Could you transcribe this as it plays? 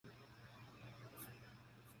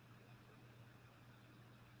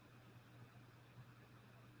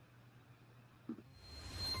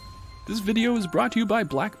This video is brought to you by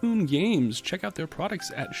Black Moon Games. Check out their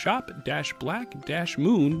products at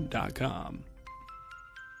shop-black-moon.com.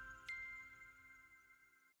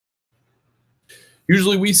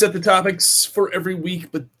 Usually we set the topics for every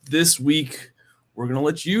week, but this week we're going to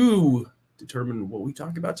let you determine what we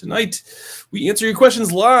talk about tonight. We answer your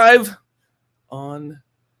questions live on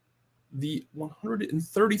the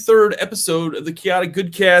 133rd episode of the Chaotic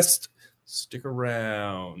Goodcast. Stick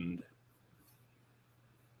around.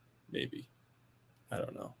 Maybe. I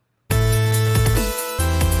don't know.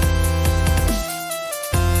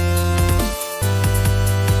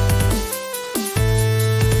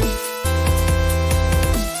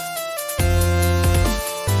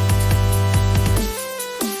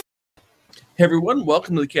 Hey everyone,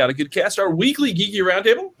 welcome to the Chaotic Goodcast, our weekly Geeky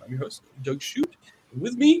Roundtable. I'm your host, Doug Shute. And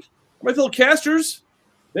with me are my fellow casters,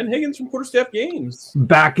 Ben Higgins from Quarterstaff Games.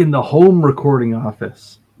 Back in the home recording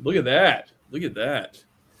office. Look at that. Look at that.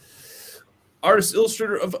 Artist,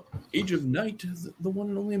 illustrator of Age of Night, the one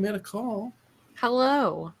and only Amanda Call.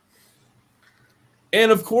 Hello.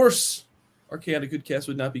 And of course, our Chaotic Goodcast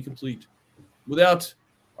would not be complete without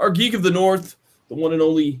our Geek of the North, the one and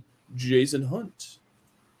only Jason Hunt.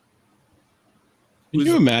 Can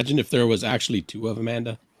you imagine if there was actually two of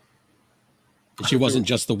Amanda? And she wasn't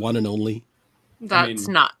just the one and only? That's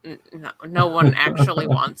no one actually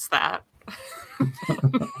wants that.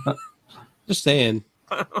 Just saying.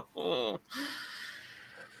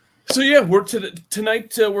 So yeah,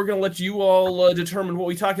 tonight we're going to let you all determine what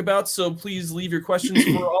we talk about. So please leave your questions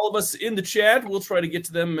for all of us in the chat. We'll try to get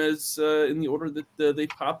to them as in the order that they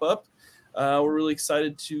pop up. We're really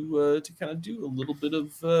excited to kind of do a little bit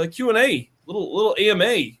of Q&A, little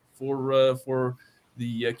AMA for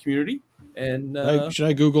the community. And should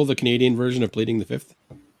I Google the Canadian version of Pleading the Fifth?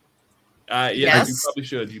 Yes.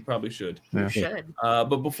 You probably should. Yeah. You should.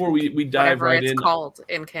 But before we dive Whatever right it's in, called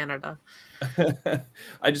in Canada.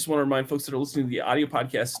 I just want to remind folks that are listening to the audio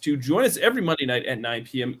podcast to join us every Monday night at 9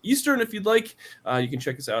 p.m. Eastern if you'd like. You can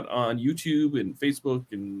check us out on YouTube and Facebook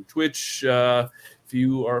and Twitch. If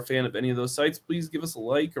you are a fan of any of those sites, please give us a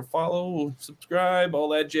like or follow, subscribe, all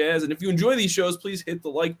that jazz. And if you enjoy these shows, please hit the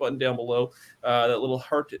like button down below, that little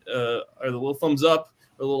heart or the little thumbs up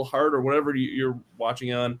or the little heart or whatever you're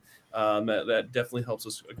watching on. That definitely helps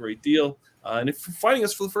us a great deal. And if you're finding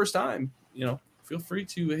us for the first time, feel free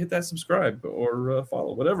to hit that subscribe or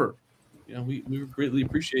follow, whatever. We greatly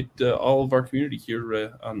appreciate all of our community here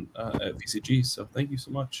at VCG. So thank you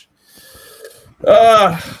so much.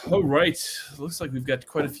 All right. Looks like we've got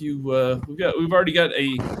quite a few. We've already got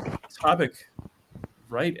a topic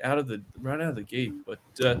right out of the gate. But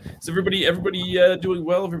is everybody doing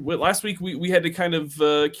well? Last week we had to kind of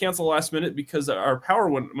cancel last minute because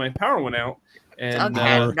my power went out. And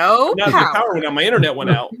no the power went out. My internet went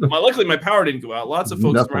out. Luckily, my power didn't go out. Lots of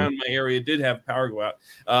folks around my area did have power go out,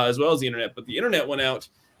 as well as the internet. But the internet went out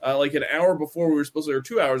like an hour before we were supposed to, or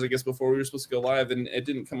 2 hours, I guess, before we were supposed to go live, and it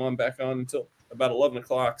didn't come on back on until about 11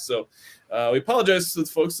 o'clock. So we apologize to the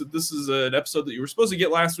folks that this is an episode that you were supposed to get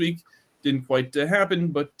last week. Didn't quite happen,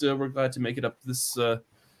 but we're glad to make it up this. You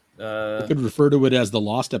could refer to it as the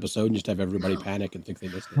lost episode and just have everybody panic and think they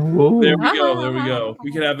missed it. Whoa. There we go.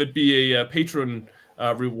 We could have it be a patron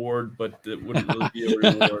reward, but it wouldn't really be a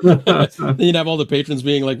reward. Then you'd have all the patrons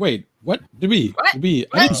being like, "Wait, what? Did we? I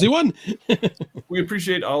didn't see one." We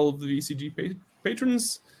appreciate all of the VCG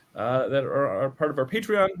patrons that are part of our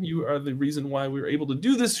Patreon. You are the reason why we were able to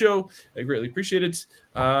do this show. I greatly appreciate it.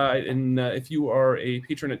 And if you are a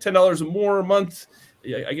patron at $10 or more a month,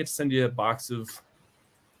 I get to send you a box of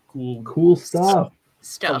cool stuff.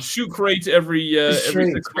 Shoot Crate every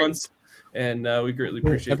 6 months. And we greatly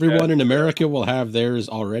appreciate Everyone that. in America will have theirs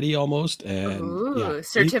already almost. And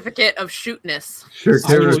certificate of shootness.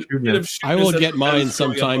 I will get mine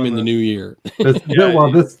sometime in the new year.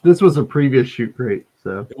 This was a previous Shoot Crate.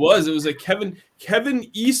 So it was a Kevin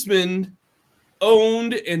Eastman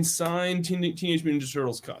owned and signed Teenage Mutant Ninja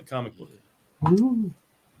Turtles comic book. Ooh.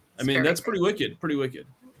 I mean, that's pretty wicked.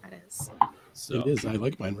 That is. So it is. I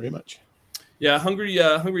like mine very much. Yeah,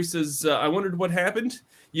 Hungry says, I wondered what happened.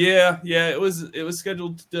 Yeah, it was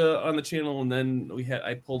scheduled on the channel, and then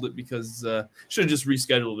I pulled it because should have just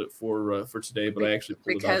rescheduled it for today, but I actually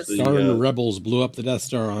pulled it off. The Rebels blew up the Death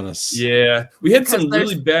Star on us. Yeah, we had some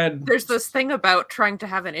really bad. There's this thing about trying to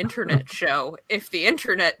have an internet show. If the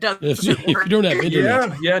internet doesn't work, if you don't have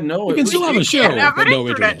internet, you can still have a show, but no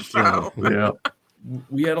internet. Show. Yeah.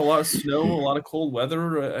 We had a lot of snow, a lot of cold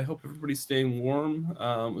weather. I hope everybody's staying warm,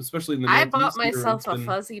 especially in the I Northeast. bought myself a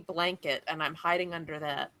fuzzy blanket, and I'm hiding under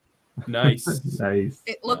that. Nice. Nice.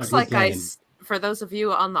 It looks like for those of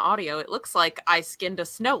you on the audio, it looks like I skinned a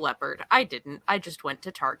snow leopard. I didn't. I just went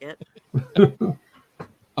to Target.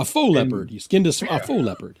 A faux leopard. You skinned a faux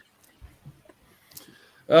leopard.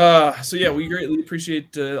 So yeah, we greatly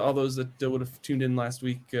appreciate all those that would have tuned in last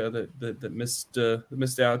week that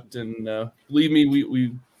missed out, and believe me,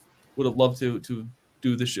 we would have loved to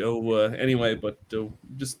do the show anyway, but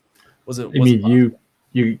just wasn't. I mean,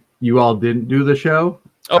 you all didn't do the show.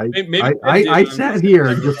 Oh, I sat here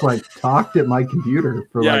and just like talked at my computer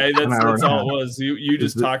for like an hour. That's all it was. You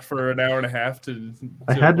just talked for an hour and a half to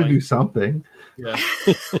I had to do something. Yeah.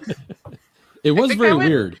 It was very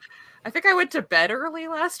weird. I think I went to bed early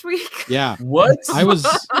last week. Yeah. What? I was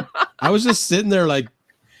just sitting there like,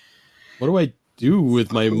 what do I do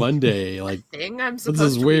with my Monday? Like, thing I'm this supposed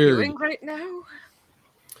is to weird. be doing right now.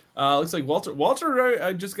 Looks like Walter,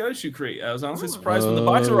 I just got a shoe crate. I was honestly surprised when the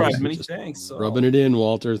box arrived. Many just thanks. So. Rubbing it in,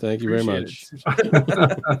 Walter. Thank you very much.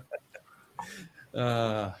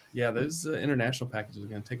 Yeah, those international packages are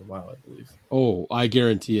going to take a while, I believe. Oh, I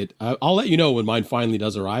guarantee it. I'll let you know when mine finally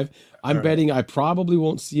does arrive. I'm All right. betting I probably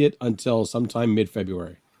won't see it until sometime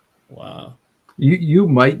mid-February. Wow. You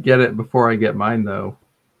might get it before I get mine though,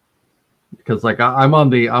 because like I'm on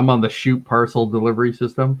the shoot parcel delivery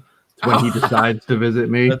system. It's when he decides to visit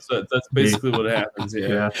me. That's basically what happens.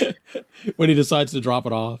 Yeah. Yeah, When he decides to drop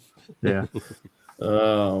it off. yeah.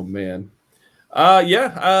 Oh man. I'm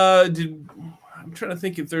trying to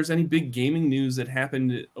think if there's any big gaming news that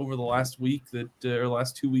happened over the last week or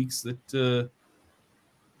last 2 weeks that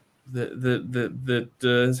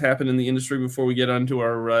has happened in the industry before we get onto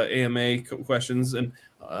our AMA questions. And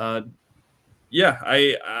I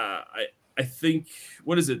think,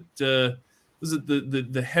 what is it? Was it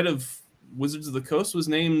the head of Wizards of the Coast was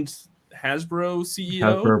named Hasbro CEO?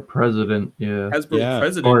 Hasbro president, yeah. Hasbro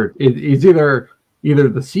president. Or it's either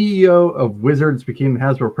the CEO of Wizards became the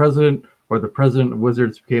Hasbro president, or the president of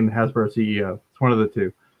Wizards became the Hasbro CEO. It's one of the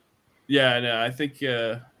two. Yeah, no, I think.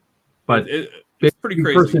 But it's pretty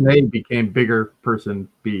crazy. Person A became bigger person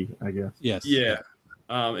B, I guess. Yes. Yeah.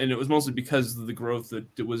 And it was mostly because of the growth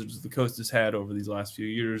that the Wizards of the Coast has had over these last few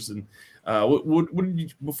years. And what did you,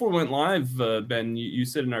 before we went live, Ben, you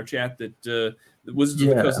said in our chat that the Wizards of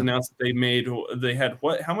the Coast announced that they had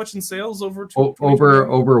what? How much in sales over?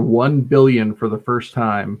 Over 1 billion for the first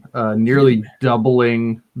time, nearly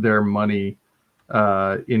doubling their money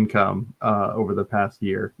income over the past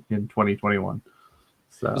year in 2021.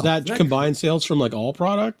 So Is that combined sales from like all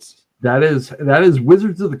products? That is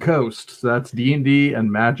Wizards of the Coast. So that's D&D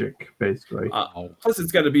and Magic, basically. Plus,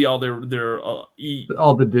 it's got to be all their all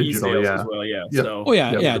the digital, as well. Yeah. Yep.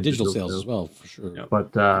 So digital sales as well for sure. Yep.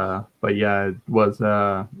 But yeah, it was.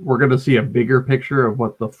 We're going to see a bigger picture of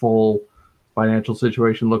what the full financial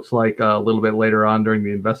situation looks like a little bit later on during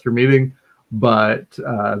the investor meeting. But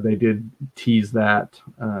they did tease that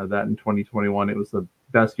in 2021 it was the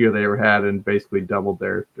best year they ever had and basically doubled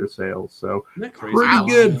their sales. So pretty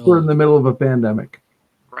good for in the middle of a pandemic.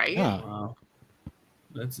 Right. Yeah. Wow.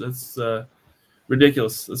 That's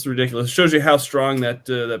ridiculous. That's ridiculous. Shows you how strong that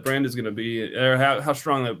brand is going to be, or how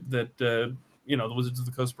strong that the Wizards of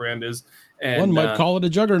the Coast brand is. And one might call it a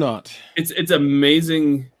juggernaut. It's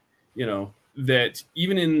amazing, that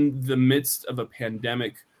even in the midst of a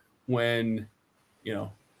pandemic, when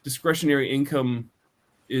discretionary income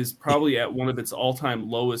is probably at one of its all-time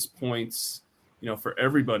lowest points, for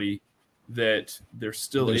everybody, that they're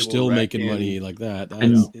still making money like that.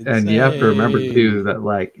 And you have to remember too that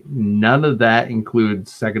like none of that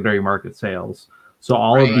includes secondary market sales. So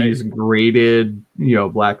all of these graded,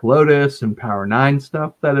 Black Lotus and Power 9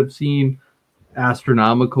 stuff that have seen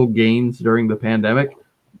astronomical gains during the pandemic,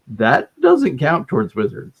 that doesn't count towards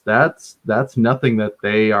Wizards. That's nothing that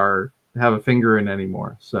they have a finger in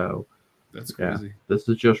anymore. So that's crazy. Yeah, this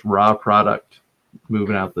is just raw product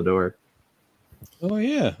moving out the door. Oh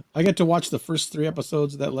yeah, I get to watch the first 3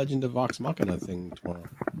 episodes of that Legend of Vox Machina thing tomorrow.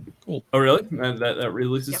 Cool. Oh really? That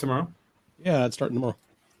releases tomorrow? Yeah, it's starting tomorrow.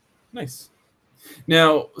 Nice.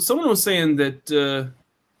 Now, someone was saying that the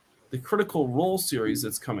Critical Role series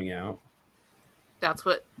that's coming out. That's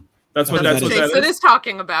what that is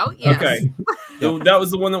talking about. Yes. Okay. That was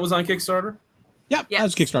the one that was on Kickstarter? Yeah, that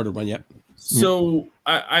was Kickstarter one, yep. So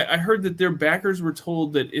I heard that their backers were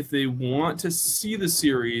told that if they want to see the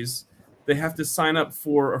series, they have to sign up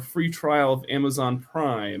for a free trial of Amazon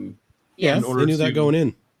Prime. Yeah, they knew that going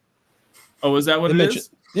in. Oh, is that what it is?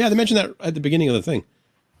 Yeah, they mentioned that at the beginning of the thing.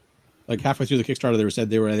 Like halfway through the Kickstarter,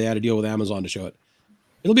 they had a deal with Amazon to show it.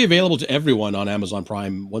 It'll be available to everyone on Amazon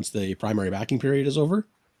Prime once the primary backing period is over.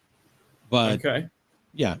 But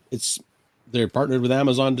yeah, they're partnered with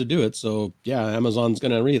Amazon to do it. So yeah, Amazon's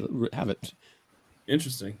going to have it.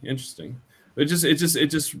 Interesting. It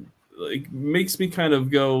just like makes me kind of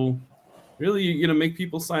go, really, you're gonna make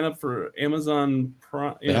people sign up for Amazon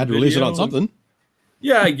Prime? They had to release it on something.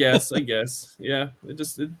 Yeah, I guess. Yeah,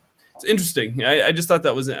 it's interesting. I just thought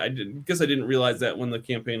that was I didn't realize that when the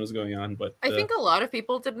campaign was going on, but I think a lot of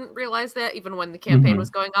people didn't realize that even when the campaign was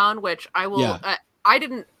going on, which I will. Yeah. I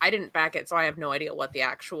didn't back it, so I have no idea what the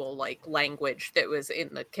actual like language that was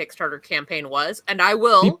in the Kickstarter campaign was, and I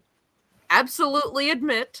will absolutely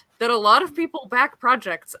admit that a lot of people back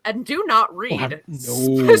projects and do not read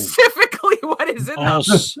specifically what is in them.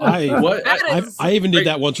 I even did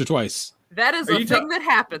that once or twice. That is a thing that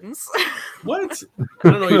happens. What? I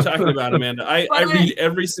don't know what you're talking about, Amanda. I read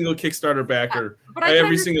every single Kickstarter backer,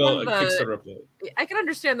 every single Kickstarter upload. I can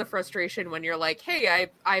understand the frustration when you're like, hey,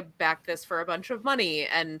 I backed this for a bunch of money,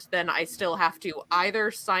 and then I still have to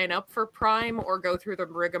either sign up for Prime or go through the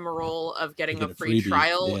rigmarole of getting a free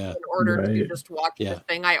trial in order to just watch the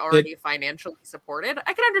thing I already financially supported.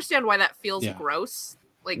 I can understand why that feels gross.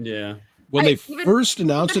 Like, when they first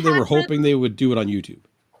announced it, they were hoping they would do it on YouTube.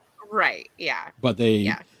 Right. Yeah. But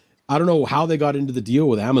I don't know how they got into the deal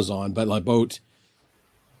with Amazon, but like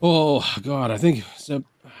I think a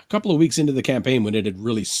couple of weeks into the campaign when it had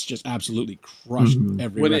really just absolutely crushed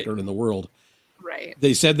every record in the world. Right.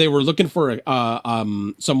 They said they were looking for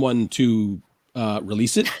someone to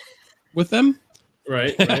release it with them.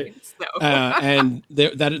 Right. And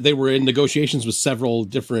they were in negotiations with several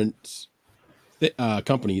different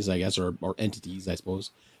companies, I guess, or entities, I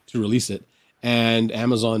suppose, to release it. And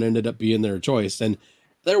Amazon ended up being their choice. And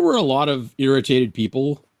there were a lot of irritated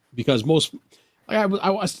people because I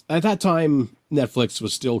was at that time, Netflix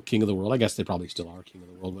was still king of the world. I guess they probably still are king of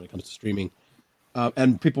the world when it comes to streaming.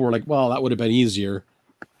 And people were like, well, that would have been easier.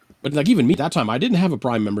 But like even me at that time, I didn't have a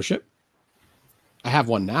Prime membership. I have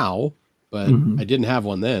one now, but I didn't have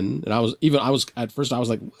one then. And I was at first I was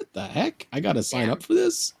like, what the heck? I got to sign up for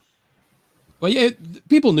this. But yeah,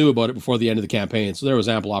 people knew about it before the end of the campaign, so there was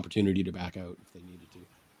ample opportunity to back out if they needed to.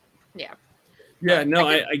 Yeah. Yeah. No,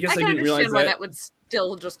 I guess I didn't realize why that would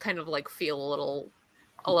still just kind of like feel a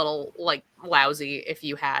little like lousy if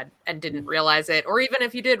you had and didn't realize it, or even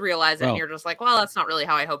if you did realize it and you're just like, well, that's not really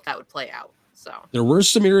how I hoped that would play out. So there were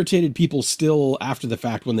some irritated people still after the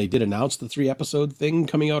fact when they did announce the 3-episode thing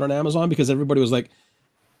coming out on Amazon, because everybody was like,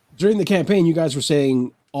 during the campaign, you guys were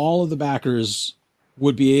saying all of the backers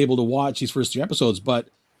would be able to watch these first 3 episodes, but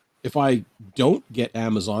if I don't get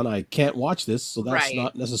Amazon, I can't watch this. So that's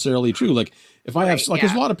not necessarily true. Like if I have,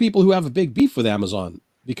 there's a lot of people who have a big beef with Amazon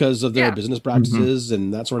because of their business practices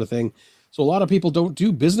and that sort of thing. So a lot of people don't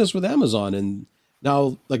do business with Amazon. And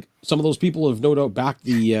now like some of those people have no doubt backed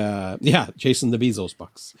the, chasing the Bezos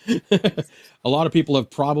bucks. A lot of people have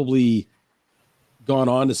probably gone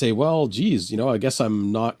on to say, well, geez, I guess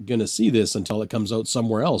I'm not going to see this until it comes out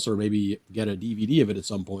somewhere else, or maybe get a DVD of it at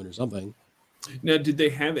some point or something. Now, did they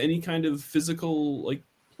have any kind of physical like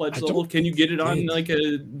pledge level? Can you get it on like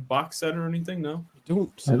a box set or anything? No,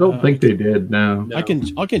 I don't think they did. No. I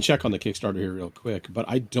can check on the Kickstarter here real quick, but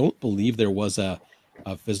I don't believe there was a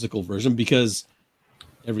physical version because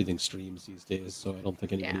everything streams these days. So I don't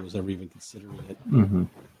think anybody was ever even considering it.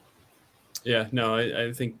 Yeah, no,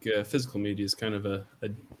 I think physical media is kind of a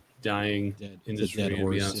dying industry. Dead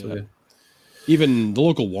horse, even the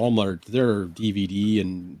local Walmart, their DVD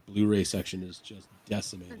and Blu-ray section is just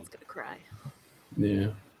decimated. I'm gonna cry. Yeah.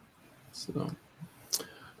 So,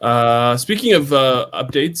 speaking of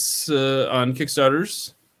updates on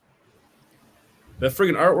Kickstarters, that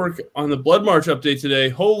friggin' artwork on the Blood March update today.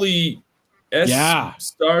 Holy star.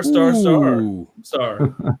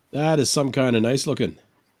 That is some kind of nice looking.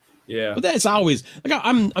 Yeah, but that's always like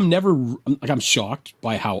I'm shocked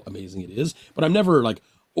by how amazing it is, but I'm never like,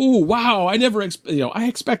 oh wow, I never I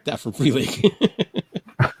expect that from Free League.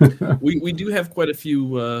 we do have quite a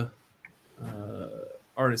few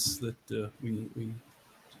artists that we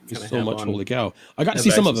so much. Holy cow! I got to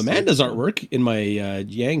see some of Amanda's artwork in my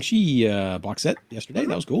Jiangxi box set yesterday.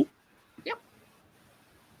 That was cool. Yep.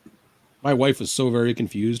 My wife was so very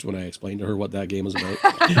confused when I explained to her what that game was about.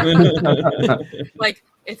 Like,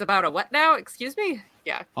 it's about a what now? Excuse me?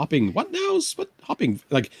 Yeah. Hopping what now? What hopping?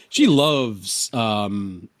 Like, she loves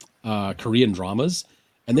Korean dramas,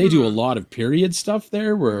 and they do a lot of period stuff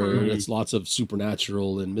there where it's lots of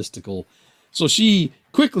supernatural and mystical. So she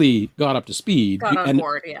quickly got up to speed. Got on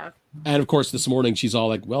board, yeah. And of course, this morning she's all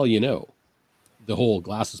like, well, the whole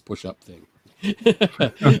glasses push-up thing.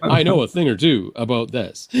 I know a thing or two about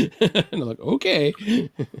this. And I'm like, okay.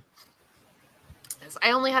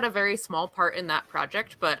 I only had a very small part in that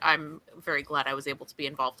project, but I'm very glad I was able to be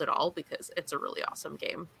involved at all because it's a really awesome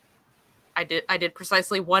game. I did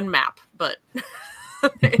precisely one map, but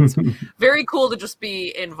It's very cool to just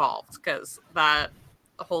be involved because the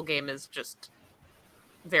whole game is just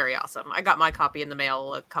very awesome. I got my copy in the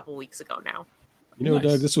mail a couple weeks ago now. You know,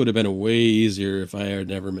 Doug, this would have been way easier if I had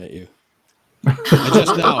never met you.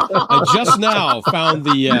 I just now found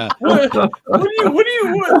the. What do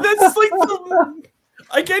you? That's like the.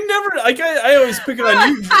 I always pick it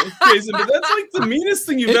on you, Jason, but that's like the meanest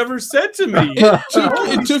thing you've ever said to me.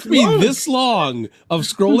 It took me this long of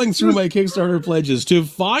scrolling through my Kickstarter pledges to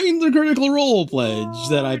find the Critical Role pledge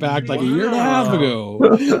that I backed like a year and a half ago.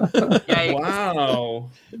 Wow,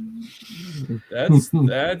 that's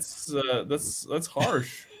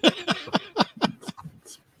harsh.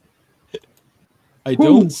 I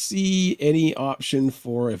don't see any option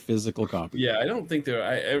for a physical copy. Yeah, I don't think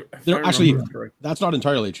there. That's not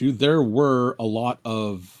entirely true. There were a lot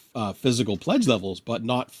of physical pledge levels, but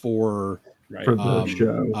not for the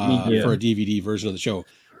show. For a DVD version of the show.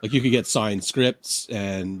 Like you could get signed scripts,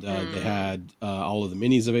 and they had all of the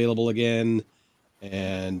minis available again,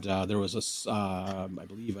 and there was I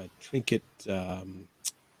believe a trinket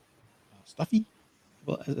stuffy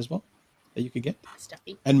as well that you could get.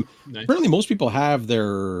 Stuffy. And apparently most people have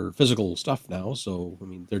their physical stuff now, so I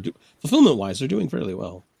mean they're fulfillment wise they're doing fairly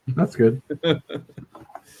well. That's good.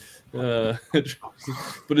 But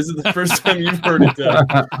is it the first time you've heard it?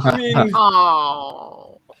 I mean,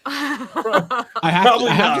 I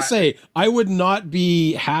have to say I would not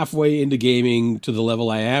be halfway into gaming to the level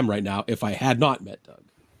I am right now if I had not met Doug.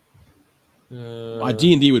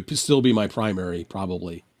 D&D would still be my primary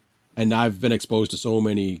probably. And I've been exposed to so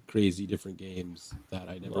many crazy different games that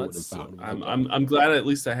I never would have found. I'm glad at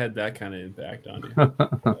least I had that kind of impact on you.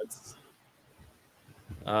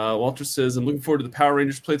 Walter says, I'm looking forward to the Power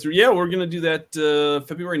Rangers playthrough. Yeah, we're going to do that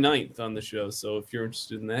February 9th on the show. So if you're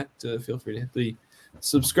interested in that, feel free to hit the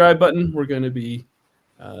subscribe button. We're going to be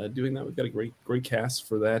doing that. We've got a great cast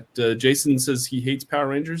for that. Jason says he hates Power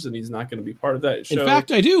Rangers and he's not going to be part of that show. In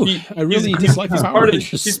fact, I do. I really dislike the Power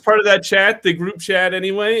Rangers. He's part of that chat, the group chat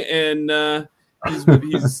anyway, and he's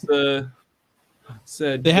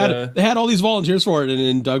said they had all these volunteers for it, and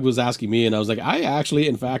then Doug was asking me, and I was like, I actually,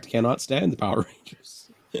 in fact, cannot stand the Power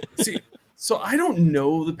Rangers. See, so I don't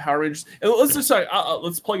know the Power Rangers. And let's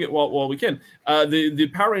plug it while we can. The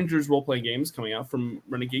Power Rangers role-playing game is coming out from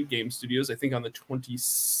Renegade Game Studios, I think on the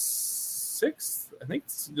 26th. I think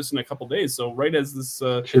it's just in a couple days. So right as this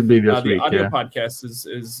should be this the week, audio podcast is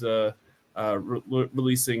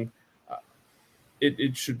releasing,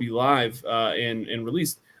 it should be live and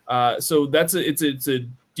released. So it's a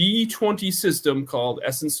D20 system called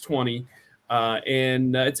Essence 20.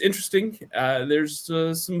 And it's interesting. There's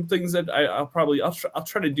some things that I'll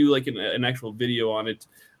try to do like an actual video on it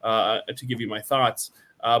to give you my thoughts.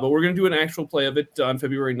 But we're going to do an actual play of it on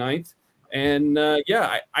February 9th. And I'm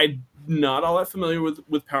not all that familiar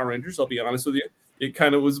with Power Rangers. I'll be honest with you. It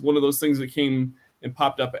kind of was one of those things that came and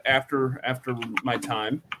popped up after my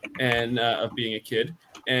time and of being a kid.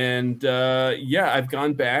 And I've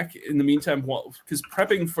gone back in the meantime because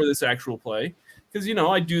prepping for this actual play. Because,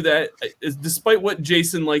 I do that, despite what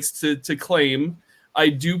Jason likes to claim, I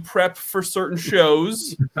do prep for certain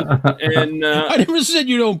shows. And I never said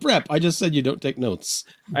you don't prep. I just said you don't take notes.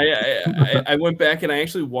 I went back and I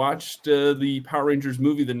actually watched the Power Rangers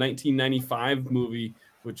movie, the 1995 movie,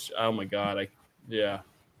 which, oh my God,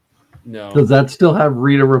 no. Does that still have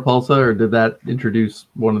Rita Repulsa, or did that introduce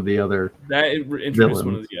one of the other? That introduced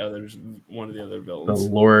one of the other villains. The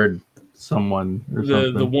Lord... someone or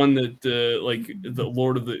something. The one that like the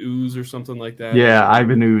Lord of the Ooze or something like that. Yeah,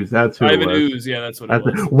 Ivan Ooze. That's who Ivan it was. Ooze. Yeah, that's what it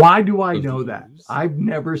was. Why do I know that? I've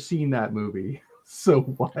never seen that movie, so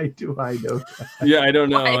why do I know that? Yeah, I don't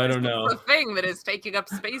know. I don't know. The thing that is taking up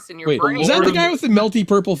space in your brain. Wait, is that the guy with the melty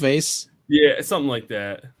purple face? Yeah, something like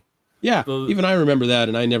that. Yeah, even I remember that,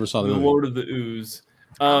 and I never saw the movie. Lord of the Ooze.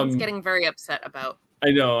 He's getting very upset about. I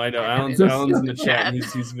know. Alan's in the chat. And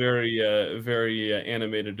he's very, very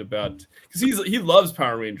animated about because he loves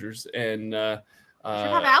Power Rangers and. Should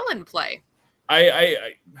have Alan play.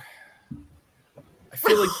 I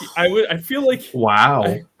feel like I feel like.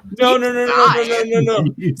 Wow. No.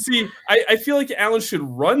 See, I feel like Alan should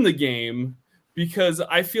run the game because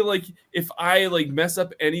I feel like if I mess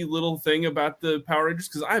up any little thing about the Power Rangers,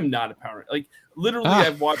 because I'm not a Power Ranger. Literally,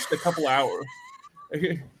 I've watched a couple hours.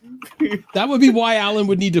 That would be why Alan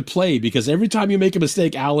would need to play, because every time you make a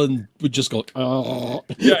mistake, Alan would just go, oh.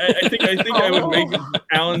 Yeah, I think I would make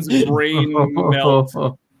Alan's brain melt.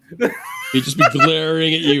 He'd just be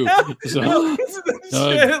glaring at you. So,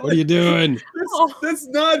 Doug, what are you doing? That's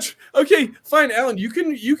not okay. Fine, Alan. You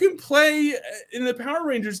can play in the Power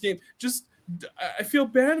Rangers game. Just I feel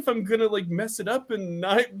bad if I'm gonna like mess it up and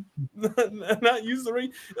not use the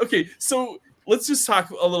right. Okay, so let's just talk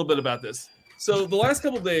a little bit about this. So the last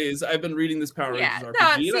couple of days, I've been reading this Power Rangers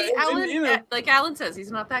RPG. See, Alan, like Alan says,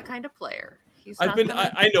 he's not that kind of player.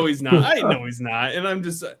 I know he's not. I know he's not, and I'm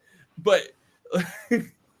just, but.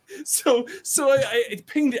 So I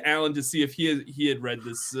pinged Alan to see if he had read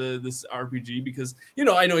this RPG because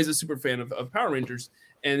I know he's a super fan of Power Rangers,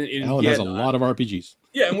 and Alan has a lot of RPGs.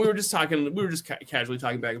 Yeah, and we were just casually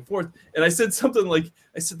talking back and forth, and I said something like,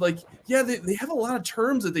 yeah, they have a lot of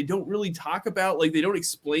terms that they don't really talk about, like they don't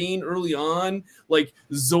explain early on, like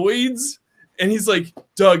Zoids, and he's like,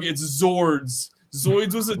 Doug, it's Zords.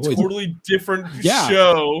 Zoids was a totally different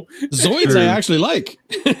show. Zoids I actually like.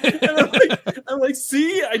 And I'm like,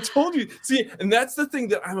 see, I told you. See, and that's the thing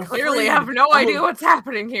that I'm clearly have no idea what's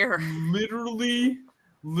happening here. Literally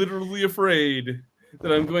afraid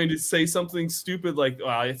that I'm going to say something stupid like,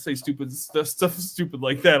 I say stupid stuff stupid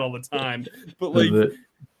like that all the time. But like,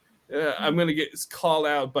 I'm gonna get called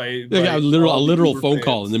out by a literal phone fans.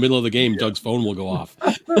 Call in the middle of the game. Yeah. Doug's phone will go off.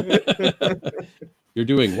 You're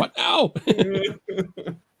doing what now?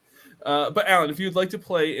 But Alan, if you'd like to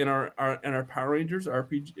play in our Power Rangers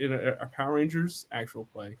RPG, in our Power Rangers actual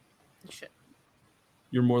play,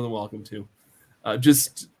 you're more than welcome to.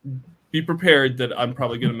 Just be prepared that I'm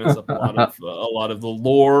probably going to mess up a lot of the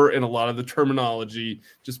lore and a lot of the terminology,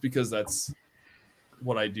 just because that's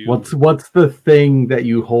what I do. What's the thing that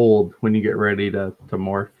you hold when you get ready to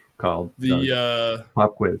morph called? The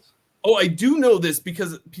pop quiz. Oh, I do know this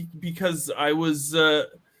because I was.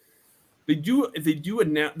 They do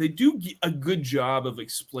a good job of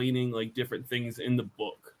explaining like different things in the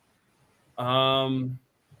book. I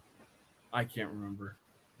can't remember.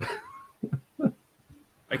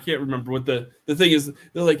 I can't remember what the thing is.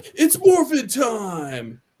 They're like, it's Morphin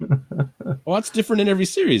time. Well, that's different in every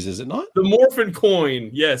series, is it not? The Morphin coin.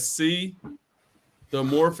 Yes, see? The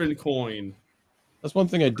Morphin coin. That's one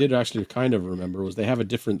thing I did actually kind of remember was they have a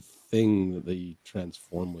different thing that they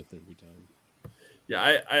transform with every time. Yeah,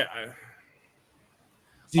 I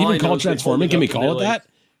is it even called transforming? Can we call it that?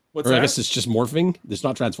 What's or that? I guess it's just morphing. It's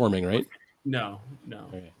not transforming, right? No.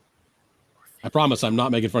 Okay. I promise I'm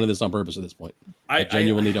not making fun of this on purpose at this point. I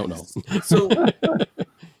genuinely don't know. So,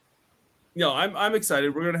 I'm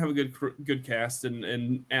excited. We're gonna have a good cast,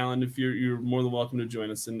 and Alan, if you're more than welcome to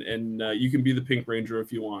join us, and you can be the Pink Ranger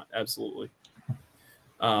if you want. Absolutely.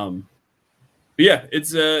 But yeah,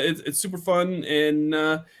 it's super fun and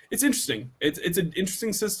it's interesting. It's an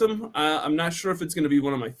interesting system. I'm not sure if it's going to be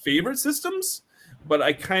one of my favorite systems, but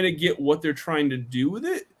I kind of get what they're trying to do with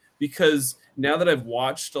it, because now that I've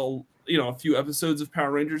watched a few episodes of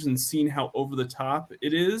Power Rangers and seen how over the top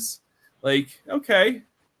it is, like, okay,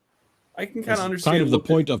 I can kind of understand. Kind of the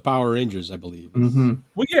point of Power Rangers, I believe. Mm-hmm.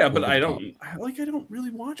 Well, yeah, but I don't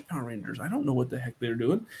really watch Power Rangers. I don't know what the heck they're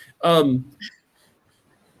doing.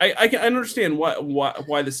 I can understand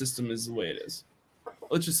why the system is the way it is.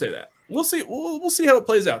 Let's just say that. We'll see. We'll see how it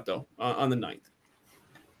plays out though on the 9th.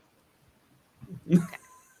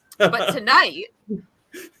 But tonight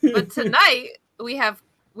we have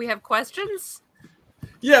questions.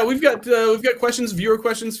 Yeah, we've got questions, viewer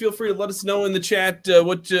questions. Feel free to let us know in the chat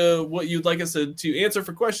what you'd like us to answer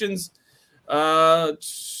for questions.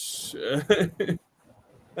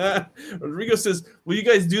 Rodrigo says, will you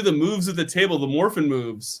guys do the moves at the table, the Morphin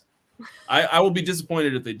moves? I will be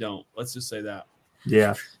disappointed if they don't. Let's just say that.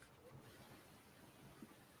 Yeah.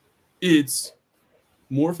 It's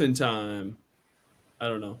Morphin time. I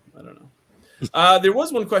don't know. There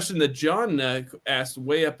was one question that John asked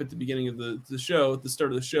way up at the beginning of the show, at the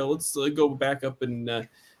start of the show. Let's go back up and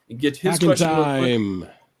get his question. Time.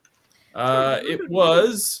 It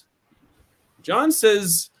was, John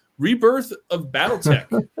says, rebirth of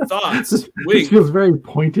BattleTech. Thoughts? This feels very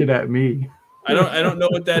pointed at me. I don't know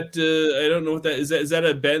what that. I don't know what that is. Is that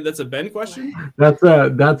a Ben? That's a Ben question. That's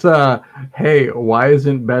a. Hey, why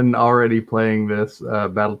isn't Ben already playing this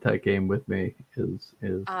BattleTech game with me? Is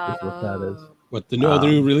what that is. What the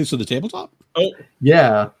new release of the tabletop? Oh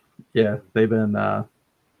yeah. They've been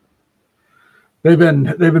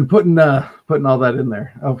putting all that in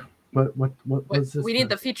there. Oh. What was this? We need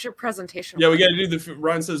the feature presentation. Yeah, we got to do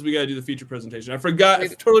Ron says we got to do the feature presentation. I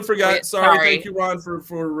totally forgot. Sorry. Thank you, Ron,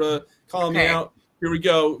 for calling me out. Here we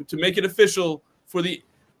go. To make it official for the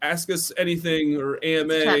Ask Us Anything or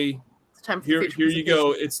AMA. It's time for here you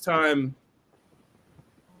go. It's time.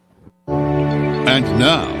 And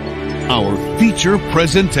now, our feature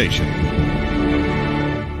presentation.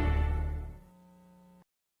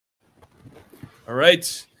 All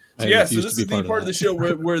right. So this is the part of the show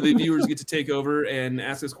where the viewers get to take over and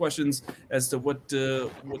ask us questions as to what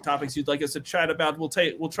topics you'd like us to chat about. We'll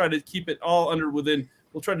try to keep it all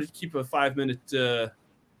we'll try to keep a 5-minute. So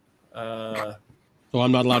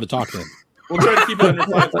I'm not allowed to talk then. We'll try to keep it under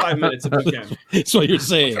 5 minutes if we can. That's what you're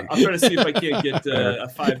saying. I'll try to see if I can't get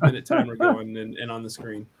a 5-minute timer going and on the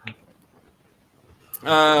screen.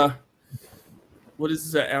 What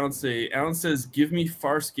does Alan say? Alan says, "Give me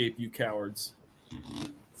Farscape, you cowards."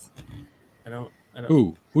 I don't.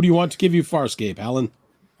 Who do you want to give you Farscape, Alan?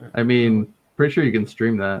 I mean, pretty sure you can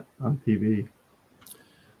stream that on TV.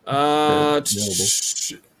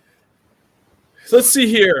 Let's see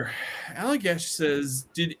here. Allagash says,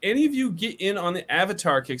 "Did any of you get in on the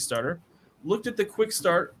Avatar Kickstarter? Looked at the quick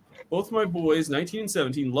start. Both my boys, 19 and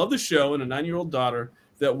 17, love the show, and a 9-year-old daughter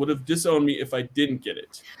that would have disowned me if I didn't get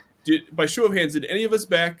it. By show of hands, did any of us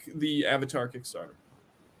back the Avatar Kickstarter?"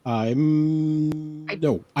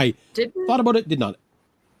 No. I didn't thought about it, did not.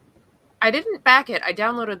 I didn't back it. I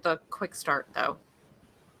downloaded the quick start though.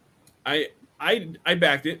 I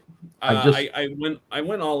backed it. I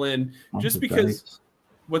went all in just because. Dice.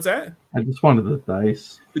 What's that? I just wanted the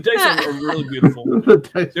dice. The dice are really beautiful.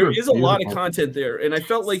 There is a lot of content there, and I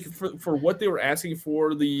felt like for what they were asking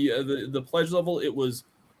for the pledge level, it was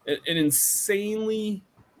an insanely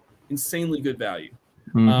good value.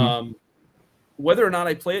 Mm-hmm. Whether or not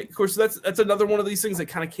I play it, of course, that's another one of these things that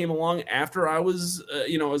kind of came along after I was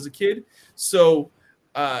as a kid. So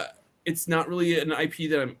it's not really an IP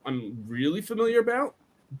that I'm really familiar about.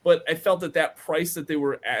 But I felt that price that they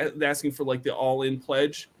were asking for, like the all-in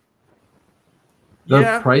pledge.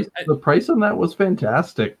 The price on that was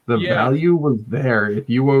fantastic. The value was there. If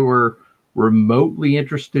you were remotely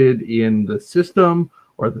interested in the system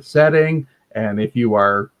or the setting, and if you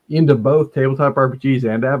are into both tabletop RPGs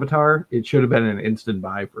and Avatar, it should have been an instant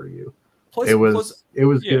buy for you. It was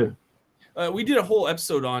good. We did a whole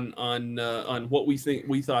episode on what we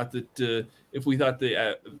thought that if we thought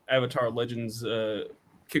the Avatar Legends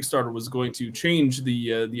Kickstarter was going to change the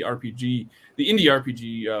RPG, the indie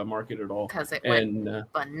RPG market at all, because it went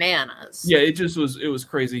bananas. Yeah, it was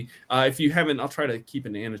crazy. If you haven't, I'll try to keep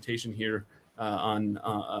an annotation here on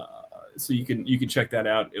so you can check that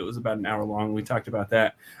out. It was about an hour long. We talked about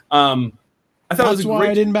that. I thought that's it was why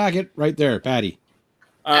I didn't back it right there, Patty.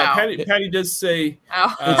 Patty does say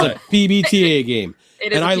it's a PBTA game,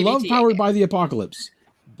 and I love Powered by the Apocalypse.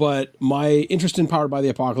 But my interest in Powered by the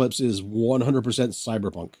Apocalypse is 100%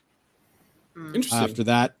 Cyberpunk. Interesting. After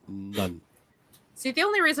that, none. See, the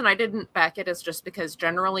only reason I didn't back it is just because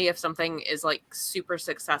generally if something is like super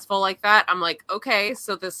successful like that, I'm like, okay,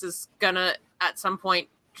 so this is gonna at some point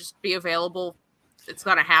just be available. It's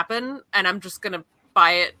gonna happen, and I'm just gonna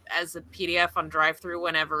buy it as a PDF on drive-thru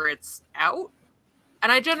whenever it's out.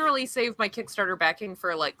 And I generally save my Kickstarter backing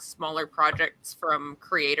for like smaller projects from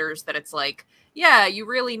creators that it's like, yeah, you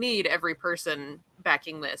really need every person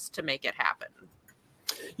backing this to make it happen.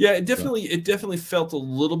 Yeah, it definitely felt a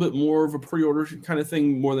little bit more of a pre-order kind of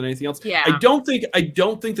thing more than anything else. Yeah. I don't think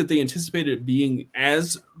that they anticipated it being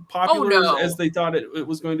as popular as they thought it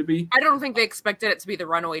was going to be. I don't think they expected it to be the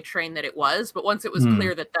runaway train that it was, but once it was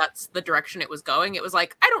clear that that's the direction it was going, it was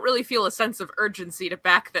like, I don't really feel a sense of urgency to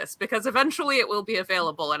back this because eventually it will be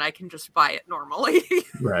available and I can just buy it normally.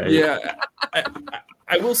 Right. Yeah.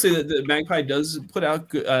 I will say that the Magpie does put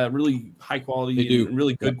out really high quality and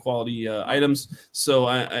really good quality items. So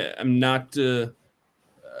I'm not. That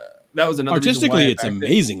was another. Artistically, it's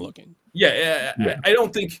amazing looking. Yeah. I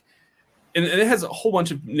don't think, and it has a whole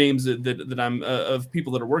bunch of names that I'm of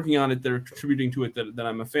people that are working on it that are contributing to it that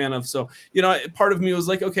I'm a fan of. So part of me was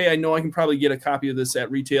like, okay, I know I can probably get a copy of this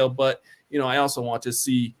at retail, but I also want to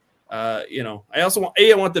see. I also want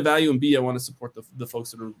I want the value, and B, I want to support the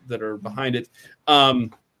folks that are behind it. I'll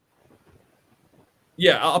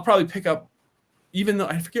probably pick up, even though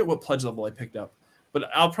I forget what pledge level I picked up, but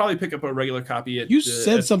I'll probably pick up a regular copy. You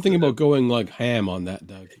said something about going like ham on that,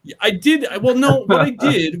 Doug. I did. Well, no, what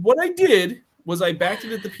I did was I backed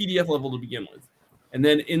it at the PDF level to begin with. And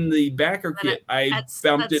then in the backer kit, I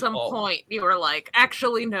bumped it. At some point, you were like,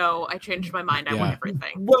 "Actually, no, I changed my mind. I want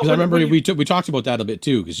everything." Because I remember we talked about that a bit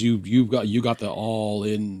too. Because you got the all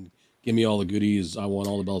in, give me all the goodies. I want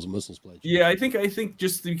all the bells and whistles pledge. Yeah, I think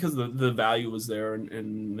just because the value was there,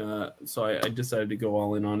 and so I decided to go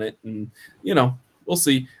all in on it, and we'll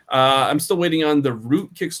see. I'm still waiting on the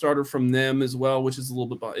Root Kickstarter from them as well, which is a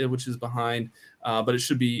little bit behind, but it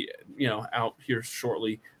should be out here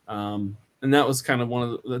shortly. And that was kind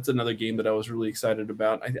of that's another game that I was really excited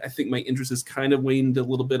about. I think my interest has kind of waned a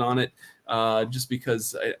little bit on it, just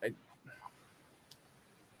because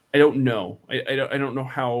I don't know. I don't know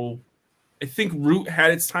how I think Root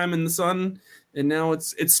had its time in the sun, and now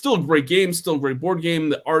it's still a great game, still a great board game.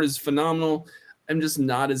 The art is phenomenal. I'm just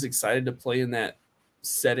not as excited to play in that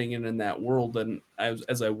setting and in that world than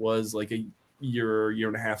as I was like a year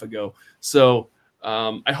and a half ago. So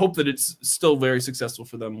I hope that it's still very successful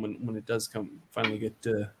for them when it does finally get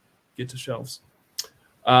to shelves.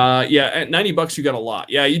 Yeah, at $90 you got a lot.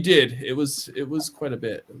 Yeah, you did. It was quite a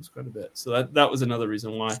bit. So that was another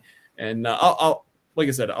reason why. And I'll like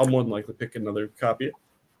I said, I'll more than likely pick another copy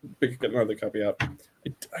out.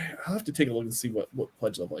 I'll have to take a look and see what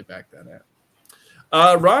pledge level I back that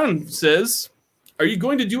at. Ron says, "Are you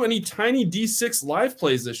going to do any Tiny D6 live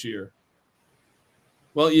plays this year?"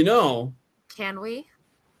 Well, can we?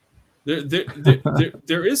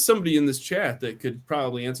 There is somebody in this chat that could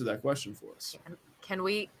probably answer that question for us. Can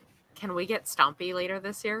we get Stompy later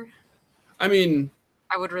this year? I mean,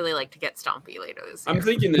 I would really like to get Stompy later this year. I'm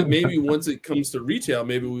thinking that maybe once it comes to retail,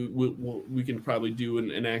 maybe we can probably do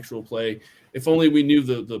an actual play. If only we knew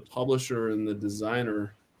the publisher and the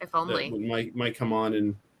designer. If only that might come on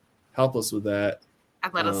and help us with that.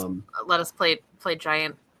 And let us play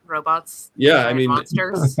giant robots. Yeah, giant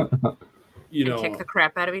monsters. And kick the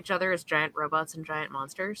crap out of each other as giant robots and giant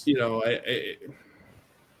monsters.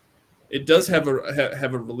 It does have a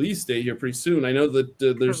release date here pretty soon. I know that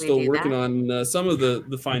they're still working on some of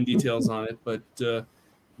the fine details on it, but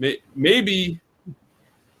maybe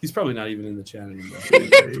he's probably not even in the chat anymore.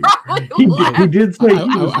 he did say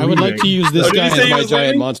I would like to use this guy as my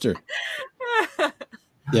giant monster.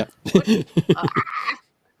 Yeah.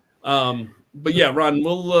 But yeah, Ron,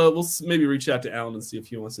 we'll maybe reach out to Alan and see if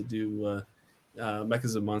he wants to do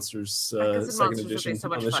Mechas and Monsters second edition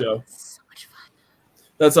on the show. So much fun.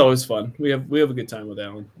 That's always fun. We have a good time with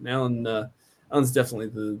Alan. Alan's definitely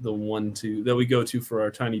the one that we go to for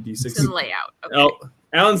our Tiny D6. It's in layout. Okay. Oh,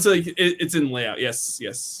 Alan's like it's in layout.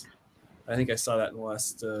 Yes. I think I saw that in the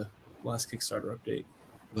last Kickstarter update.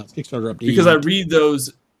 Last Kickstarter update. Because I read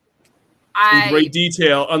those in great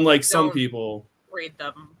detail, unlike some people. Read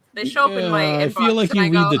them. They show up in my inbox. I feel like you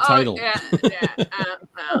read the title. Yeah.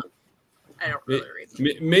 I don't really read them.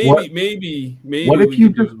 Maybe. What if you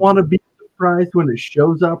just want to be surprised when it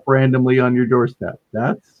shows up randomly on your doorstep?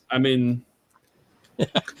 That would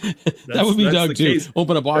be Doug too. Case.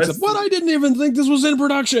 Open a box. What? I didn't even think this was in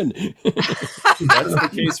production. That's the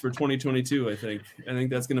case for 2022. I think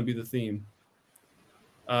that's going to be the theme.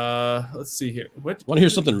 Let's see here. Want to hear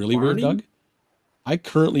something really weird, Doug? I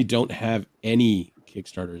currently don't have any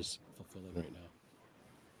Kickstarters fulfilling right now.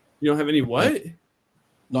 You don't have any what?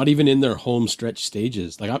 Not even in their home stretch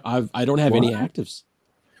stages. Like I don't have any actives.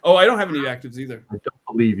 Oh, I don't have any actives either. I don't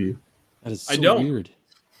believe you. That is so weird.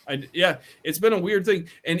 Yeah, it's been a weird thing.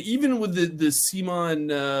 And even with the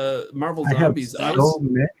CMON Marvel Zombies, I have so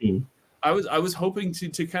many. I was hoping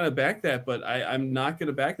to kind of back that, but I'm not going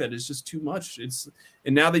to back that. It's just too much.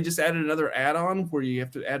 And now they just added another add-on where you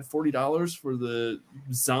have to add $40 for the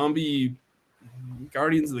zombie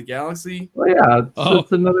Guardians of the Galaxy. Well, yeah,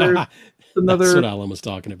 it's another. That's what Alan was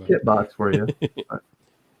talking about. Kit box for you.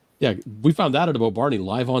 Yeah, we found that out about Barney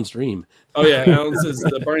live on stream. Oh yeah, Alan says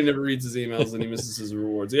that Barney never reads his emails and he misses his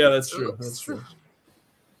rewards. Yeah, that's true. That's true.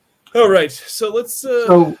 All right, so let's.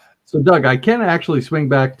 So Doug, I can actually swing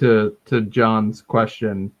back to John's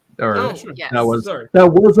question. Sure. Yes. That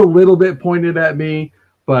was a little bit pointed at me,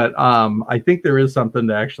 but I think there is something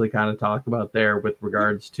to actually kind of talk about there with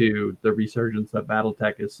regards to the resurgence that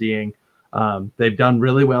BattleTech is seeing. They've done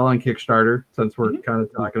really well on Kickstarter, since we're kind of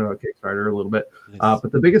talking about Kickstarter a little bit. Yes.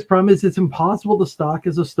 But the biggest problem is it's impossible to stock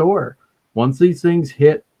as a store. Once these things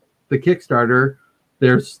hit the Kickstarter,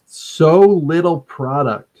 there's so little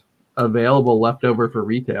product available left over for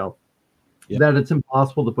retail that it's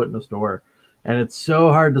impossible to put in a store. And it's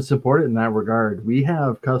so hard to support it in that regard. We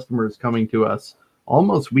have customers coming to us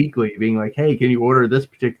almost weekly being like, hey, can you order this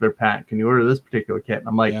particular pack? Can you order this particular kit? And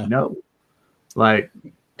I'm like, no. Like,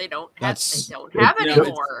 They don't have it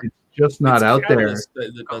anymore. It's just not out there.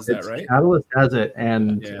 That does that, right? Catalyst has it,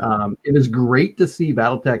 and it is great to see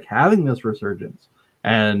BattleTech having this resurgence.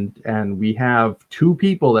 And we have 2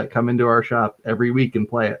 people that come into our shop every week and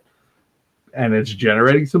play it, and it's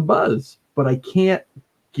generating some buzz. But I can't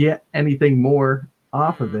get anything more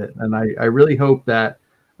off of it, and I really hope that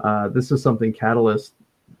this is something Catalyst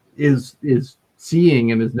is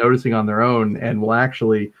seeing and is noticing on their own, and will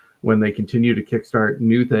actually, when they continue to kickstart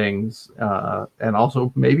new things, and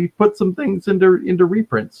also maybe put some things into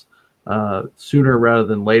reprints sooner rather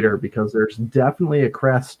than later, because there's definitely a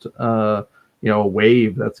crest, a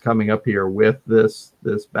wave that's coming up here with this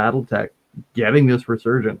BattleTech getting this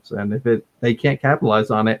resurgence. And if they can't capitalize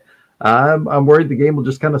on it, I'm worried the game will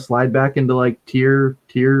just kind of slide back into like tier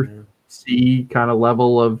C kind of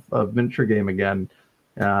level of miniature game again,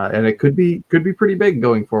 and it could be pretty big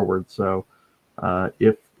going forward. So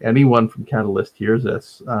if anyone from Catalyst hears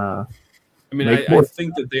this, I mean, I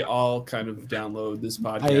think that they all kind of download this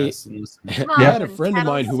podcast and listen. I had a friend of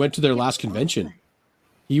mine who went to their last convention.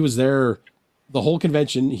 He was there the whole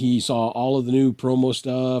convention. He saw all of the new promo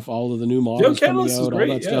stuff, all of the new models coming out, all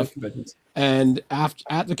that stuff. And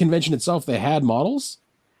at the convention itself, they had models.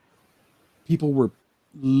 People were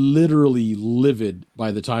literally livid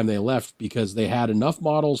by the time they left because they had enough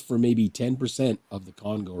models for maybe 10% of the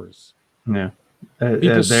congoers. Yeah.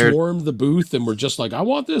 People swarmed the booth and were just like, I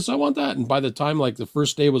want this, I want that. And by the time like the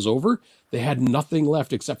first day was over, they had nothing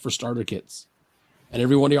left except for starter kits. And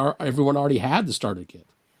everyone already had the starter kit.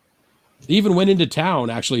 They even went into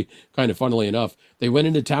town, actually, kind of funnily enough, they went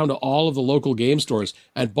into town to all of the local game stores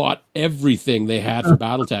and bought everything they had for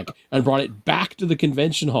BattleTech and brought it back to the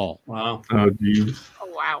convention hall. Wow. Oh, geez.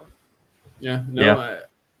 Oh, wow. Yeah. No,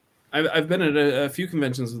 I've been at a few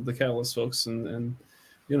conventions with the Catalyst folks, and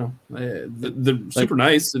you know, they're super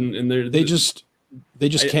nice, and they just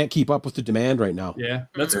can't keep up with the demand right now. Yeah,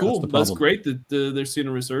 that's cool. That's great that they're seeing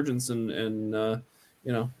a resurgence, and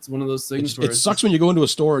you know, it's one of those things where it sucks when you go into a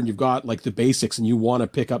store and you've got like the basics and you want to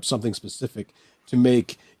pick up something specific to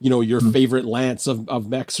make, you know, your favorite lance of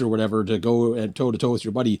mechs or whatever to go and toe to toe with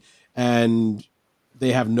your buddy, and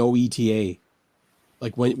they have no ETA.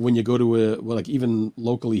 Like when you go to like even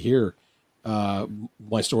locally here,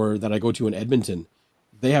 my store that I go to in Edmonton,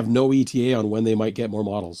 they have no ETA on when they might get more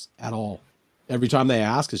models at all. Every time they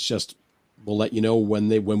ask, it's just, we'll let you know when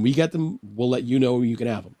we get them, we'll let you know you can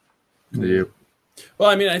have them. Yeah. Well,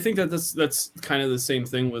 I mean, I think that's kind of the same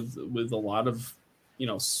thing with a lot of, you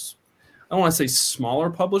know, I don't want to say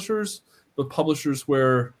smaller publishers, but publishers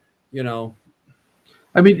where, you know,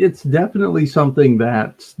 I mean, it's definitely something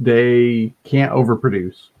that they can't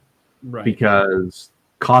overproduce, right? Because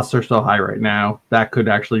costs are so high right now. That could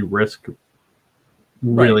actually risk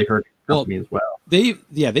really hurting the company as well. They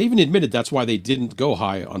even admitted that's why they didn't go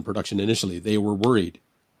high on production initially. They were worried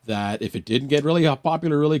that if it didn't get really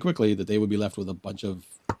popular really quickly, that they would be left with a bunch of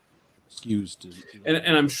SKUs.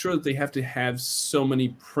 And I'm sure that they have to have so many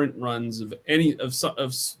print runs of any of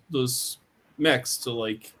those mechs to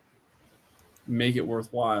like make it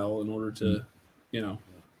worthwhile in order to, you know.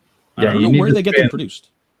 I don't know where they get them produced.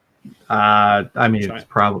 I mean, China. It's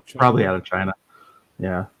probably out of China.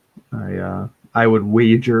 Yeah, I would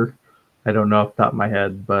wager. I don't know off the top of my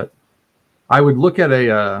head, but I would look at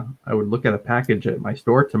a package at my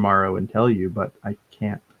store tomorrow and tell you, but I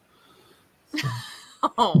can't.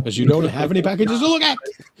 Because you don't have any packages to look at.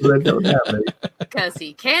 I don't have any. Because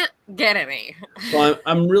he can't get any. Well,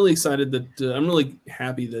 I'm really excited that I'm really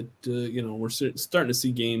happy that you know, we're starting to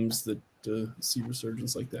see games that see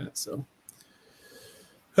resurgence like that. So,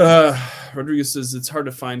 Rodriguez says it's hard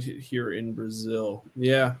to find it here in Brazil.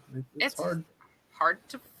 Yeah, it's hard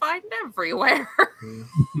to find everywhere.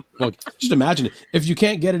 Well, just imagine it. If you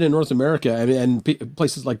can't get it in North America, I mean, and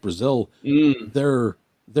places like Brazil, they're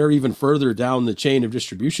even further down the chain of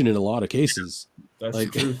distribution in a lot of cases. That's the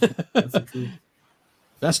truth. That's the truth.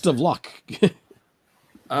 Best of luck.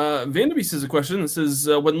 Vanderbeest has a question that says,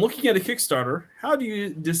 when looking at a Kickstarter, how do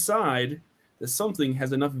you decide that something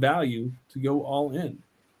has enough value to go all in?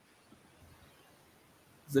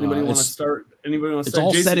 Does anybody want to start? Anybody want to start? It's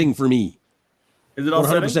all Jason? setting for me. Is it all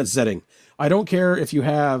 100% setting? I don't care if you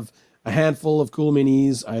have a handful of cool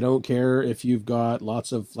minis. I don't care if you've got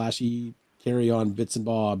lots of flashy carry-on bits and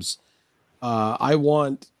bobs. I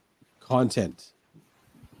want content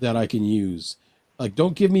that I can use. Like,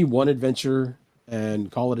 don't give me one adventure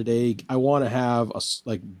and call it a day. I want to have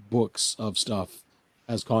like books of stuff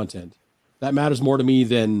as content. That matters more to me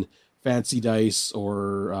than fancy dice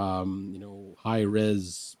or you know, high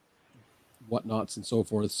res whatnots and so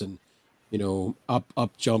forths, and you know,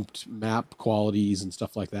 up jumped map qualities and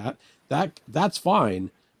stuff like that. That's fine.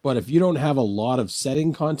 But if you don't have a lot of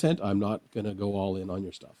setting content, I'm not going to go all in on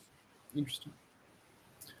your stuff. Interesting.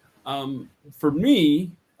 For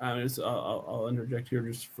me, I'll interject here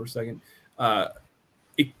just for a second.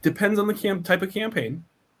 It depends on the type of campaign.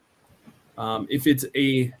 If it's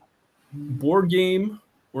a board game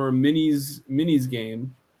or a minis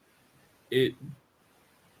game, it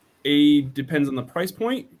depends on the price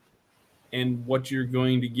point and what you're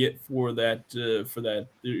going to get for that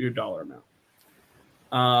your dollar amount.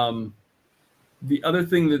 The other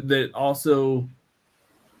thing that also,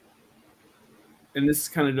 and this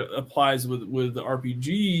kind of applies with the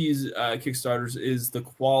RPGs Kickstarters, is the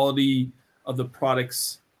quality of the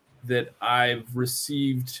products that I've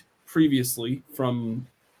received previously from,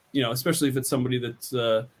 you know, especially if it's somebody that's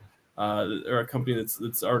or a company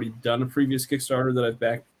that's already done a previous Kickstarter that I've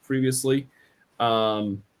backed previously.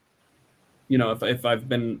 If I've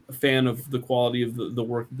been a fan of the quality of the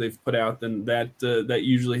work that they've put out, then that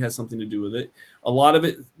usually has something to do with it. A lot of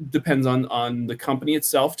it depends on the company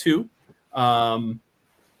itself too.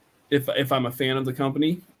 If I'm a fan of the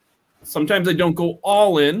company, sometimes I don't go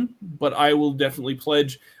all in, but I will definitely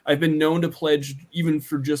pledge. I've been known to pledge even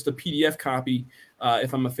for just a PDF copy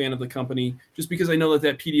if I'm a fan of the company, just because I know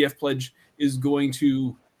that PDF pledge is going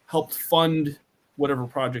to help fund whatever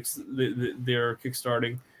projects they're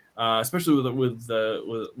kickstarting, especially with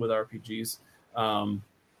RPGs.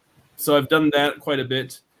 So I've done that quite a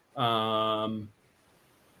bit.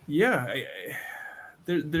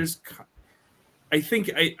 I think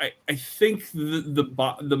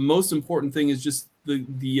the most important thing is just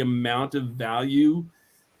the amount of value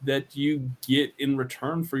that you get in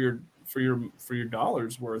return for your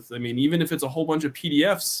dollars worth. I mean, even if it's a whole bunch of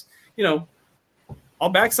PDFs, I'll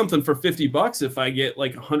back something for $50 if I get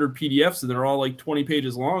like 100 PDFs and they're all like 20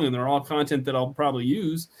 pages long and they're all content that I'll probably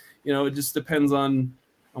use. It just depends on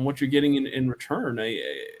what you're getting in return.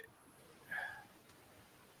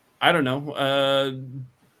 I don't know.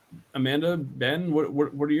 Amanda, Ben, what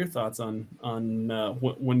are your thoughts on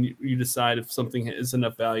when you decide if something is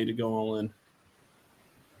enough value to go all in?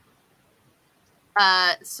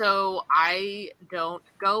 So I don't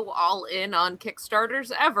go all in on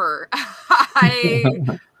Kickstarters ever.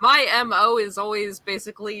 My MO is always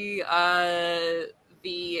basically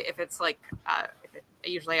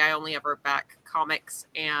usually I only ever back comics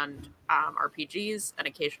and RPGs and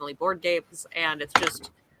occasionally board games, and it's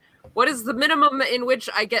just, what is the minimum in which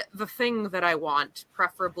I get the thing that I want,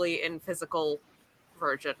 preferably in physical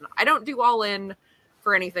version. I don't do all in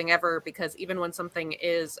for anything ever, because even when something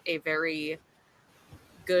is a very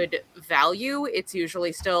good value, it's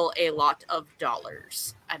usually still a lot of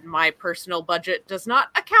dollars, and my personal budget does not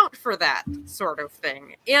account for that sort of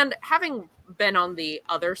thing. And having been on the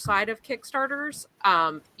other side of Kickstarters,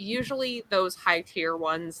 usually those high tier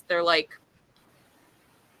ones, they're like,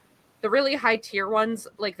 the really high tier ones,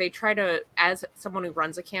 like they try to, as someone who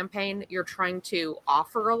runs a campaign, you're trying to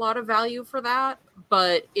offer a lot of value for that,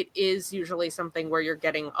 but it is usually something where you're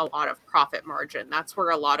getting a lot of profit margin. That's where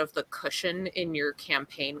a lot of the cushion in your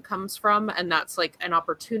campaign comes from. And that's like an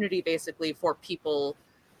opportunity basically for people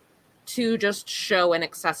to just show an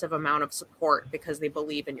excessive amount of support because they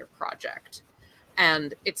believe in your project.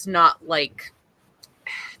 And it's not like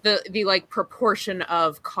the like proportion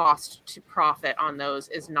of cost to profit on those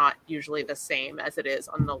is not usually the same as it is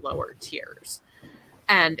on the lower tiers.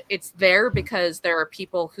 And it's there because there are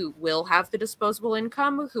people who will have the disposable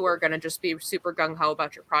income who are going to just be super gung-ho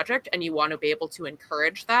about your project, and you want to be able to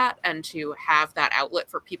encourage that and to have that outlet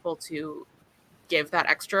for people to give that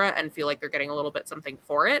extra and feel like they're getting a little bit something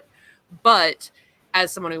for it. But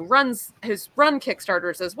as someone who's run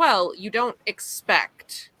Kickstarters as well, you don't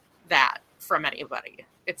expect that from anybody.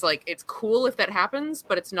 It's like, it's cool if that happens,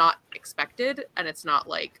 but it's not expected. And it's not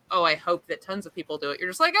like, oh, I hope that tons of people do it. You're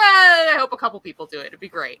just like, I hope a couple people do it. It'd be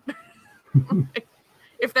great.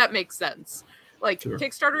 If that makes sense. Like, sure.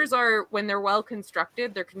 Kickstarters are, when they're well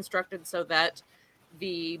constructed, they're constructed so that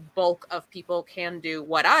the bulk of people can do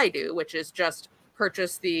what I do, which is just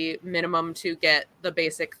purchase the minimum to get the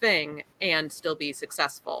basic thing and still be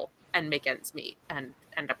successful and make ends meet and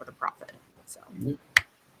end up with a profit. So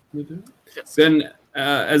Ben,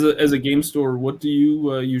 as a game store, what do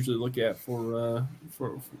you usually look at for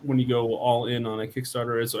when you go all in on a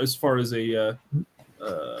Kickstarter as far as a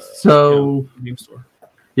game store?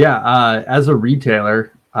 Yeah, as a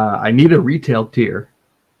retailer, I need a retail tier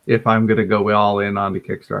if I'm going to go all in on the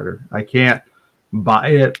Kickstarter. I can't buy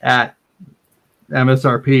it at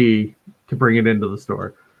MSRP to bring it into the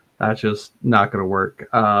store. That's just not going to work.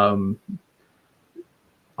 I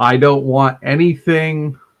don't want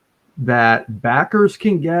anything that backers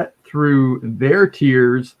can get through their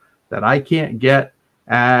tiers that I can't get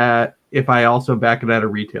if I also back it at a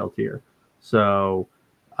retail tier. So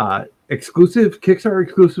Kickstarter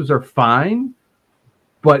exclusives are fine,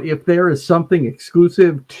 but if there is something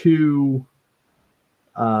exclusive to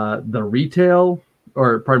the retail,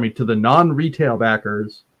 or pardon me, to the non-retail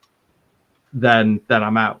backers, then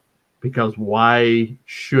I'm out. Because why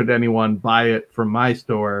should anyone buy it from my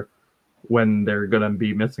store when they're going to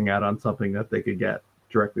be missing out on something that they could get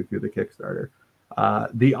directly through the Kickstarter?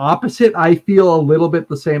 The opposite, I feel a little bit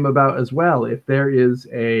the same about as well. If there is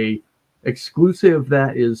a exclusive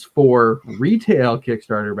that is for retail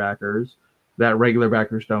Kickstarter backers that regular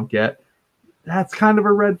backers don't get, that's kind of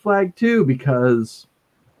a red flag too, because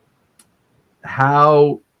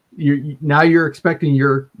how you're expecting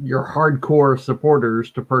your hardcore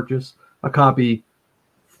supporters to purchase a copy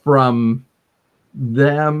from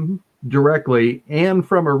them directly and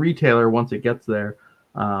from a retailer once it gets there.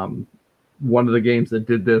 One of the games that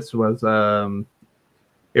did this was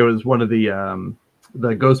it was one of the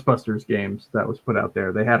Ghostbusters games that was put out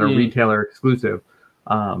there. They had a retailer exclusive,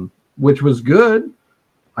 which was good.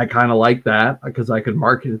 I kind of like that because I could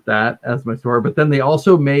market that as my store. But then they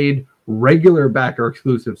also made regular backer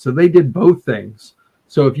exclusive. So they did both things.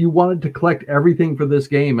 So if you wanted to collect everything for this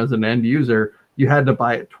game as an end user, you had to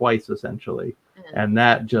buy it twice essentially. And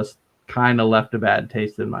that just kind of left a bad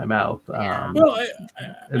taste in my mouth. Well, I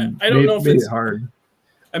don't know if it's hard.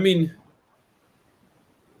 I mean,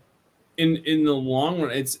 in the long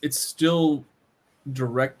run, it's still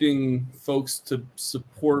directing folks to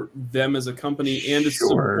support them as a company and to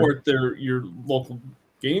support your local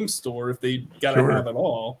game store if they gotta have it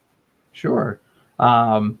all. Sure.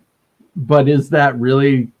 But is that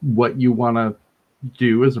really what you want to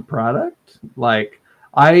do as a product? Like,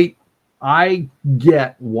 I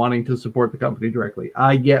get wanting to support the company directly.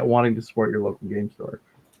 I get wanting to support your local game store.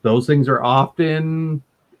 Those things are often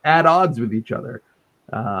at odds with each other.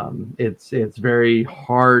 It's very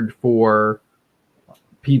hard for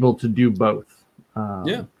people to do both.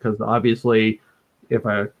 Because obviously, if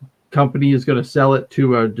a company is going to sell it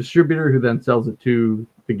to a distributor who then sells it to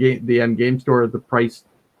the end game store at the price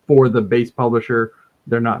for the base publisher,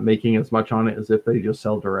 they're not making as much on it as if they just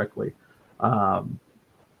sell directly. It's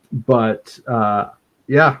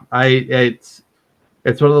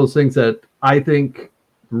one of those things that I think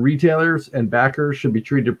retailers and backers should be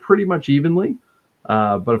treated pretty much evenly.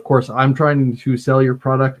 But of course, I'm trying to sell your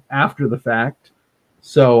product after the fact,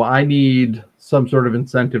 so I need some sort of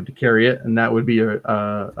incentive to carry it, and that would be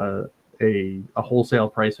a wholesale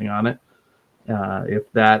pricing on it.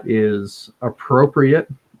 If that is appropriate,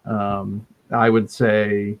 I would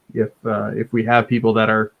say if we have people that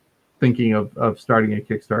are thinking of starting a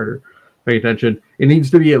Kickstarter, pay attention. It needs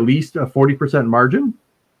to be at least a 40% margin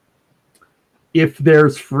if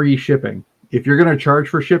there's free shipping. If you're going to charge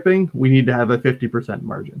for shipping, we need to have a 50%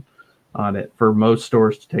 margin on it for most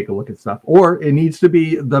stores to take a look at stuff. Or it needs to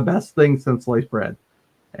be the best thing since sliced bread.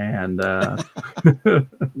 And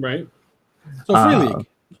right. So Free League.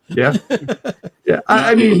 Yeah.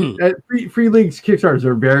 I mean, Free League's Kickstarters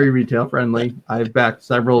are very retail friendly. I've backed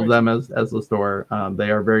several of them as the store.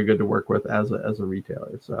 They are very good to work with as a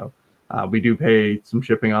retailer. So we do pay some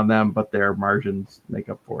shipping on them, but their margins make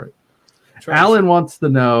up for it. Alan wants to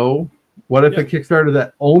know, what if a Kickstarter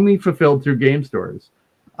that only fulfilled through game stores?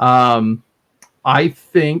 I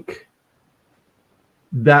think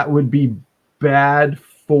that would be bad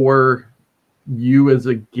for you as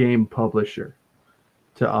a game publisher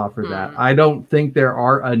to offer that. I don't think there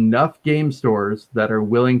are enough game stores that are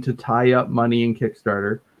willing to tie up money in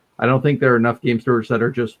Kickstarter. I don't think there are enough game stores that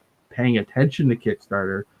are just paying attention to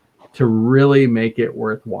Kickstarter to really make it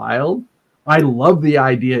worthwhile. I love the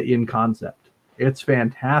idea in concept. It's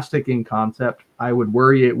fantastic in concept. I would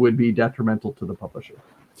worry it would be detrimental to the publisher.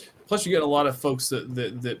 Plus, you get a lot of folks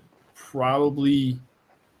that probably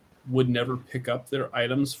would never pick up their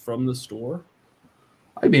items from the store.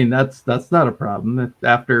 I mean, that's not a problem.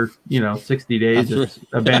 After 60 days, it's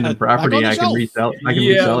abandoned property. I can resell. I can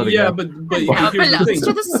resell it again. Yeah, but here's the thing.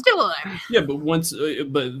 To the store. Yeah, but once,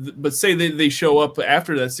 but say they show up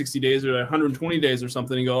after that 60 days or 120 days or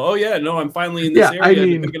something, and go, oh yeah, no, I'm finally in this area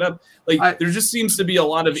to pick it up. Like there just seems to be a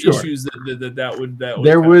lot of issues that would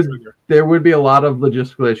there would be a lot of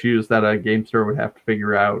logistical issues that a game store would have to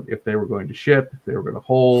figure out if they were going to ship, if they were going to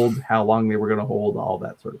hold, how long they were going to hold, all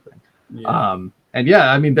that sort of thing. Yeah. And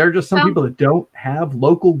I mean, there are just some people that don't have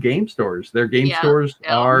local game stores. Their game stores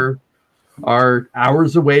are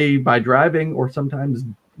hours away by driving, or sometimes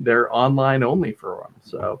they're online only for one.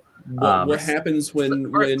 So what happens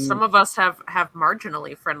when some of us have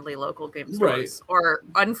marginally friendly local game stores or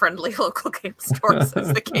unfriendly local game stores,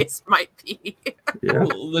 as the case might be?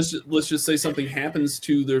 Well, let's just say something happens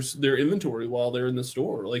to their inventory while they're in the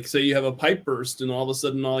store. Like say you have a pipe burst and all of a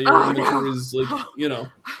sudden all your inventory is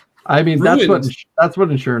I mean, ruined. That's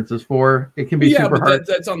what insurance is for. It can be super hard.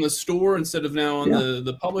 That's on the store instead of now on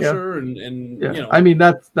the publisher, and I mean,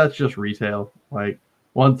 that's just retail. Like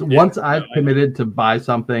once I've committed to buy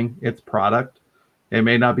something, it's product. It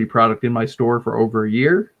may not be product in my store for over a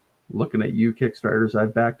year. Looking at you, Kickstarters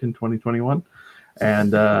I've backed in 2021,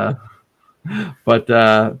 and but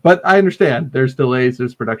I understand there's delays,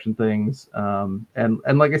 there's production things, and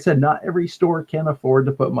like I said, not every store can afford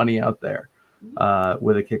to put money out there.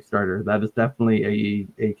 With a Kickstarter, that is definitely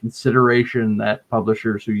a consideration that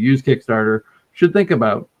publishers who use Kickstarter should think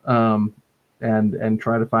about. and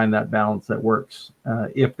try to find that balance that works.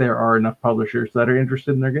 If there are enough publishers that are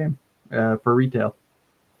interested in their game for retail.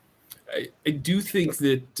 I do think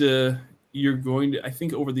that you're going to. I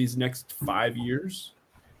think over these next 5 years,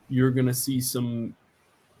 you're going to see some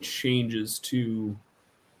changes to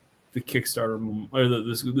the Kickstarter or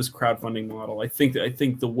this crowdfunding model. I think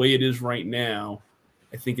the way it is right now,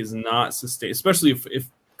 I think is not sustained, especially if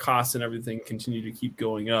costs and everything continue to keep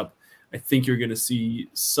going up. I think you're going to see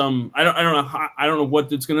some. I don't know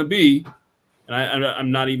what it's going to be, and I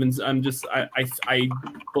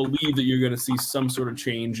believe that you're going to see some sort of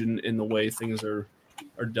change in the way things are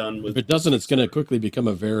done. With if it doesn't, it's going to quickly become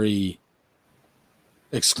a very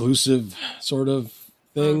exclusive sort of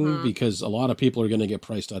thing because a lot of people are going to get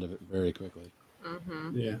priced out of it very quickly.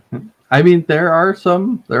 Mm-hmm. Yeah, I mean, there are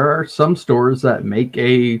some stores that make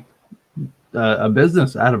a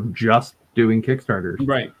business out of just doing Kickstarters.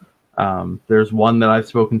 right. There's one that I've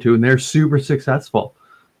spoken to, and they're super successful,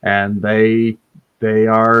 and they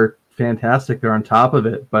are fantastic. They're on top of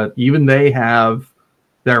it, but even they have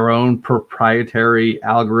their own proprietary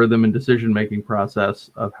algorithm and decision-making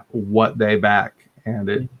process of what they back, and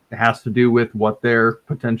it has to do with what their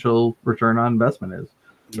potential return on investment is.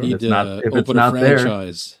 You need to open a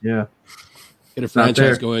franchise. Yeah. Get a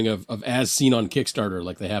franchise going of As Seen on Kickstarter,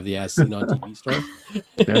 like they have the As Seen on TV store.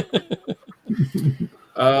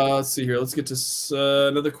 Let's see here. Let's get to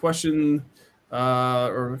another question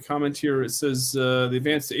or a comment here. It says, the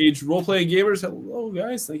advanced age role-playing gamers. Hello,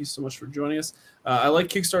 guys. Thank you so much for joining us. I like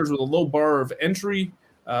Kickstarters with a low bar of entry.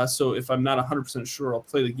 So if I'm not 100% sure I'll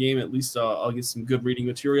play the game, at least I'll get some good reading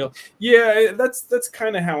material. Yeah, that's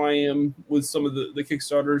kind of how I am with some of the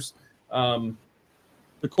Kickstarters.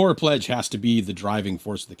 The core pledge has to be the driving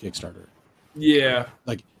force of the Kickstarter. Yeah.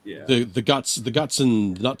 Like Yeah. the guts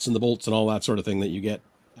and nuts and the bolts and all that sort of thing that you get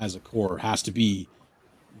as a core has to be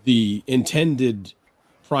the intended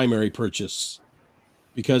primary purchase.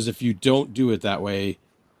 Because if you don't do it that way,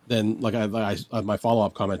 then like I my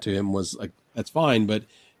follow-up comment to him was like, that's fine. But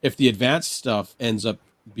if the advanced stuff ends up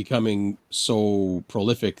becoming so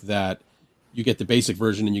prolific that you get the basic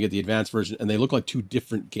version and you get the advanced version and they look like two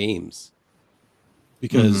different games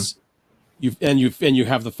because you have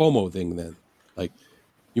the FOMO thing, then like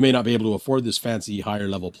you may not be able to afford this fancy higher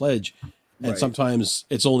level pledge. And sometimes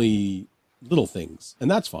it's only little things, and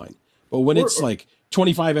that's fine. But when it's like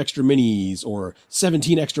 25 extra minis or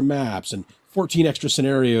 17 extra maps and 14 extra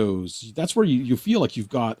scenarios, that's where you feel like you've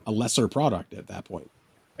got a lesser product at that point.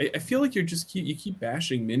 I feel like you keep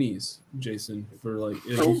bashing minis, Jason, for like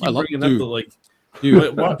you keep I love bringing up the like.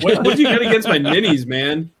 Dude, what do you got against my minis,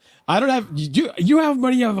 man? I don't have you have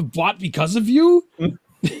money I've bought because of you.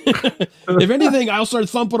 If anything, I'll start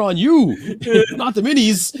thumping on you, not the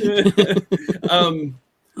minis.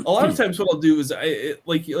 A lot of times, what I'll do is,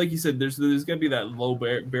 like you said, there's got to be that low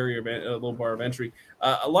bar of entry.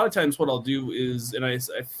 A lot of times, what I'll do is, and I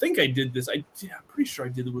think I did this. I'm pretty sure I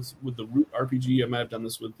did it with the Root RPG. I might have done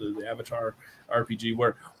this with the Avatar RPG,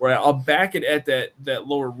 where I'll back it at that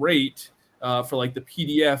lower rate for like the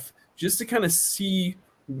PDF, just to kind of see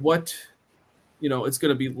what it's going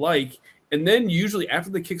to be like. And then usually after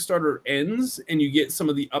the Kickstarter ends and you get some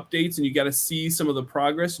of the updates and you got to see some of the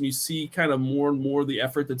progress and you see kind of more and more the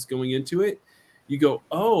effort that's going into it, you go,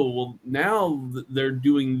 oh, well, now they're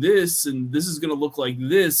doing this and this is going to look like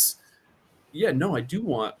this. Yeah, no, I do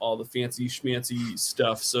want all the fancy schmancy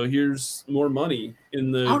stuff. So here's more money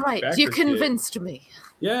in the. All right, you convinced me.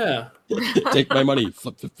 Yeah. Take my money.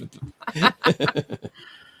 Flip.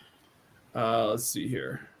 Let's see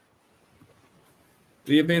here.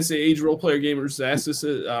 The Advanced Age Role Player Gamers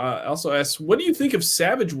also asks, what do you think of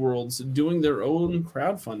Savage Worlds doing their own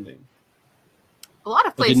crowdfunding? A lot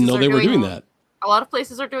of places I didn't know they were doing that. A lot of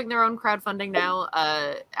places are doing their own crowdfunding now.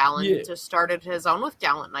 Alan just started his own with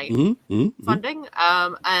Gallant Knight funding.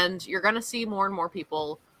 And you're going to see more and more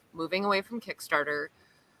people moving away from Kickstarter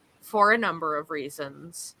for a number of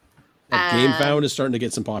reasons. GameFound is starting to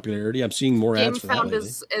get some popularity. I'm seeing more ads for that lately.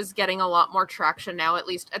 GameFound is getting a lot more traction now. At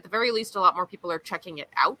the very least, a lot more people are checking it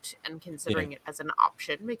out and considering it as an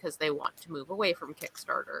option because they want to move away from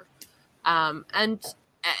Kickstarter.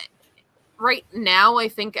 Right now, I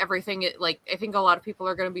think I think a lot of people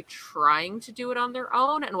are going to be trying to do it on their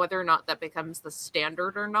own, and whether or not that becomes the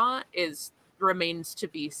standard or not remains to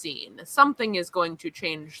be seen. Something is going to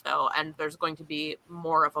change though, and there's going to be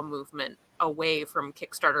more of a movement away from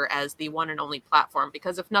Kickstarter as the one and only platform,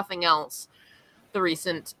 because if nothing else, the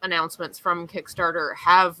recent announcements from Kickstarter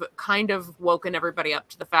have kind of woken everybody up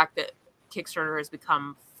to the fact that Kickstarter has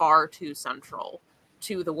become far too central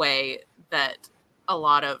to the way that a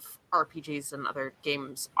lot of RPGs and other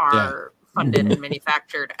games are funded and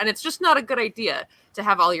manufactured. And it's just not a good idea to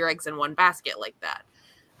have all your eggs in one basket like that.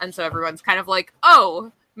 And so everyone's kind of like,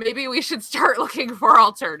 oh, maybe we should start looking for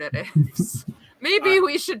alternatives. Maybe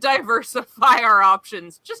we should diversify our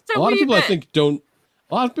options just a lot of people, bit. I think, don't.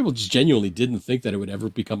 A lot of people just genuinely didn't think that it would ever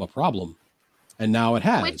become a problem. And now it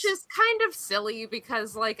has. Which is kind of silly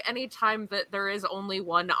because, like, anytime that there is only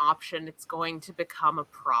one option, it's going to become a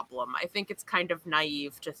problem. I think it's kind of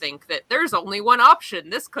naive to think that there's only one option.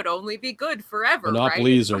 This could only be good forever.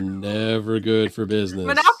 Monopolies right? are never good for business.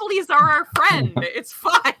 Monopolies are our friend. It's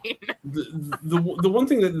fine. The one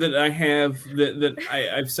thing that I have that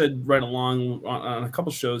I've said right along on a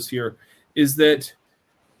couple shows here is that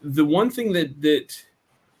the one thing that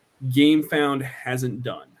GameFound hasn't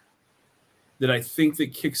done, that I think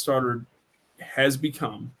that Kickstarter has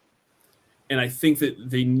become, and I think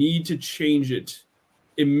that they need to change it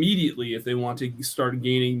immediately if they want to start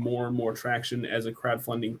gaining more and more traction as a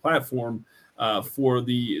crowdfunding platform for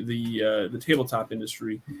the tabletop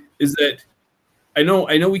industry, is that I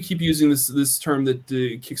know we keep using this term that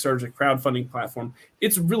Kickstarter is a crowdfunding platform.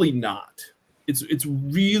 It's really not. It's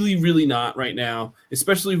really not right now,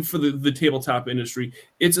 especially for the tabletop industry.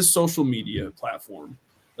 It's a social media platform.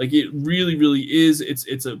 Like, it really is.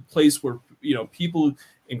 It's a place where, you know, people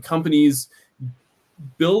and companies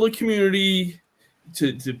build a community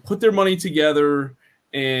to put their money together,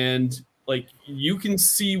 and like, you can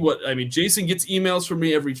see what I mean. Jason gets emails from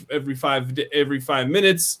me every 5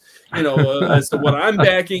 minutes, you know, as to what I'm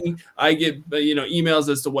backing. I get emails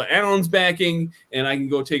as to what Alan's backing, and I can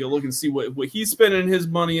go take a look and see what he's spending his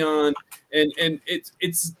money on, and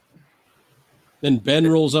it's. Then Ben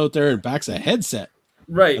rolls out there and backs a headset.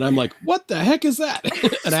 Right. And I'm like, what the heck is that?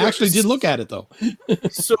 And I actually did look at it, though.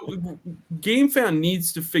 So GameFound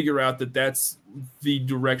needs to figure out that that's the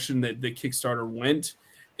direction that Kickstarter went,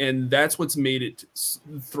 and that's what's made it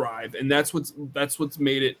thrive, and that's what's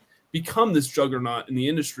made it become this juggernaut in the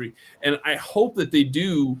industry. And I hope that they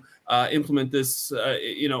do implement this,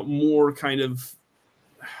 more kind of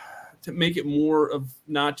to make it more of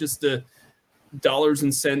not just a dollars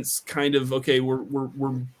and cents kind of, okay,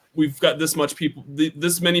 we've got this much people,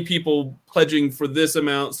 this many people pledging for this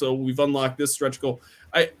amount, so we've unlocked this stretch goal.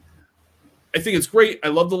 I think it's great. I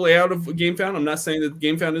love the layout of GameFound. I'm not saying that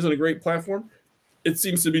GameFound isn't a great platform. It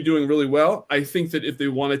seems to be doing really well. I think that if they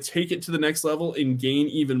want to take it to the next level and gain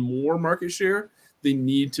even more market share, they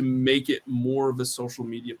need to make it more of a social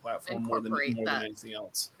media platform more than anything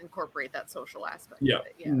else. Incorporate that social aspect. Yeah. Of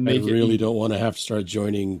it, yeah. I really don't want to have to start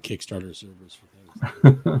joining Kickstarter servers for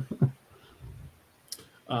things.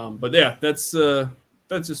 But yeah, that's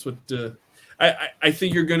just what I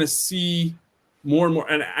think you're going to see more and more.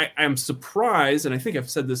 And I'm surprised, and I think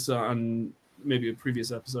I've said this on maybe a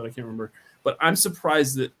previous episode, I can't remember, but I'm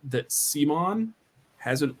surprised that CMON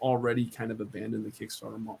hasn't already kind of abandoned the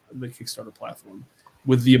Kickstarter platform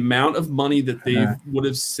with the amount of money that they would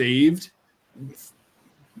have saved.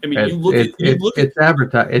 I mean, it's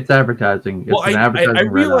advertising. Well, I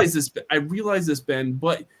realize this. I realize this, Ben,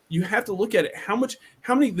 but you have to look at it. How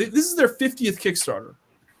many? This is their 50th Kickstarter.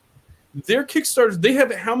 Their Kickstarters. They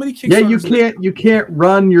have how many Kickstarters? Yeah, you can't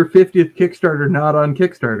run your 50th Kickstarter not on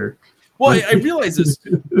Kickstarter. Well, I realize this,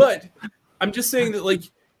 but I'm just saying that, like,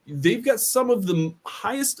 they've got some of the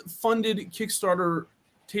highest funded Kickstarter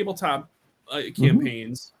tabletop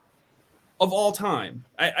campaigns of all time.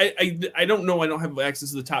 I don't know. I don't have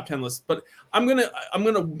access to the top 10 list, but I'm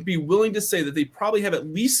gonna be willing to say that they probably have at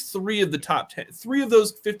least 3 of the top 10. 3 of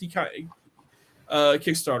those 50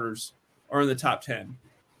 Kickstarters are in the top 10,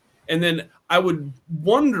 and then I would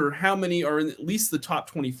wonder how many are in at least the top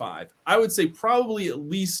 25. I would say probably at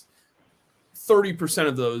least 30%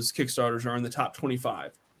 of those Kickstarters are in the top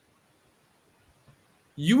 25.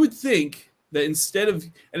 You would think that instead of,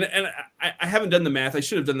 and I haven't done the math. I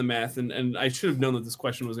should have done the math, and I should have known that this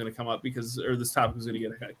question was going to come up or this topic was going to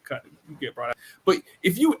get brought up. But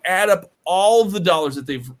if you add up all of the dollars that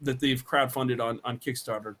they've crowdfunded on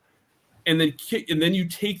Kickstarter, and then you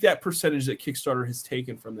take that percentage that Kickstarter has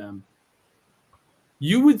taken from them,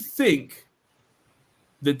 you would think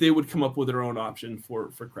that they would come up with their own option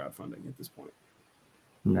for crowdfunding at this point.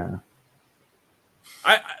 No.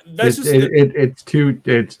 It's too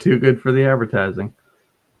good for the advertising.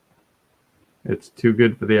 It's too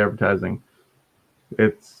good for the advertising.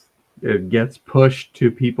 It gets pushed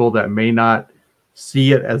to people that may not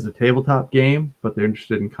see it as a tabletop game, but they're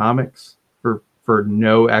interested in comics for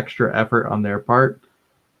no extra effort on their part.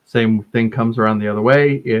 Same thing comes around the other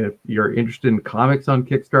way. If you're interested in comics on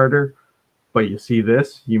Kickstarter, but you see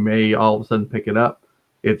this, you may all of a sudden pick it up.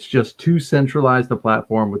 It's just too centralized a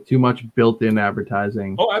platform with too much built-in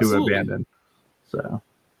advertising to abandon. So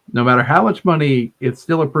no matter how much money, it's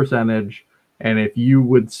still a percentage. And if you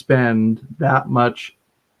would spend that much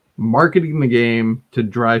marketing the game to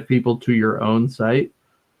drive people to your own site,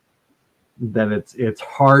 then it's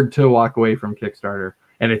hard to walk away from Kickstarter.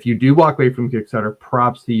 And if you do walk away from Kickstarter,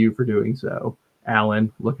 props to you for doing so.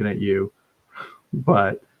 Alan, looking at you.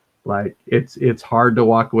 But like it's hard to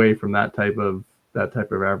walk away from that type of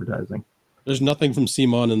advertising. There's nothing from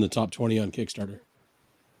CMON in the top 20 on Kickstarter.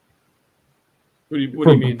 What do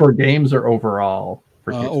you mean? For games or overall?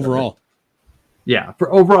 Overall. Yeah,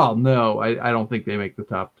 for overall, no. I don't think they make the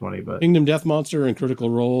top 20, but Kingdom Death Monster and Critical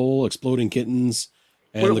Role, Exploding Kittens.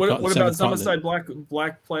 And what about Zombicide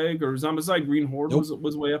Black Plague or Zombicide Green Horde? Nope.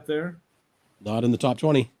 was way up there? Not in the top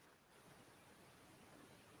 20.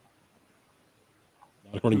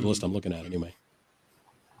 Not according to the list I'm looking at, anyway.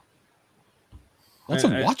 Lots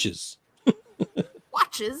of watches.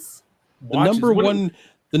 Watches. The number one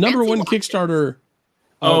Kickstarter.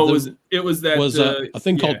 It was a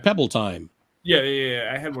thing called Pebble Time.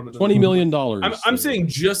 Yeah. I had one of those. $20 million. I'm saying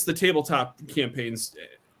just the tabletop campaigns.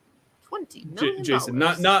 $20 million. Jason,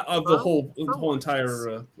 not of the whole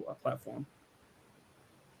entire platform.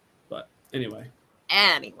 But anyway.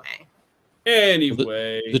 The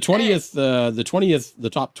 20th, the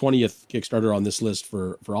top 20th Kickstarter on this list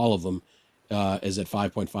for all of them is at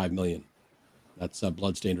 5.5 million. That's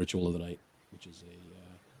Bloodstained Ritual of the Night, which is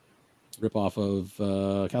a ripoff of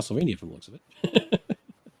Castlevania from the looks of it.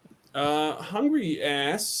 Hungry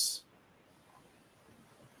asks,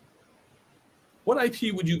 what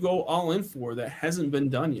IP would you go all in for that hasn't been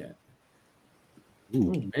done yet?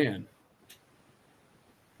 Ooh. Oh man.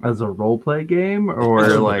 As a role play game, or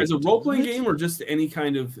as a role playing game, or just any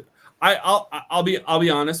kind of. I'll be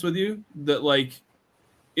honest with you that like,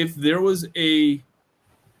 if there was a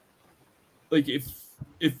like if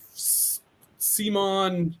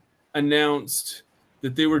CMON announced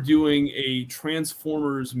that they were doing a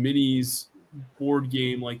Transformers minis board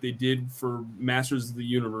game like they did for Masters of the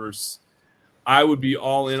Universe, I would be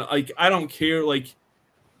all in. Like I don't care. Like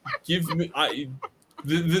give me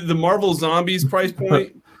the Marvel Zombies price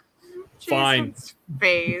point. Fine.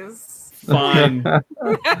 Phase. Fine.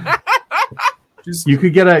 You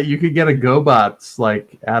could get a GoBots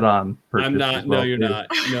like add-on purchase. I'm not. No, you're not.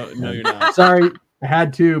 No, you're not. Sorry, I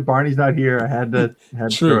had to. Barney's not here. I had to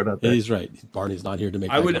throw it out there. Yeah, he's right. Barney's not here to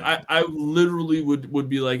make. I literally would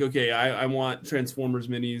be like, okay, I want Transformers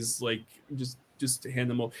minis, like just to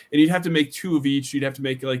hand them over, and you'd have to make 2 of each. You'd have to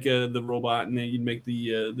make like the robot, and then you'd make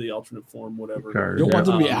the alternate form, whatever. You don't want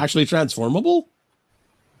them to be actually transformable?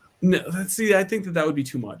 No, see, I think that would be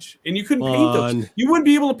too much, and you couldn't paint those. You wouldn't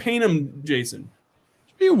be able to paint them, Jason.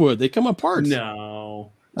 You would. They come apart.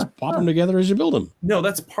 No, just pop them together as you build them. No,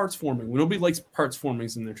 that's parts forming. Nobody likes parts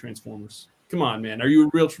formings in their Transformers. Come on, man. Are you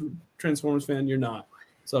a real Transformers fan? You're not.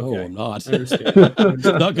 It's okay. No, I'm not. I understand.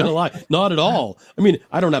 Not gonna lie, not at all. I mean,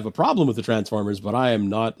 I don't have a problem with the Transformers, but I am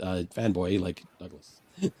not a fanboy like Douglas.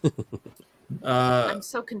 I'm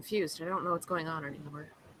so confused. I don't know what's going on anymore.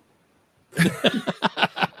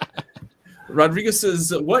 Rodriguez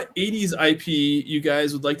says, what 80s IP you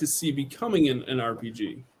guys would like to see becoming an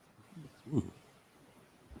RPG?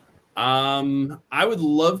 I would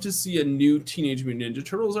love to see a new Teenage Mutant Ninja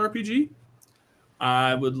Turtles RPG.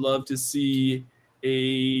 I would love to see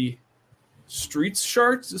a Street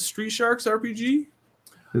Sharks RPG.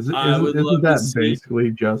 Isn't that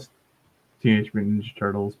basically just Teenage Mutant Ninja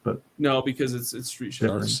Turtles? But no, because it's Street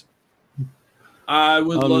Sharks. I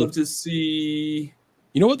would love to see.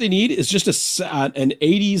 You know what they need is just an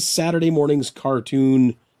 80s Saturday mornings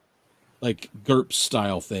cartoon, like GURPS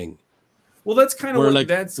style thing. Well, that's kind of what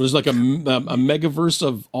that's. There's like a megaverse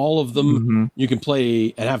of all of them. Mm-hmm. You can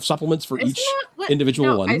play and have supplements for each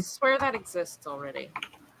individual one. I swear that exists already.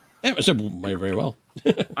 Yeah, it might very well.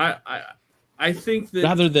 I think that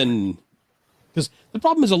rather than, because the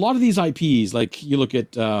problem is a lot of these IPs, like you look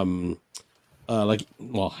at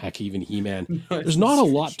heck, even He-Man. There's not a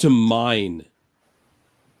lot to mine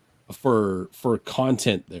for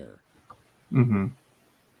content there. Mm-hmm.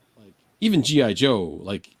 Like even G.I. Joe,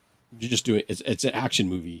 like you're just doing it's an action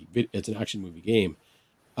movie. It's an action movie game.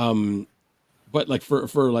 But like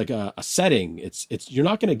for like a setting, it's you're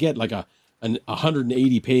not going to get like a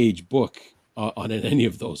 180 page book on any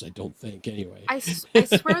of those. I don't think anyway. I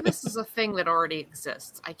swear this is a thing that already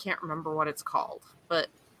exists. I can't remember what it's called, but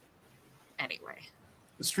anyway.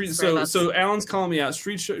 So Alan's calling me out.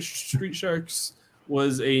 Street Sharks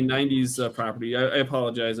was a 90s property. I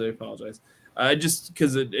apologize. Just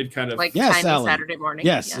because it kind of like yes, Tiny Alan. Saturday Morning.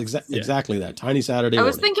 Yes, exactly that Tiny Saturday. I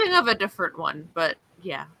was thinking of a different one, but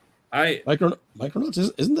yeah.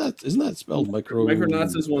 Micronauts isn't that spelled micro?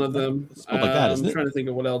 Micronauts is one of them. It's spelled like that, isn't I'm it? trying to think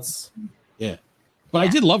of what else. Yeah, but I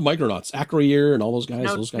did love Micronauts, Acroyear, and all those guys.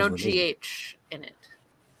 Those guys no were amazing. GH in it.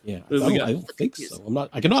 Yeah, I don't think so.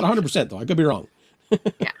 I cannot 100% though. I could be wrong.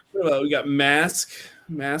 Yeah. We got Mask.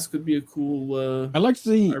 Mask would be a cool. I liked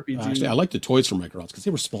the RPG. Actually, I liked the toys from Micronauts because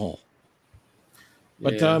they were small.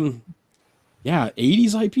 But yeah.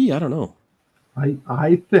 80s IP. I don't know.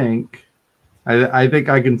 I think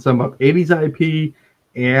I can sum up 80s IP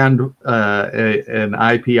and an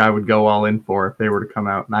IP I would go all in for if they were to come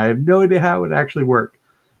out. And I have no idea how it would actually work.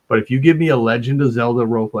 But if you give me a Legend of Zelda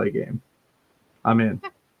roleplay game, I'm in.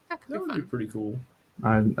 That could That would be pretty cool.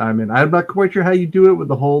 I'm in. I'm not quite sure how you do it with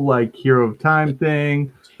the whole like Hero of Time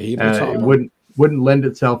thing. It wouldn't lend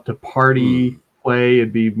itself to party play.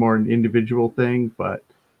 It'd be more an individual thing, but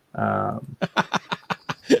I'm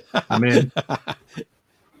in.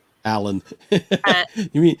 Alan,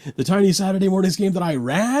 you mean the tiny Saturday mornings game that I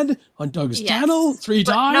ran on Doug's channel 3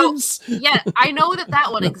 times? No, yeah, I know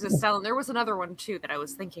that one exists, Alan. There was another one too that I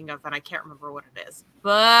was thinking of, and I can't remember what it is.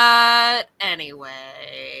 But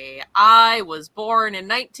anyway, I was born in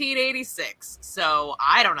 1986, so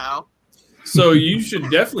I don't know. So you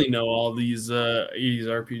should definitely know all these 80s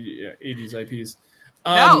RPG, 80s IPs.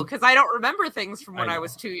 No, because I don't remember things from when I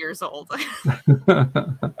was 2 years old.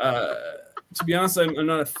 To be honest, I'm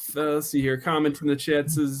not let's see here. Comment in the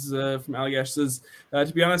chat says from Allagash says,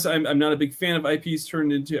 to be honest, I'm not a big fan of IPs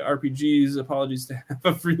turned into RPGs. Apologies to Half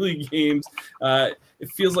of Free League games. It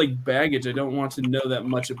feels like baggage. I don't want to know that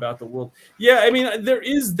much about the world. Yeah, I mean, there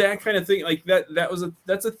is that kind of thing. Like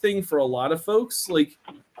that's a thing for a lot of folks. Like,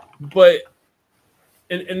 but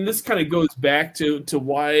and this kind of goes back to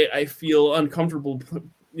why I feel uncomfortable.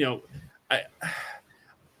 You know,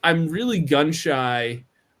 I'm really gun shy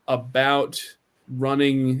about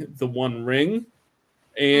running the One Ring,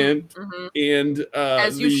 and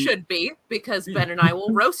as you should be, because Ben and I will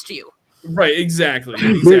roast you. Right, exactly.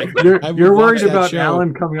 You're worried about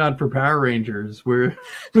Alan coming on for Power Rangers.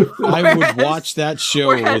 I would watch that show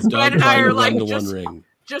with Doug trying to run the One Ring.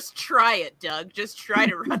 Just try it, Doug. Just try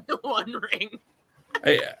to run the One Ring.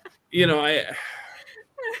 And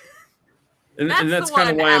that's kind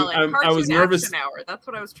of why I was nervous. Hour. That's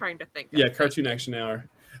what I was trying to think of. Yeah, Cartoon Action Hour.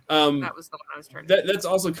 That was the one I was trying to That's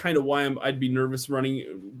also kind of why I'd be nervous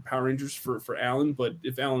running Power Rangers for Alan. But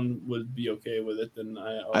if Alan would be okay with it, then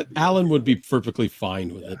Alan would be perfectly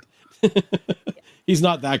fine with it. He's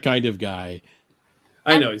not that kind of guy.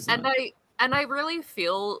 I know he's not. And I really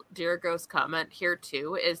feel Dirigo's comment here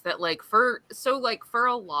too is that for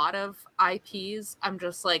a lot of IPs, I'm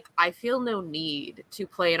just like, I feel no need to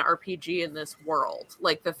play an RPG in this world.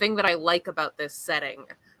 Like, the thing that I like about this setting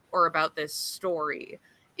or about this story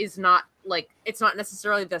is not it's not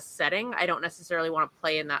necessarily the setting. I don't necessarily want to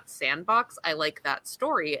play in that sandbox. I like that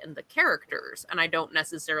story and the characters, and I don't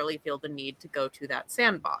necessarily feel the need to go to that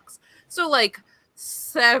sandbox. So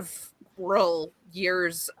several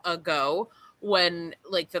years ago, when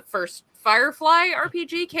the first Firefly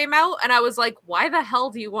RPG came out, and I was like, why the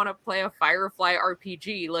hell do you want to play a Firefly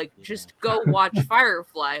RPG? Just go watch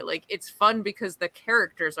Firefly. It's fun because the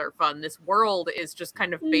characters are fun. This world is just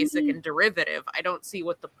kind of basic and derivative. I don't see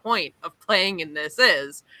what the point of playing in this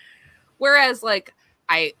is. Whereas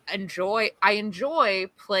I enjoy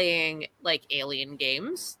playing Alien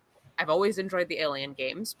games. I've always enjoyed the Alien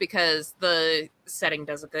games because the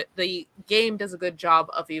game does a good job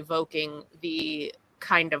of evoking the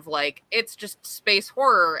kind of it's just space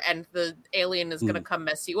horror and the alien is going to come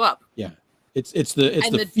mess you up. Yeah. It's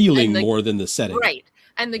the feeling more than the setting. Right.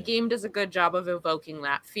 And the game does a good job of evoking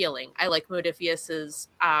that feeling. I like Modiphius's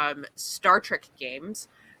Star Trek games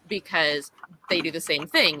because they do the same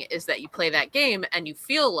thing, is that you play that game and you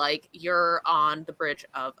feel like you're on the bridge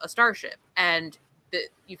of a starship and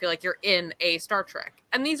you feel like you're in a Star Trek.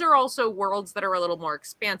 And these are also worlds that are a little more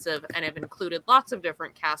expansive and have included lots of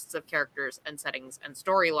different casts of characters and settings and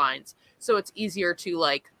storylines. So it's easier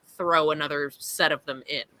to throw another set of them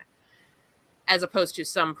in. As opposed to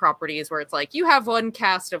some properties where it's you have one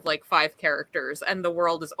cast of 5 characters and the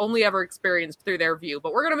world is only ever experienced through their view,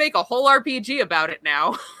 but we're going to make a whole RPG about it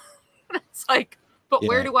now. It's but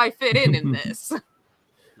where do I fit in this?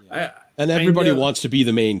 And everybody wants to be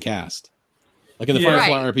the main cast. In the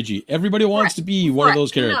Firefly RPG, everybody wants to be one of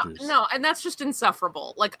those characters. No, and that's just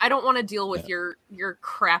insufferable. I don't want to deal with your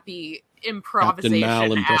crappy improvisation hour.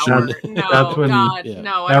 No, that's when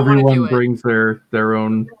no, everyone brings their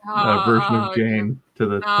own version of Jane to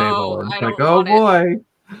the table. And it's oh boy,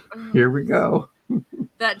 here we go.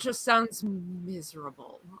 That just sounds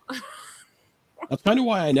miserable. That's kind of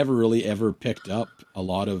why I never really ever picked up a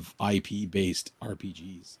lot of IP-based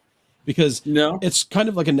RPGs. because No. it's kind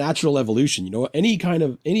of like a natural evolution. You know,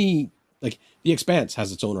 like The Expanse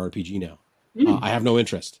has its own RPG now. I have no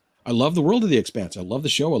interest. I love the world of The Expanse. I love the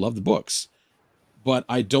show. I love the books, but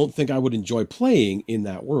I don't think I would enjoy playing in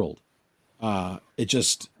that world. I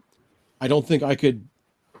don't think I could.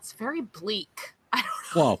 It's very bleak. I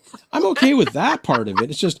don't know. Well, I'm okay with that part of it.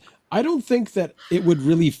 It's just I don't think that it would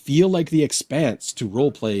really feel like The Expanse to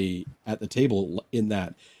role play at the table in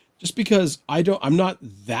that. Just because I'm not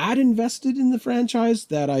that invested in the franchise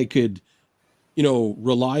that I could, you know,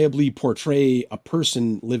 reliably portray a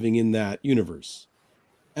person living in that universe.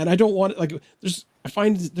 And I don't want like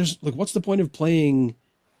what's the point of playing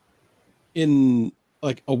in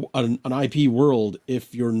like an IP world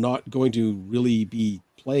if you're not going to really be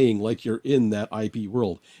playing like you're in that IP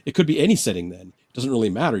world? It could be any setting then. It doesn't really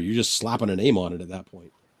matter. You're just slapping a name on it at that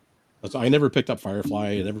point. I never picked up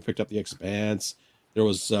Firefly. I never picked up The Expanse. There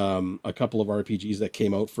was a couple of RPGs that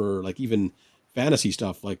came out for like even fantasy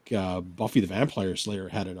stuff, like Buffy the Vampire Slayer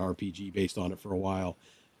had an RPG based on it for a while.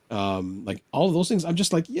 Like all of those things, I'm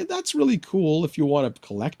just like, yeah, that's really cool if you want to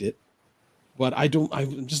collect it. But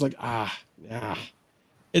I'm just like,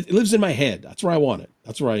 it lives in my head. That's where I want it.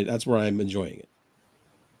 That's where I'm enjoying it.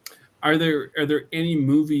 Are there any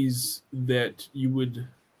movies that you would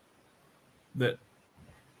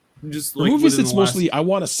just like movies? It's mostly I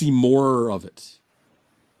want to see more of it.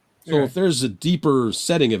 So if there's a deeper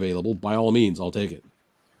setting available, by all means, I'll take it.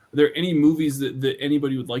 Are there any movies that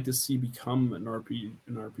anybody would like to see become an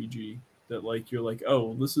RPG that like you're like,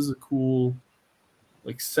 oh, this is a cool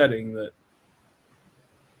like setting that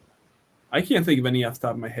I can't think of any off the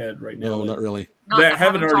top of my head right now. No, not really. That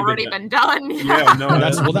haven't already been done. Yeah, no.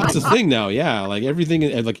 That's the thing now. Yeah, like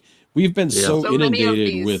everything, like we've been so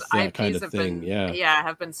inundated with that IPs kind of thing.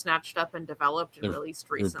 Have been snatched up and developed and released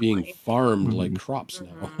recently. They're being farmed like crops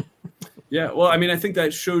now. Yeah, well, I mean, I think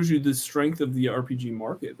that shows you the strength of the RPG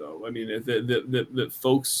market, though. I mean, that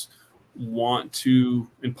folks want to,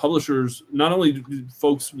 and publishers, not only do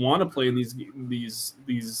folks want to play in these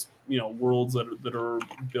you know worlds that are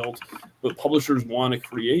built, but publishers want to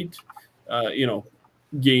create you know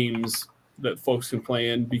games that folks can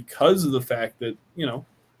play in because of the fact that you know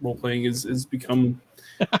role playing is become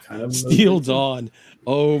kind of Steel Dawn.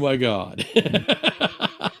 Oh my god.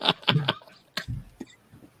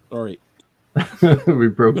 Sorry. We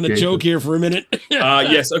broke. I'm gonna joke here for a minute.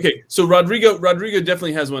 Yes. Okay. So Rodrigo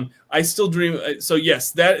definitely has one. I Still Dream. So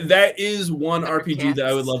yes, that is one RPG that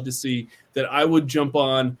I would love to see. That I would jump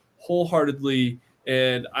on wholeheartedly,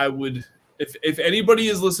 and I would, if anybody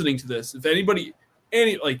is listening to this, if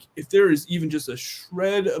there is even just a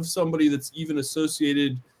shred of somebody that's even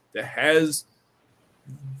associated that has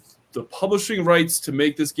the publishing rights to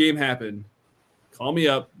make this game happen, call me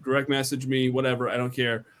up, direct message me, whatever. I don't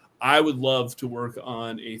care. I would love to work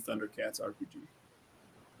on a Thundercats RPG.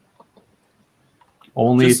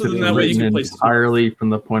 Only Just if so it's that way you written can play entirely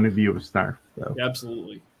from the point of view of Snarf, though.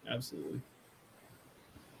 Absolutely.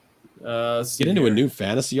 Get into a new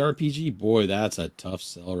fantasy RPG? Boy, that's a tough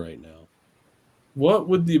sell right now. What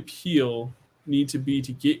would the appeal need to be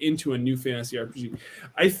to get into a new fantasy RPG?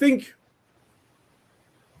 I think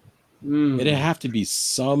it'd have to be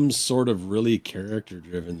some sort of really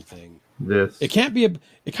character-driven thing. It can't be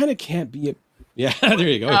it kind of can't be a. Yeah, there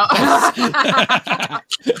you go.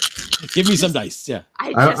 Give me some dice. Yeah,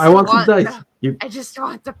 I want some dice. I just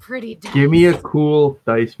want the pretty dice. Give me a cool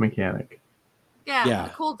dice mechanic. Yeah. A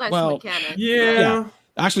cool dice mechanic. Yeah.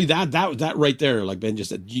 Actually, that right there, like Ben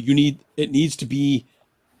just said, it needs to be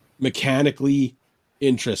mechanically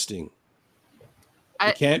interesting.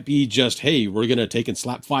 It can't be just, hey, we're gonna take and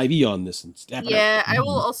slap 5e on this and step it up. I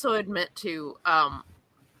will also admit to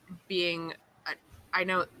being, I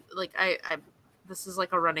know, like I this is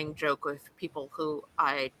like a running joke with people who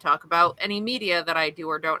I talk about any media that I do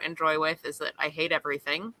or don't enjoy with, is that I hate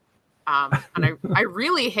everything. And I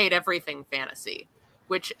really hate everything fantasy,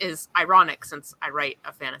 which is ironic since I write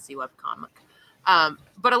a fantasy webcomic.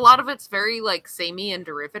 But a lot of it's very like samey and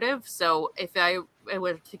derivative. So if I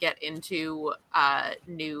were to get into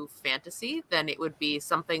new fantasy, then it would be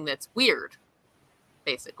something that's weird,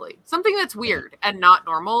 basically. Something that's weird and not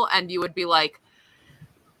normal. And you would be like,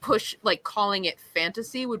 calling it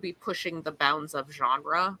fantasy would be pushing the bounds of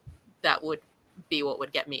genre. That would be what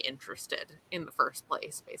would get me interested in the first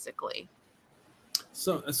place, basically.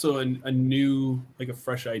 So a new, like a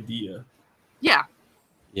fresh idea. Yeah.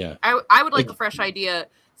 I would like a fresh idea,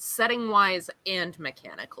 setting wise and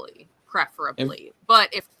mechanically, preferably. But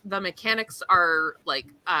if the mechanics are like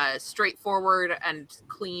straightforward and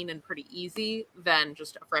clean and pretty easy, then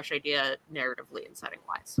just a fresh idea, narratively and setting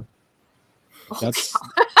wise. That's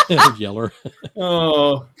Yeller.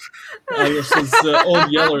 Oh, I guess it's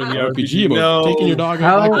Old Yeller in the RPG RPG. mode. No. Taking your dog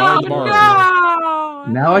How- out behind the bar.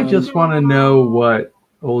 Now I just want to know what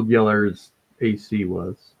Old Yeller's AC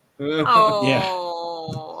was. Oh. Yeah.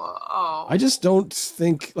 Oh. I just don't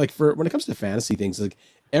think like for when it comes to fantasy things, like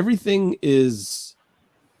everything is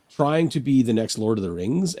trying to be the next Lord of the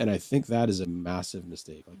Rings, and I think that is a massive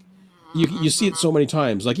mistake. Like you see it so many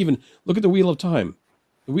times. Like even look at the Wheel of Time.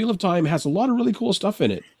 The Wheel of Time has a lot of really cool stuff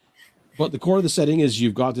in it, but the core of the setting is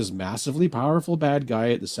you've got this massively powerful bad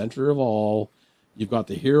guy at the center of all. You've got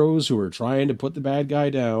the heroes who are trying to put the bad guy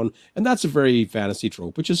down, and that's a very fantasy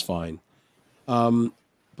trope, which is fine.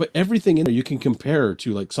 But everything in there you can compare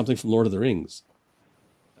to like something from Lord of the Rings,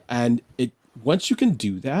 and it once you can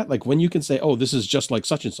do that, like when you can say, "Oh, this is just like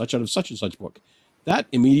such and such out of such and such book," that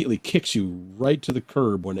immediately kicks you right to the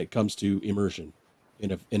curb when it comes to immersion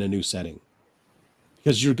in a new setting,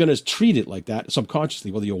 because you're going to treat it like that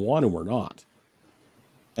subconsciously, whether you want to or not.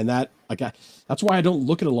 And that that's why I don't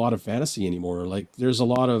look at a lot of fantasy anymore. Like there's a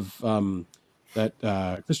lot of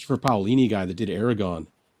that Christopher Paolini guy that did Aragon.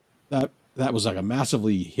 That was like a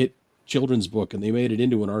massively hit children's book, and they made it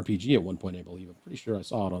into an RPG at one point, I believe. I'm pretty sure I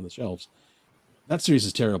saw it on the shelves. That series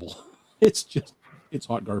is terrible. It's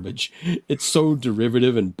hot garbage. It's so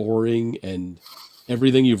derivative and boring and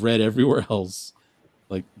everything you've read everywhere else.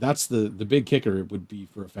 Like that's the big kicker would be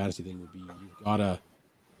for a fantasy thing would be you've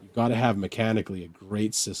gotta have mechanically a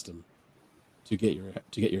great system to get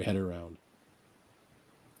your head around.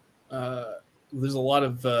 There's a lot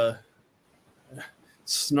of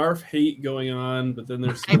Snarf hate going on, but then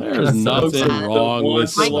there's nothing wrong with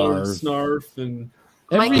Snarf and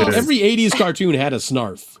every 80s cartoon had a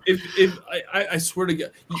Snarf. If I swear to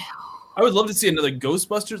God, I would love to see another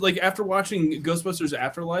Ghostbusters. Like after watching Ghostbusters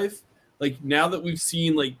Afterlife, like now that we've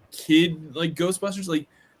seen like kid like Ghostbusters, like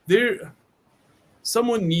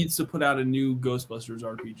someone needs to put out a new Ghostbusters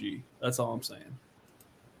RPG. That's all I'm saying.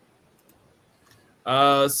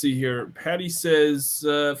 Let's see here. Patty says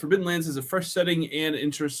Forbidden Lands is a fresh setting and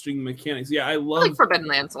interesting mechanics. Yeah, I like Forbidden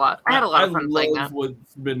Lands a lot. I had a lot of fun playing that. What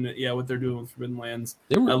they're doing with Forbidden Lands.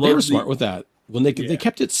 They were smart with that. When they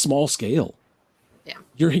kept it small scale. Yeah.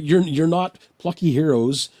 You're not plucky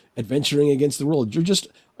heroes adventuring against the world. You're just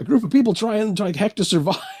a group of people trying like heck to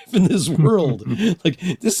survive in this world. Like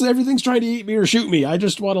everything's trying to eat me or shoot me. I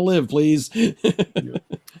just want to live, please.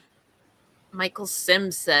 Michael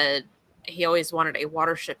Sims said he always wanted a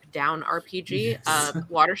Watership Down RPG.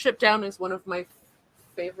 Watership Down is one of my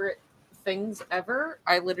favorite things ever.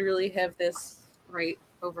 I literally have this right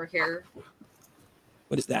over here.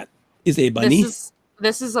 What is that? Is a bunny?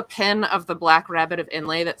 This is a pin of the Black Rabbit of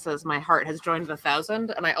Inlay that says "My heart has joined the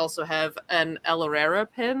 1,000," and I also have an El Herrera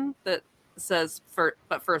pin that says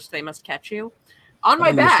 "But first they must catch you" on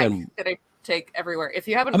my back that I take everywhere. If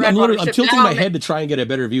you haven't read Watership Down, I'm tilting my head to try and get a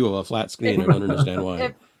better view of a flat screen. I don't understand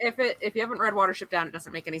why. If you haven't read Watership Down, it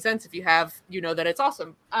doesn't make any sense. If you have, you know that it's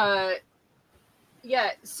awesome.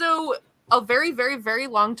 So a very, very, very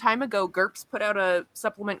long time ago, GURPS put out a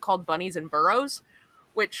supplement called Bunnies and Burrows,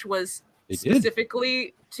 which was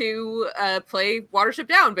specifically to play Watership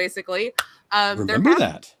Down, basically. Remember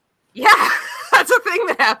that? Yeah, that's a thing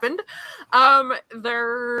that happened.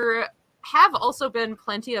 There have also been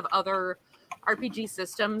plenty of other RPG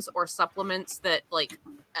systems or supplements that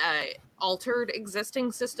altered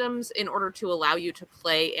existing systems in order to allow you to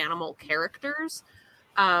play animal characters.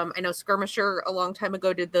 I know Skirmisher a long time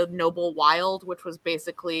ago did the Noble Wild, which was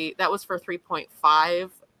basically that was for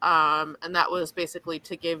 3.5, and that was basically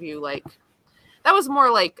to give you that was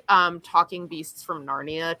more like Talking Beasts from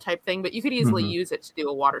Narnia type thing, but you could easily use it to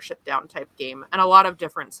do a Watership Down type game, and a lot of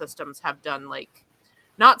different systems have done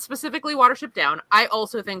not specifically Watership Down. I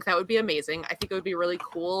also think that would be amazing. I think it would be really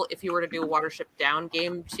cool if you were to do a Watership Down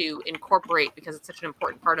game to incorporate, because it's such an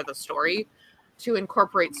important part of the story, to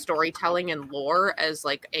incorporate storytelling and lore as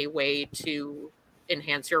a way to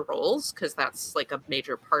enhance your roles, because that's a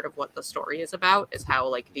major part of what the story is about, is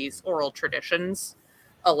how these oral traditions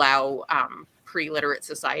allow pre-literate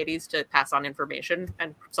societies to pass on information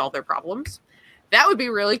and solve their problems. That would be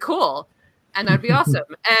really cool. And that'd be awesome.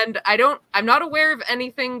 And I'm not aware of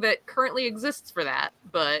anything that currently exists for that,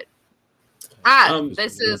 but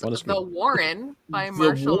this is The Warren by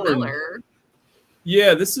Marshall Miller.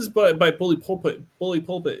 Yeah, this is by Bully Pulpit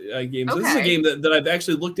Games. Okay. This is a game that I've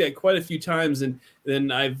actually looked at quite a few times, and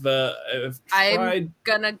then I've tried. I'm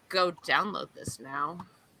gonna go download this now.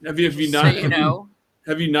 Have you not? So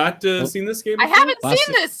have you not seen this game before? I haven't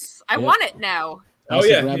seen this. I want it now.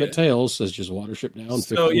 Rabbit Tales says just Watership Down.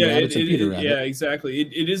 So exactly.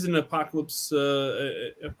 It is an apocalypse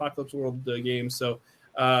world game. So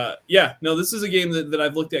yeah, no, this is a game that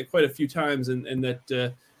I've looked at quite a few times, and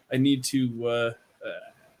that I need to.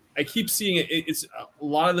 I keep seeing it. It's a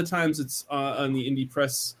lot of the times it's on the Indie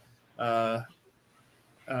Press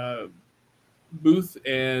booth,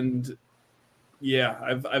 and yeah,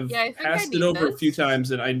 I've passed it over a few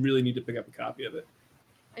times, and I really need to pick up a copy of it.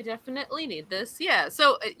 I definitely need this. Yeah.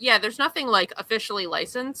 So yeah, there's nothing like officially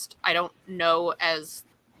licensed. I don't know as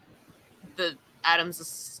the Adams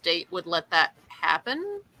estate would let that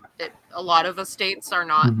happen. A lot of estates are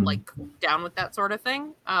not like down with that sort of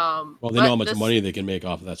thing. Well, they know how much money they can make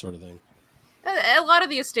off of that sort of thing. A lot of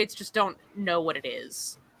the estates just don't know what it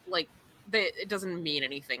is. Like, it doesn't mean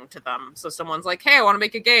anything to them. So someone's like, "Hey, I want to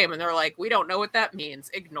make a game," and they're like, "We don't know what that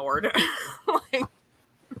means." Ignored. Like,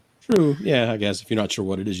 true. Yeah, I guess if you're not sure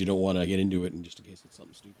what it is, you don't want to get into it, and just in case it's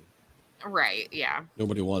something stupid. Right. Yeah.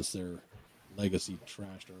 Nobody wants their legacy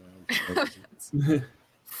trashed around.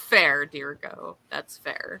 Fair, Dirigo. That's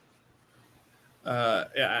fair.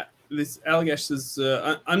 Yeah, this Allagash says,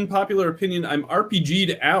 unpopular opinion, I'm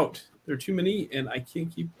RPG'd out. There are too many, and I can't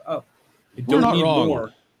keep up. I don't need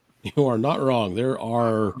more. You are not wrong. There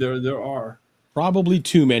are probably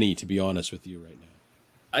too many, to be honest with you, right now.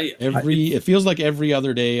 It feels like every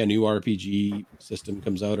other day a new RPG system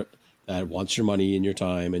comes out that wants your money and your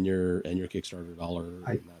time and your Kickstarter dollar.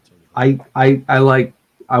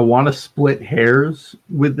 I want to split hairs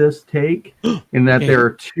with this take in that there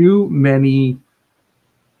are too many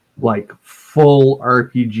like full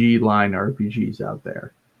RPG line RPGs out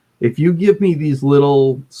there. If you give me these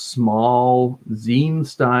little small zine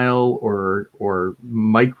style or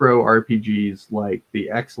micro RPGs like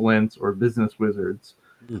the Excellence or Business Wizards,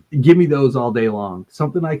 give me those all day long.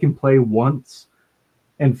 Something I can play once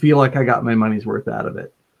and feel like I got my money's worth out of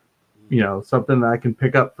it. You know, something that I can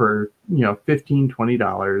pick up for, $15,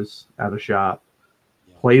 $20 at a shop,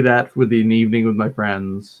 play that with an evening with my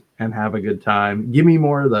friends and have a good time. Give me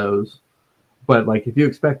more of those. But like, if you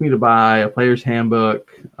expect me to buy a player's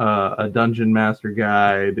handbook, a dungeon master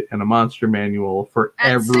guide, and a monster manual for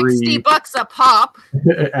at every $60 a pop.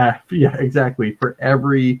 Yeah, exactly. For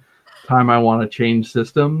every time I want to change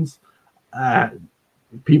systems,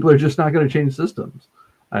 people are just not going to change systems.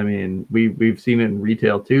 I mean, we've seen it in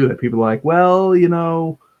retail too, that people are like, well,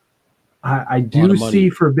 I do see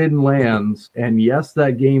Forbidden Lands, and yes,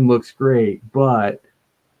 that game looks great, but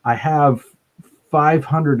I have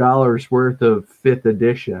 $500 worth of 5th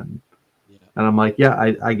edition. Yeah. And I'm like,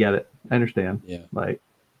 yeah, I get it. I understand. Yeah.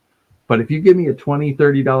 But if you give me a $20,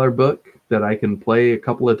 $30 book that I can play a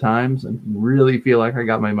couple of times and really feel like I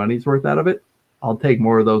got my money's worth out of it, I'll take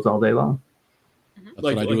more of those all day long. That's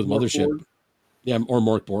what I do with Mothership. Board. Yeah, or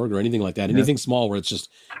Mork Borg or anything like that. Anything small where it's just,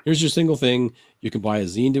 here's your single thing. You can buy a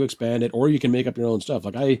zine to expand it, or you can make up your own stuff.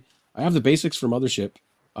 Like I have the basics for Mothership.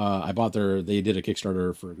 I bought they did a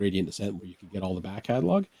Kickstarter for Gradient Descent where you could get all the back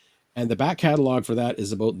catalog. And the back catalog for that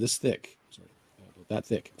is about this thick. Sorry, about that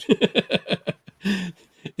thick.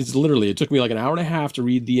 It took me like an hour and a half to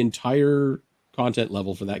read the entire content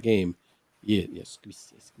level for that game. Yeah,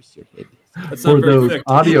 squeeze your head. That's not very thick.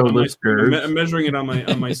 Audio listeners, I'm measuring it on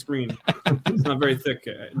my screen. It's not very thick,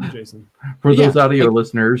 Jason. For those audio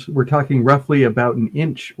listeners, we're talking roughly about an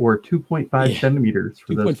inch or 2.5 centimeters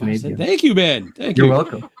for those Canadians. Thank you, Ben. You're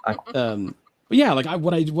welcome. But yeah, like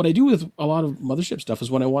what I do with a lot of Mothership stuff is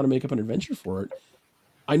when I want to make up an adventure for it.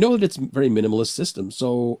 I know that it's a very minimalist system,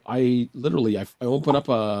 so I open up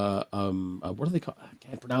a what do they call? I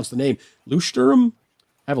can't pronounce the name. Leuchtturm.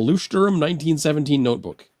 I have a Leuchtturm 1917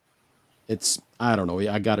 notebook. I don't know.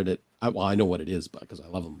 I got it I know what it is, because I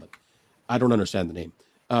love them, but I don't understand the name.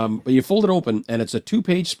 But you fold it open, and it's a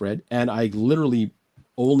 2-page spread, and I literally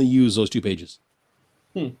only use those 2 pages.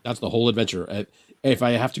 That's the whole adventure. If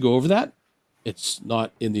I have to go over that, it's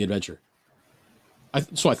not in the adventure.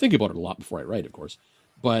 So I think about it a lot before I write, of course.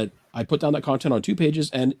 But I put down that content on 2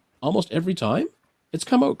 pages, and almost every time, it's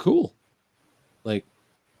come out cool. Like,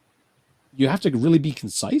 you have to really be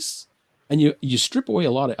concise, and you strip away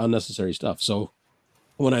a lot of unnecessary stuff. So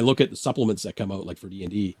when I look at the supplements that come out, like for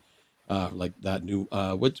D&D, like that new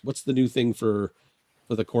what's the new thing for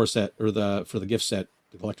the core set or for the gift set,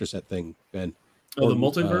 the collector set thing, Ben? Oh, the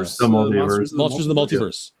multiverse, the multiverse, Monsters of the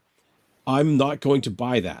Multiverse. Yeah. I'm not going to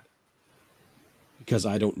buy that because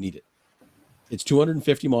I don't need it. It's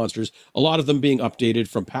 250 monsters, a lot of them being updated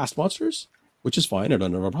from past monsters, which is fine. I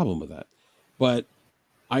don't have a problem with that, but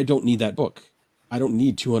I don't need that book. I don't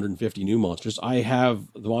need 250 new monsters. I have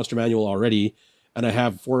the monster manual already, and I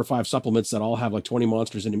have 4 or 5 supplements that all have like 20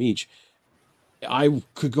 monsters in them each. I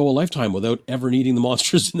could go a lifetime without ever needing the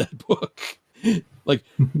monsters in that book. Like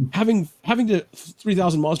having to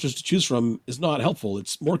 3,000 monsters to choose from is not helpful.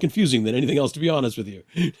 It's more confusing than anything else, to be honest with you.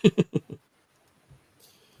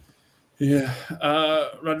 Yeah.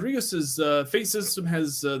 Rodrigo says Fate System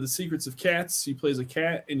has the secrets of cats. You play as a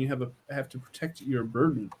cat, and you have to protect your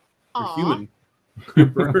burden. Your human. Your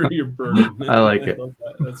burden. I like it. Love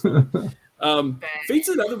that. That's fun. Fate's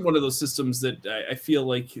another one of those systems that I feel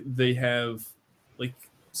like they have like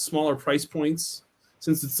smaller price points,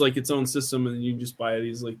 since it's like its own system, and you just buy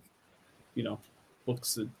these like,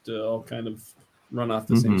 books that all kind of run off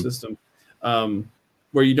the same system.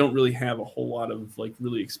 Where you don't really have a whole lot of like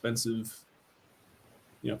really expensive,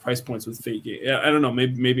 price points with Fate game. I don't know.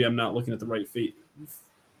 Maybe I'm not looking at the right Fate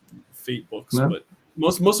books, but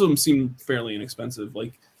most of them seem fairly inexpensive.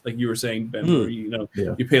 Like you were saying, Ben, where you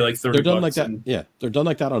pay like $30. They're done like that. They're done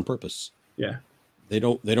like that on purpose. Yeah, they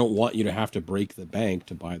don't want you to have to break the bank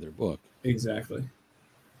to buy their book. Exactly.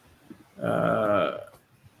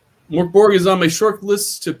 Mort Borg is on my short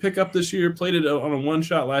list to pick up this year. Played it on a one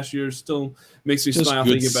shot last year. Still makes me smile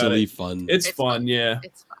thinking about silly it. Fun. It's fun, yeah.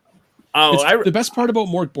 It's fun. The best part about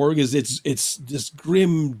Mort Borg is it's this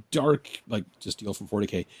grim, dark, like just steal from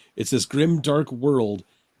 40K. It's this grim, dark world,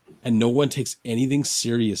 and no one takes anything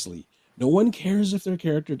seriously. No one cares if their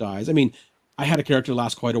character dies. I mean, I had a character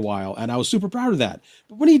last quite a while, and I was super proud of that.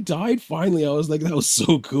 But when he died, finally, I was like, that was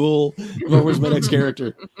so cool. Where's my next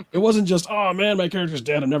character? It wasn't just, oh man, my character's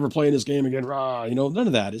dead. I'm never playing this game again. Rah, none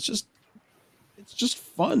of that. It's just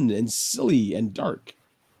fun and silly and dark.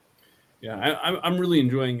 Yeah, I'm really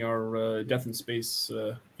enjoying our Death in Space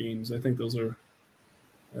games. I think those are.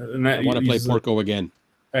 I want to play Porco again.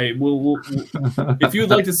 Hey, we'll if you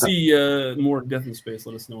would like to see more Death in Space,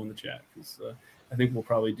 let us know in the chat, because I think we'll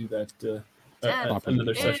probably do that.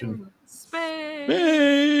 Another session.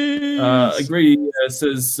 Grady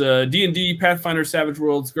says D&D, Pathfinder, Savage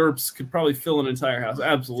Worlds, GURPS could probably fill an entire house.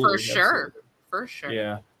 Absolutely, for sure.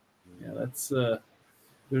 Yeah. That's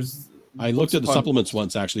there's. I looked at the supplements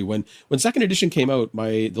once actually when second edition came out.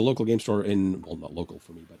 The local game store not local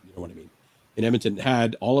for me, but you know what I mean, in Edmonton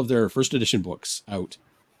had all of their first edition books out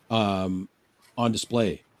on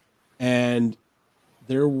display, and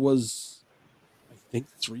there was, I think,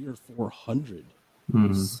 300 or 400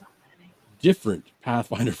 different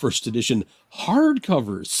Pathfinder first edition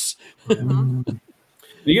hardcovers. You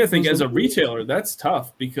got to think, as a retailer, that's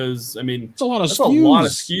tough, because I mean, it's a lot of SKUs. A lot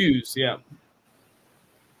of SKUs. Yeah,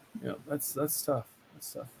 that's tough.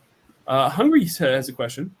 That's tough. Hungry has a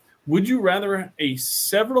question: would you rather a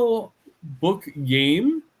several book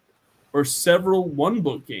game or several one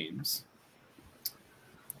book games?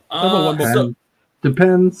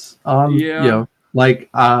 Depends on like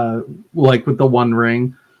with the One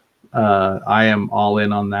Ring, I am all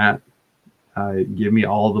in on that. Give me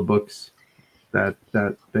all the books that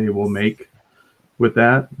they will make with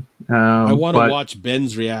that. I want to watch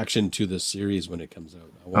Ben's reaction to the series when it comes out.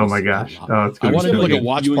 Oh my gosh! I want to do like a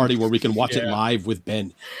watch party where we can watch it live with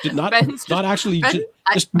Ben. I'm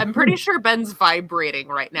pretty sure Ben's vibrating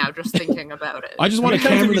right now just thinking about it. I just want a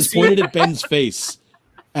camera that's pointed at Ben's face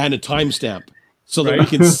and a timestamp, so that we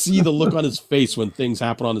can see the look on his face when things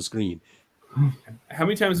happen on the screen. How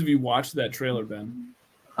many times have you watched that trailer, Ben?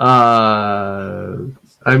 I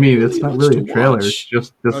mean, it's not really a trailer. It's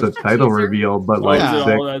just a title reveal, but like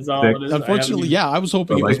that's all it is. Unfortunately, I was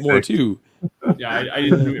hoping it was more too. Yeah, I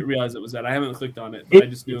didn't realize it was that. I haven't clicked on it. I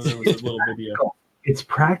just knew there was a little video. It's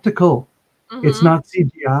practical. Mm-hmm. It's not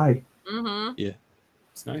CGI. Mm-hmm. Yeah,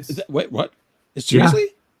 it's nice. Wait, what? It's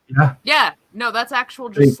seriously? Yeah. No, that's actual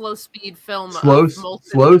just slow speed film. Slow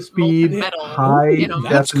speed, high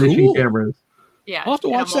definition cameras. Yeah, I'll have to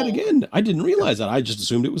watch that again. I didn't realize that. I just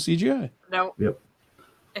assumed it was CGI. No. Yep.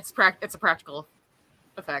 It's a practical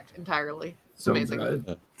effect entirely. It's amazing.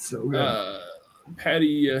 Good. So good.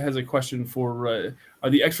 Patty has a question for: are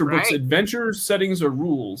the extra books adventures, settings, or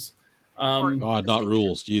rules? God, not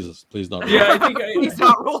rules. Jesus, please not rules. Yeah, I think please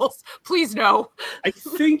not rules. Please no. I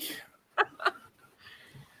think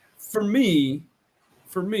for me,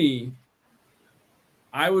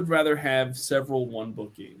 I would rather have several one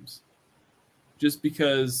book games, just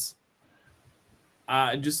because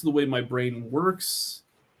just the way my brain works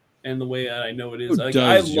and the way I know it is. How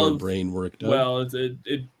does your brain work? Doug? Well,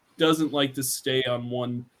 it doesn't like to stay on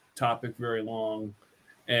one topic very long,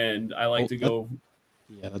 and I like to go.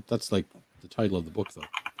 That's like the title of the book, though.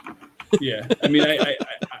 Yeah, I mean,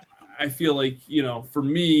 I feel like, for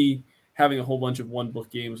me, having a whole bunch of one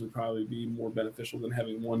book games would probably be more beneficial than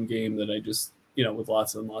having one game that I just, with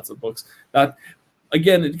lots and lots of books. That,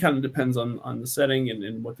 again, it kind of depends on the setting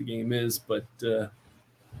and what the game is, but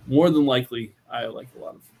more than likely, I like a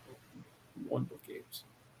lot of one book games.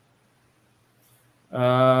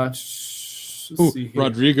 Let's Ooh, see here.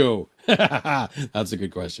 Rodrigo. That's a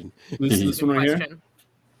good question. This one right here.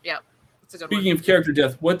 Yep. That's a good Speaking of character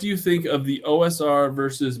death, what do you think of the OSR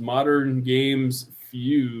versus modern games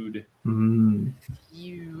feud?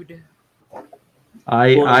 Feud.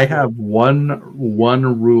 I have one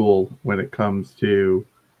rule when it comes to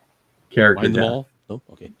character Find them death. all? No?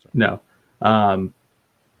 Okay. Sorry. No.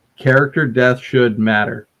 Character death should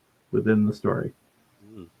matter within the story.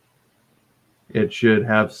 It should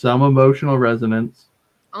have some emotional resonance.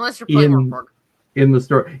 Unless you're playing Morkborg. In the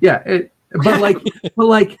story. Yeah.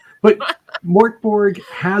 But Morkborg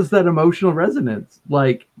has that emotional resonance.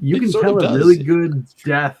 Like, you can tell a really good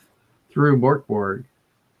death through Morkborg.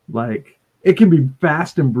 Like, it can be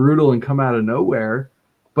fast and brutal and come out of nowhere,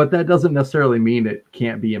 but that doesn't necessarily mean it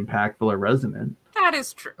can't be impactful or resonant. That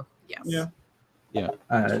is true. Yes. Yeah. Yeah.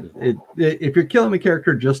 If you're killing a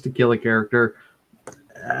character just to kill a character,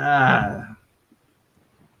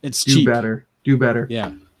 it's do cheap. better. Do better.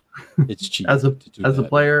 Yeah. It's cheap. As a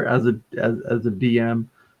player, as a DM,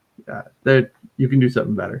 that you can do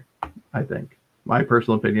something better. I think. My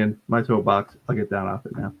personal opinion, my soapbox. I'll get down off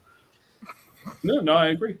it now. No, I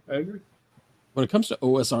agree. When it comes to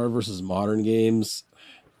OSR versus modern games,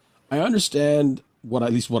 I understand what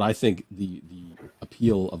I think the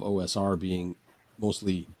appeal of OSR being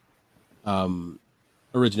mostly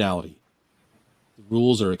originality. The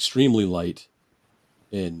rules are extremely light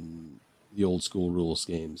in the old school rules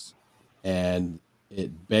games, and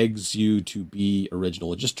it begs you to be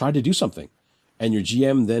original. Just try to do something, and your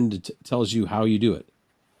GM then tells you how you do it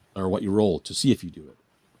or what you roll to see if you do it.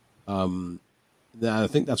 I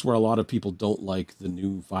think that's where a lot of people don't like the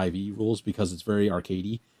new 5e rules, because it's very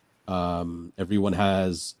arcadey. Everyone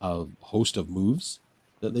has a host of moves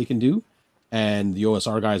that they can do, and the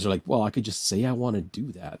OSR guys are like, well, I could just say I want to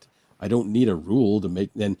do that. I don't need a rule to make.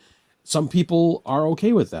 Then some people are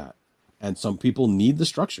okay with that, and some people need the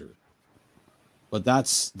structure. But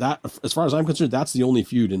that's that. As far as I'm concerned, that's the only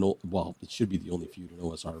feud in. Well, it should be the only feud in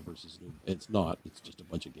OSR versus new. It's not. It's just a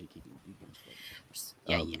bunch of gatekeeping people.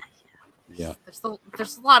 Yeah.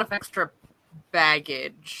 There's a lot of extra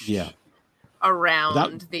baggage. Yeah.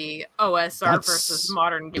 Around the OSR versus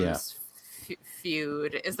modern games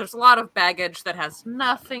feud is there's a lot of baggage that has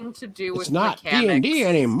nothing to do with mechanics. It's not D&D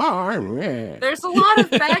anymore. Yeah. There's a lot of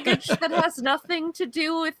baggage that has nothing to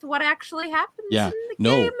do with what actually happens in the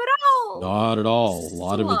game at all. Not at all. A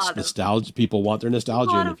lot of it's nostalgia. People want their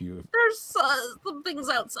nostalgia. There's some things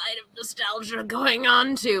outside of nostalgia going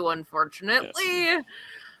on too, unfortunately. Yes.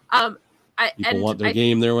 People want their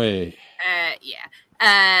game their way.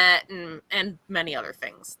 And many other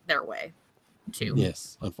things their way too.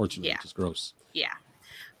 Yes, unfortunately, it's just gross. Yeah.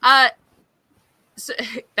 So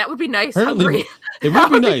that would be nice. Apparently, it would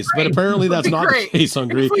be nice, but apparently that's not the case.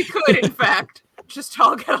 Hungry. If we could, in fact, just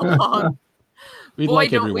all get along. We'd Boy,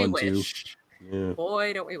 like don't everyone we wish. Yeah.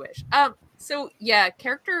 Boy, don't we wish. So yeah,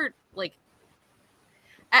 character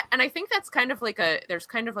and I think that's kind of like there's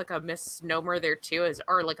kind of like a misnomer there too,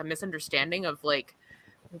 or like a misunderstanding of like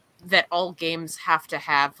that all games have to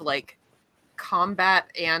have like combat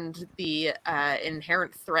and the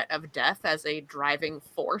inherent threat of death as a driving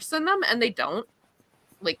force in them, and they don't.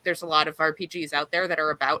 Like, there's a lot of RPGs out there that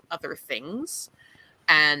are about other things,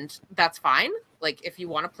 and that's fine. Like, if you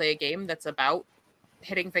want to play a game that's about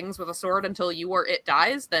hitting things with a sword until you or it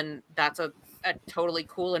dies, then that's a totally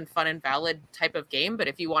cool and fun and valid type of game. But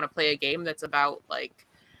if you want to play a game that's about like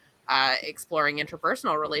exploring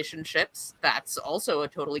interpersonal relationships, that's also a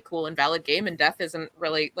totally cool and valid game, and death isn't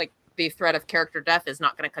really like the threat of character death is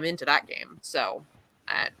not going to come into that game. So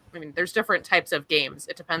I mean, there's different types of games.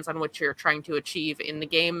 It depends on what you're trying to achieve in the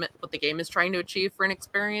game, what the game is trying to achieve for an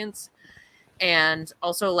experience. And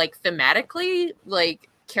also, like, thematically, like,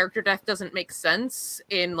 character death doesn't make sense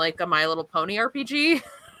in like a My Little Pony RPG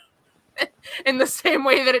in the same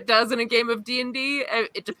way that it does in a game of D&D.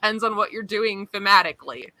 It depends on what you're doing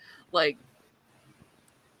thematically. Like,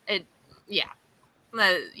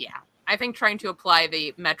 I think trying to apply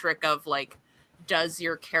the metric of like, does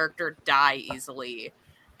your character die easily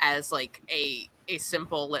as like a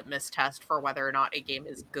simple litmus test for whether or not a game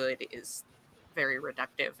is good is very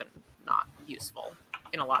reductive and not useful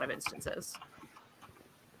in a lot of instances.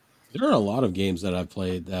 There are a lot of games that I've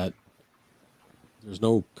played that there's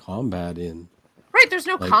no combat in. Right, there's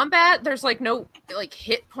no combat. There's like no like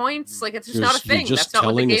hit points. Like, it's just not a thing. That's not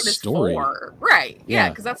what the game is for. Right? Yeah,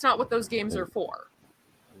 because that's not what those games are for.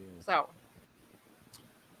 So,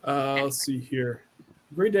 let's see here.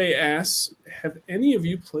 Great Day asks, have any of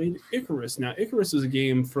you played Icarus? Now, Icarus is a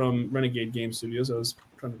game from Renegade Game Studios. I was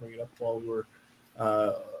trying to bring it up while we were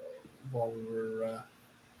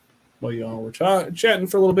while y'all were chatting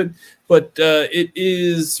for a little bit. But it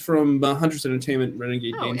is from Huntress Entertainment,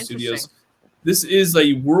 Renegade Game Studios. This is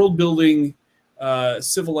a world-building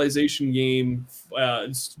civilization game.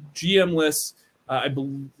 It's GM-less. I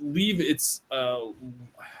believe it's I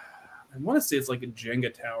want to say it's like a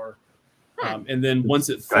Jenga tower, and then once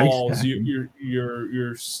it falls, your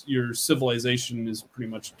civilization is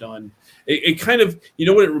pretty much done. It kind of, you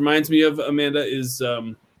know what it reminds me of, Amanda, is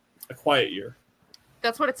A Quiet Year.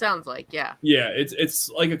 That's what it sounds like. Yeah. Yeah, it's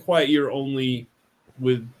like A Quiet Year, only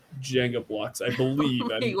with Jenga blocks, I believe.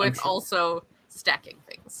 With also stacking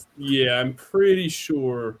things. Yeah, I'm pretty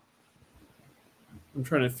sure. I'm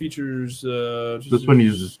trying to features. This one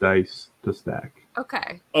uses dice to stack.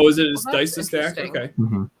 Okay. Oh, is it dice to stack? Okay.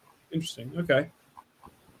 Mm-hmm. Interesting. Okay.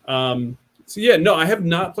 So yeah, no, I have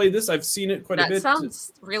not played this. I've seen it quite a bit. That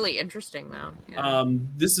sounds really interesting, though. Yeah.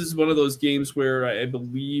 This is one of those games where I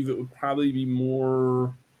believe it would probably be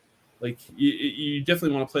more like you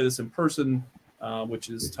definitely want to play this in person, which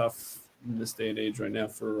is tough in this day and age right now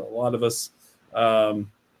for a lot of us.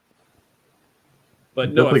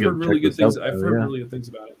 But no, I've heard really good things. I've heard really good things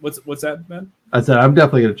about it. What's that, Ben? I said I'm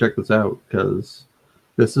definitely gonna check this out because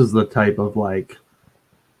this is the type of like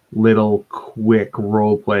little quick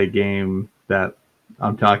role play game that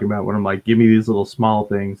I'm talking about when I'm like, give me these little small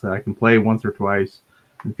things that I can play once or twice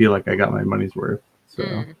and feel like I got my money's worth. So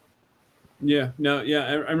I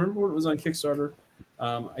remember when it was on Kickstarter.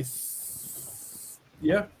 It's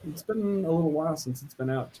been a little while since it's been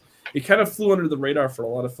out. It kind of flew under the radar for a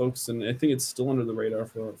lot of folks, and I think it's still under the radar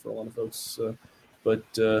for a lot of folks.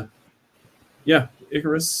 Icarus.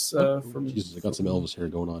 Jesus, I got some Elvis hair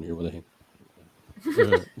going on here with a hang.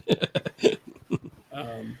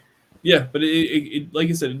 But it like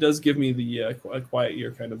I said, it does give me the A Quiet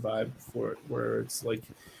Year kind of vibe for it, where it's like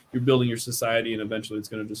you're building your society, and eventually it's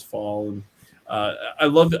going to just fall. And I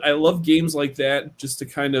love games like that, just to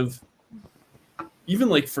kind of, even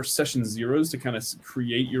like for session zeros, to kind of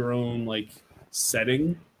create your own like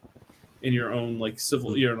setting in your own like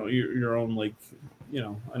civil, your own like,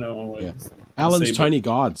 I know. Like, Alan's Tiny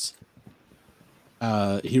Gods.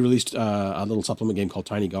 He released a little supplement game called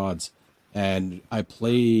Tiny Gods, and I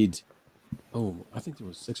played. I think there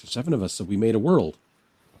was 6 or 7 of us, so we made a world,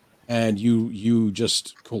 and you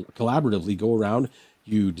just collaboratively go around.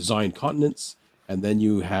 You design continents, and then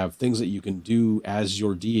you have things that you can do as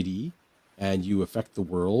your deity. And you affect the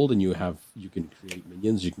world, and you can create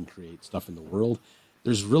minions, you can create stuff in the world.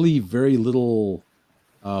 There's really very little.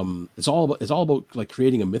 It's all about like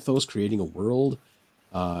creating a mythos, creating a world,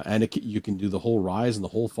 and you can do the whole rise and the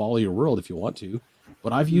whole fall of your world if you want to.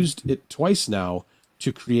 But I've used it twice now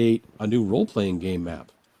to create a new role playing game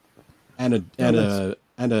map, and a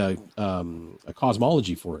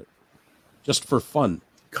cosmology for it, just for fun.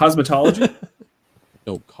 Cosmetology.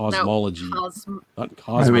 No, cosmology. Not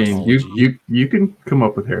cosmology. I mean, you can come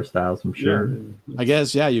up with hairstyles, I'm sure. Yeah. I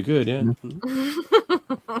guess, yeah, you could, yeah.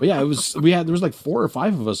 But yeah, there was like 4 or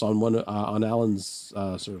 5 of us on one on Alan's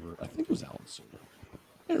server. I think it was Alan's server. I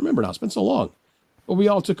can't remember now. It's been so long. But we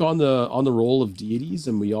all took on the role of deities,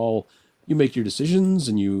 and you make your decisions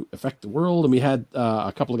and you affect the world. And we had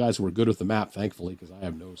a couple of guys who were good with the map, thankfully, because I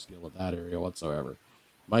have no skill at that area whatsoever.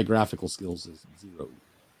 My graphical skills is 0.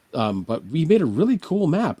 But we made a really cool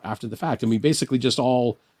map after the fact, and we basically just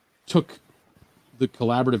all took the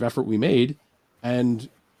collaborative effort we made and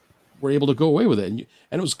were able to go away with it. And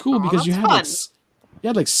it was cool because you had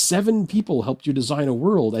like 7 people helped you design a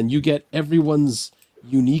world, and you get everyone's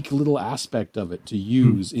unique little aspect of it to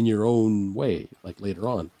use in your own way, like later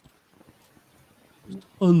on.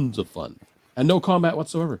 Tons of fun and no combat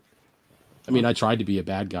whatsoever. I mean, I tried to be a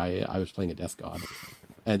bad guy. I was playing a death god.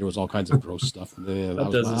 And there was all kinds of gross stuff. That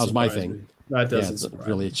was my thing. That doesn't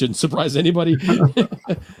really. It shouldn't surprise anybody.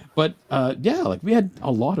 But like we had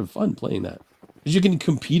a lot of fun playing that, because you can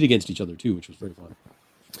compete against each other too, which was very fun.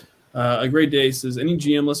 A Great Day says, any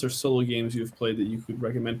GM-less or solo games you've played that you could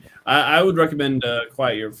recommend? I would recommend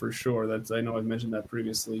Quiet Year for sure. I know I've mentioned that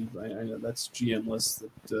previously. I know that's GM-less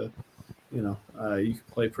that you can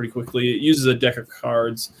play pretty quickly. It uses a deck of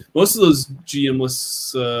cards. Most of those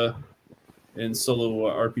GM-less and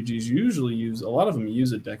solo RPGs usually a lot of them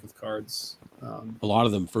use a deck of cards. A lot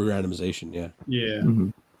of them for randomization, yeah. Yeah.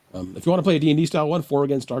 Mm-hmm. If you want to play a D&D style one, 4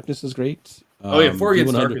 Against Darkness is great. 4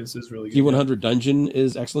 Against Darkness is really good. D100 Dungeon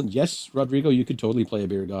is excellent. Yes, Rodrigo, you could totally play a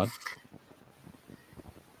beer god.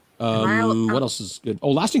 What else is good?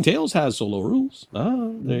 Lasting Tales has solo rules.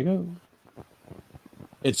 There you go.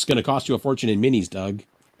 It's going to cost you a fortune in minis, Doug.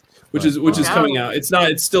 Which is coming out. It's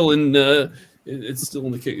not. It's still in. It's still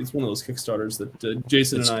in the kick. It's one of those Kickstarters that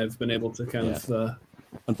Jason and I have been able to kind of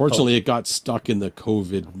Unfortunately, it got stuck in the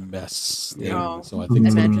COVID mess thing, Oh, so I think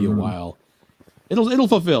it's going to be a imagine. while. It'll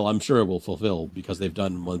fulfill. I'm sure it will fulfill because they've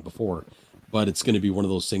done one before, but it's going to be one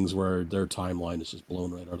of those things where their timeline is just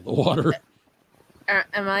blown right out of the water.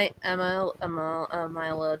 Am I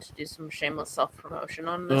allowed to do some shameless self promotion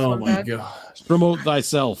on this Oh one, my Doug? gosh. Promote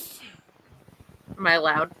thyself. Am I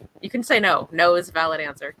allowed? You can say no. No is a valid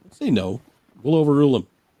answer. Say no. We'll overrule them.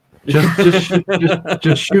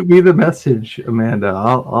 Just shoot me the message, Amanda.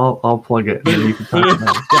 I'll plug it, and then you can talk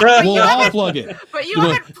about it. We'll all plug it. But you You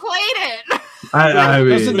know- haven't played it. I mean,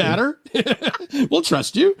 Doesn't matter. We'll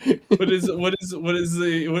trust you. What is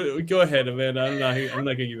the? Go ahead, Amanda. I'm not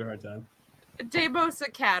gonna give you a hard time. Deimos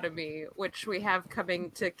Academy, which we have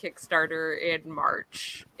coming to Kickstarter in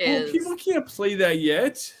March, Oh, is people can't play that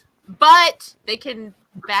yet. but they can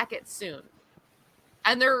back it soon.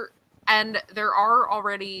 And there are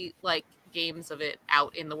already like games of it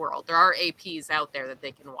out in the world. There are APs out there that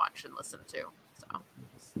they can watch and listen to. So,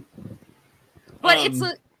 but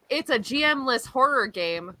it's a GM-less horror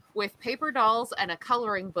game with paper dolls and a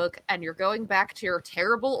coloring book, and you're going back to your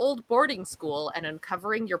terrible old boarding school and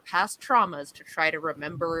uncovering your past traumas to try to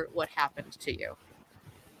remember what happened to you.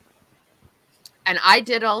 And I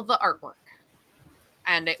did all the artwork,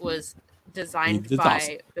 and it was designed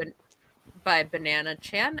It's by Banana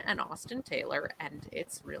Chan and Austin Taylor, and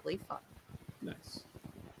it's really fun. Nice.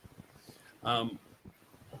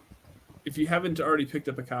 If you haven't already picked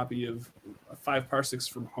up a copy of 5 Parsecs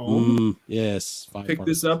from Home, Yes. pick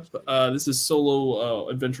this up. This is solo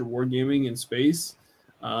adventure wargaming in space.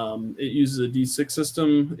 It uses a D6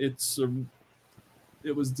 system.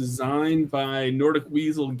 It was designed by Nordic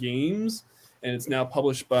Weasel Games, and it's now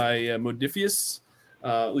published by Modifius.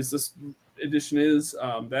 At least this edition is.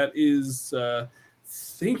 That is, I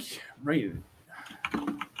think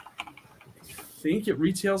it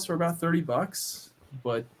retails for about $30,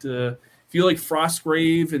 but if you like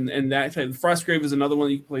Frostgrave and that type, Frostgrave is another one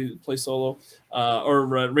you can play solo. Or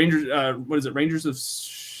Rangers, what is it? Rangers of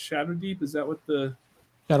Shadowdeep? Is that what the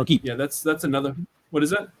Shadowkeep. Yeah, that's another. What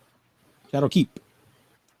is that? Shadowkeep.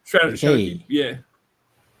 Shadowkeep. Yeah.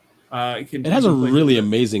 It has a really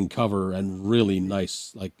amazing cover and really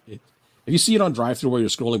nice. Like, if you see it on drive-thru while you're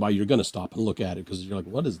scrolling by, you're gonna stop and look at it because you're like,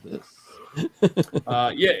 "What is this?"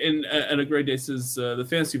 Yeah, and a great day says the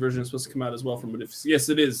fantasy version is supposed to come out as well from Modifius. Yes,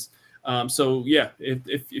 it is. So yeah,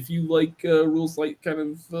 if you like rules light kind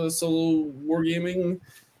of solo wargaming,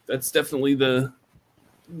 that's definitely the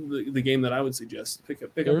game that I would suggest. Pick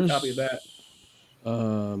up a copy of that.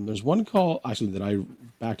 There's one that I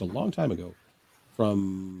backed a long time ago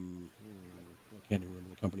from I can't remember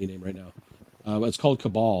the company name right now. It's called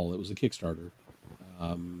Cabal. It was a Kickstarter.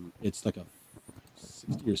 It's like a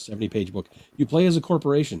 60 or 70 page book. You play as a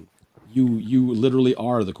corporation. You literally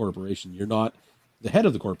are the corporation. You're not the head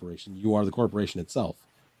of the corporation. You are the corporation itself,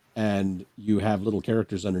 and you have little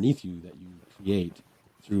characters underneath you that you create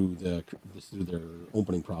through their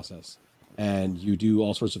opening process, and you do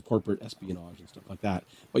all sorts of corporate espionage and stuff like that.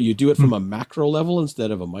 But you do it from a macro level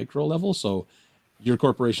instead of a micro level. So your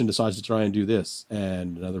corporation decides to try and do this,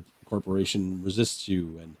 and another corporation resists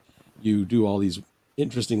you, and you do all these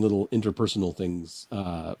interesting little interpersonal things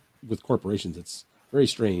with corporations. It's very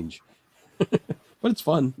strange, but it's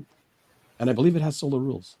fun, and I believe it has solo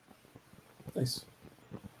rules. Nice.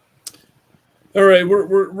 All right,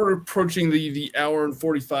 we're approaching the hour and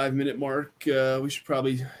 45-minute mark. We should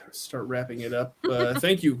probably start wrapping it up.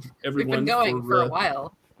 Thank you, everyone. We've been going for a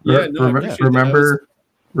while. Yeah, no, I appreciate that.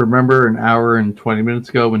 Remember an hour and 20 minutes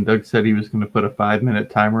ago when Doug said he was going to put a 5-minute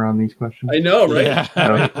timer on these questions? I know, right? Yeah.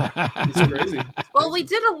 It's crazy. Well, we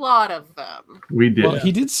did a lot of them. We did. Well,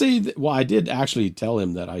 he did say that. Well, I did actually tell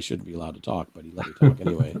him that I shouldn't be allowed to talk, but he let me talk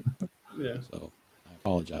anyway. Yeah. So I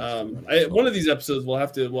apologize. One of these episodes we'll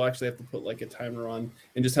actually have to put like a timer on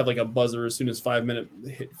and just have like a buzzer as soon as 5 minutes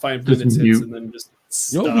hits, and then just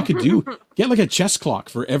stop. You know what we could do? Get like a chess clock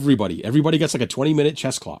for everybody. Everybody gets like a 20-minute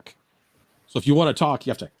chess clock. So if you want to talk, you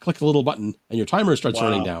have to click the little button and your timer starts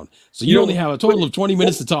running down. So you only have a total of 20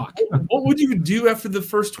 minutes to talk. What would you do after the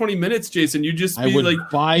first 20 minutes, Jason? You just be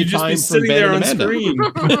buy time sitting from there Ben on and screen.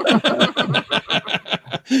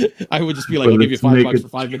 I would just be like, I'll give you $5 for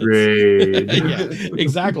 5 minutes. Yeah,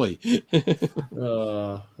 exactly.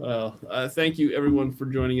 Thank you everyone for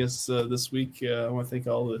joining us this week. I want to thank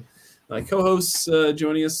all the co-hosts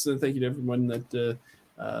joining us, and thank you to everyone that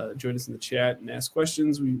joined us in the chat and asked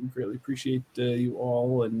questions. We greatly appreciate you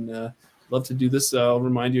all, and love to do this. I'll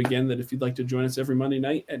remind you again that if you'd like to join us every Monday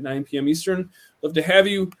night at 9 p.m. Eastern, love to have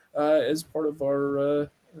you as part of our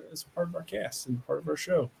cast and part of our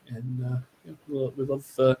show. And we love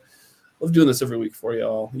doing this every week for you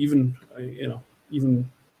all. Even even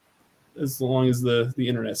as long as the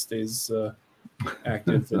internet stays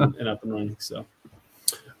active and up and running. So,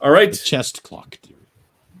 all right, the chest clock theory.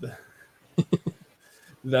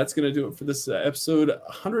 That's going to do it for this episode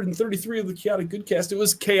 133 of the Chaotic Goodcast. It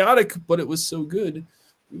was chaotic, but it was so good.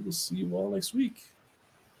 We will see you all next week.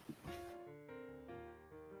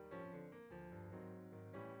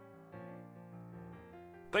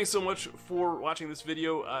 Thanks so much for watching this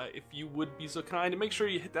video. If you would be so kind, make sure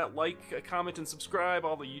you hit that like, comment, and subscribe,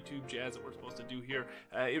 all the YouTube jazz that we're supposed to do here.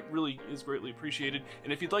 It really is greatly appreciated.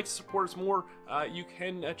 And if you'd like to support us more, you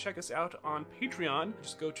can check us out on Patreon.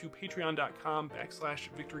 Just go to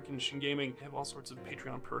patreon.com/Victory Condition Gaming. We have all sorts of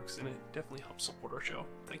Patreon perks, and it definitely helps support our show.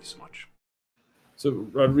 Thank you so much. So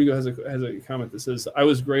Rodrigo has a comment that says, "I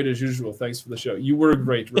was great as usual. Thanks for the show." You were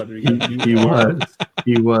great, Rodrigo.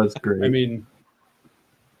 He was great. I mean,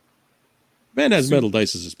 man has metal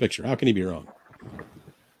dice as his picture. How can he be wrong?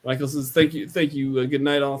 Michael says, thank you. Good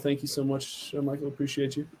night, all. Thank you so much, Michael.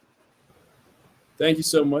 Appreciate you. Thank you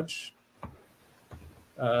so much.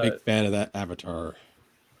 Big fan of that Avatar.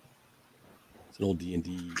 It's an old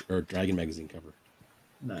D&D or Dragon magazine cover.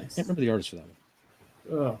 Nice. Can't remember the artist for that one.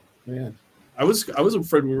 Oh man, I was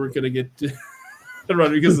afraid we weren't gonna get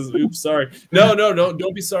Rodriguez says, "Oops, sorry." No,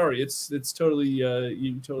 don't be sorry. It's totally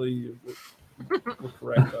you totally were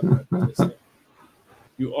correct on that.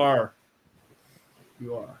 You are.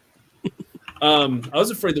 I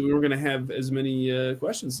was afraid that we were gonna have as many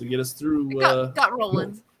questions to get us through. Got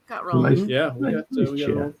rolling. Yeah, we got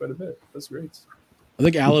rolling quite a bit. That's great. I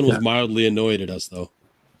think Alan was mildly annoyed at us, though.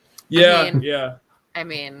 Yeah. I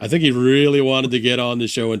mean, I think he really wanted to get on the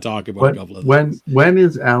show and talk about a couple of things. When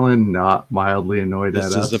is Alan not mildly annoyed at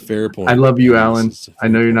us? This is a fair point. I love you, Alan. I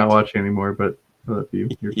know you're not watching anymore, but I love you.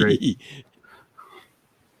 You're great.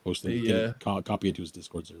 Post a copy it to his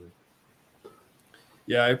Discord server.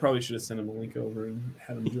 Yeah, I probably should have sent him a link over and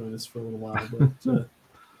had him join us for a little while, but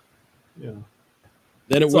yeah.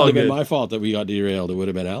 Then it wouldn't have been my fault that we got derailed. It would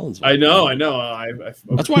have been Alan's fault. I know.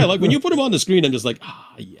 That's why I like when you put him on the screen. I'm just like,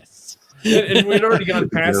 yes. And we'd already gone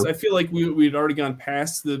past. I feel like we'd already gone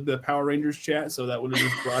past the Power Rangers chat, so that would have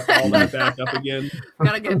just brought all that back up again.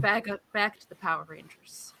 Gotta get back to the Power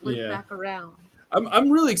Rangers. Loop back around.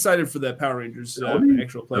 I'm really excited for that Power Rangers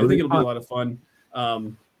actual play. I think it'll be a lot of fun. I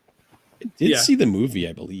did see the movie,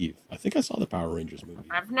 I believe. I think I saw the Power Rangers movie.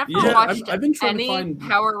 I've never watched I've been trying any to find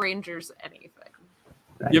Power Rangers anything.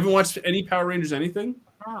 You haven't watched any Power Rangers anything?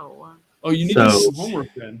 No. Oh, you need to do some homework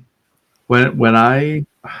then. When I,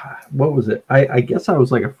 what was it? I guess I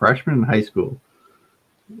was like a freshman in high school.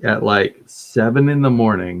 At like 7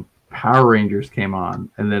 a.m, Power Rangers came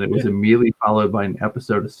on, and then it was immediately followed by an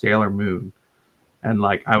episode of Sailor Moon. And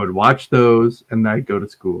like I would watch those, and then I'd go to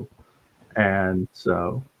school. And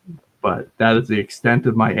so, but that is the extent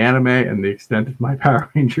of my anime and the extent of my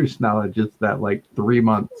Power Rangers knowledge. Is that like 3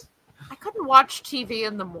 months. I couldn't watch TV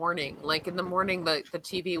in the morning. Like in the morning, the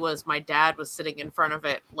TV was, my dad was sitting in front of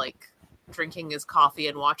it, like drinking his coffee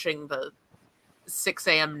and watching the 6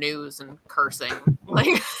 a.m. news and cursing.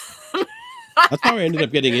 Like that's how I ended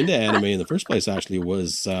up getting into anime in the first place. Actually,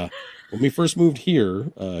 was when we first moved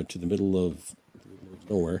here to the middle of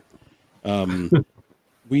nowhere.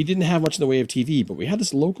 We didn't have much in the way of TV, but we had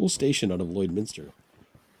this local station out of Lloydminster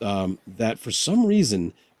that for some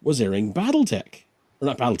reason was airing BattleTech. Or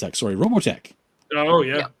not BattleTech, sorry, Robotech. Oh,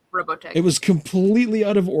 yeah. Robotech. It was completely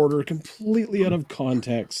out of order, completely out of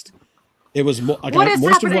context. It was what is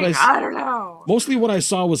happening? I don't know. Mostly what I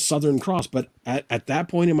saw was Southern Cross, but at that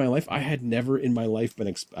point in my life, I had never in my life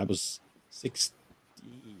been I was 16,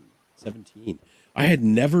 17. I had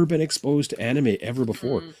never been exposed to anime ever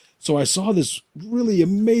before. So I saw this really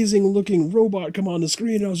amazing looking robot come on the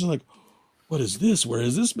screen, and I was just like, what is this? Where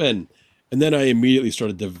has this been? And then I immediately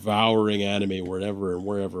started devouring anime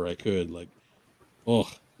wherever I could. Like,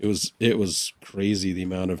 it was crazy the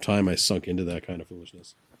amount of time I sunk into that kind of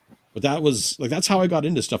foolishness. But that was like, that's how I got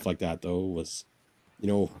into stuff like that, though, was,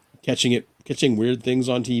 catching weird things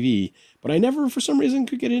on TV. But I never, for some reason,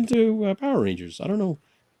 could get into Power Rangers. I don't know.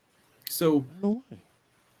 So, I don't know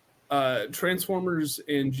why. Transformers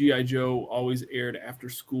and G.I. Joe always aired after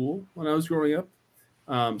school when I was growing up.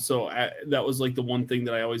 That was like the one thing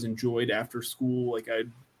that I always enjoyed after school. Like I'd,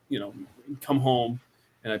 come home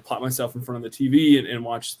and I'd plop myself in front of the TV and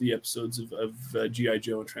watch the episodes of G.I.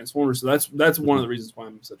 Joe and Transformers. So that's one of the reasons why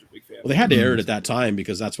I'm such a big fan. Well, they had to air it at that time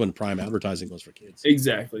because that's when prime advertising was for kids.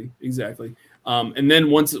 Exactly. And then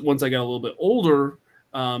once I got a little bit older,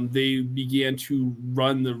 they began to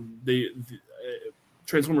run the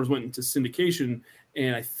Transformers went into syndication,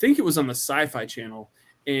 and I think it was on the Sci-Fi Channel.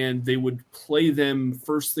 And they would play them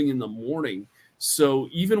first thing in the morning. So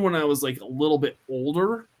even when I was like a little bit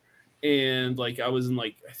older, and like I was in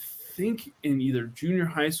like I think in either junior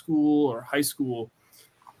high school or high school,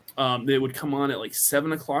 they would come on at like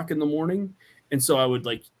 7 o'clock in the morning, and so I would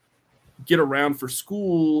like get around for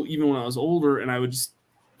school even when I was older, and I would just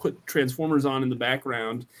put Transformers on in the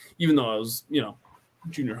background, even though I was, you know,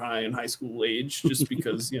 junior high and high school age, just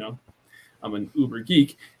because, you know, I'm an uber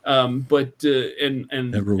geek. But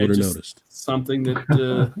never would have noticed something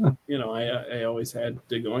that, you know, I always had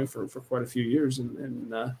going for quite a few years.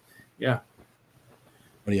 And yeah.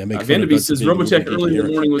 Funny, I make Vanderbeest says Robotech early in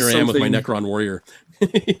the morning was here I am something. with my Necron Warrior.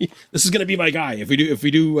 This is gonna be my guy. If we do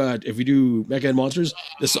Mecha and Monsters,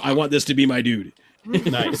 I want this to be my dude.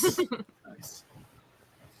 Nice. Nice.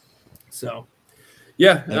 So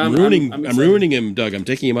yeah, I'm ruining him, Doug. I'm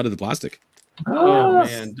taking him out of the plastic. Oh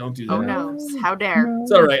man, don't do that. Oh no! How dare!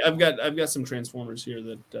 It's all right. I've got some Transformers here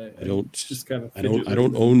that I don't just kind of. I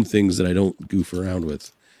don't own things that I don't goof around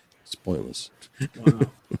with. It's pointless.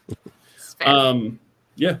 Wow.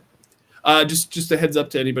 Yeah. Just a heads up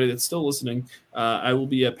to anybody that's still listening. I will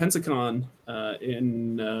be at Pensacon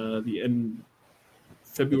in the end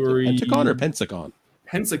February. Pentacon or Pensacon?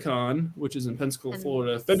 Pensacon, which is in Pensacola,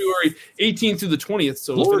 Florida, February 18th through the 20th.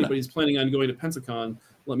 So Florida. if anybody's planning on going to Pensacon,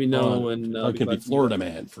 let me know. And I can be Florida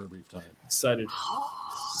man for a brief time. Excited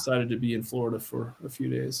to be in Florida for a few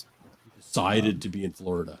days. Decided to be in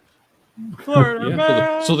Florida. Florida.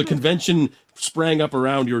 Yeah. So the convention sprang up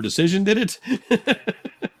around your decision, did it?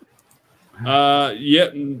 Yeah.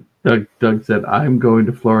 Doug said, "I'm going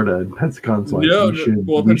to Florida," and Pensacon's like,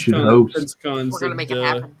 "We should host." Pensacon We're gonna make it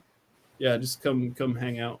happen. Yeah, just come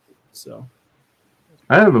hang out. So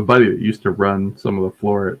I have a buddy that used to run some of the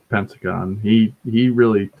floor at Pensacon. He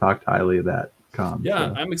really talked highly of that con.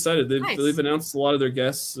 yeah, so. I'm excited. They've Nice. announced a lot of their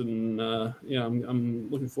guests, and yeah, I'm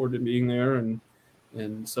looking forward to being there.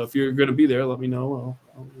 And so if you're going to be there, let me know.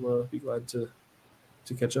 I'll be glad to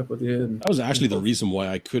catch up with you. And That was actually the reason why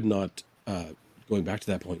I could not, going back to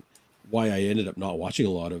that point, why I ended up not watching a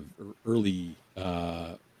lot of early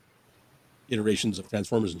iterations of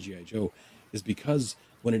Transformers and G.I. Joe, is because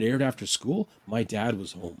when it aired after school, my dad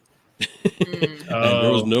was home. And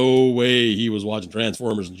there was no way he was watching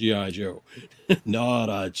Transformers and G.I. Joe. Not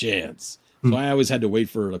a chance. So I always had to wait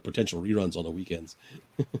for potential reruns on the weekends.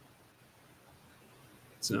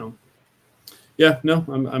 So, yeah, no,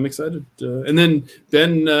 I'm excited. And then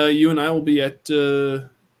you and I will be at.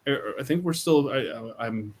 I think we're still.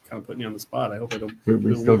 I'm kind of putting you on the spot. I hope I don't.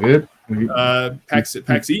 We still good?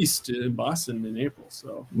 PAX East in Boston in April.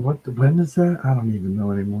 So When is that? I don't even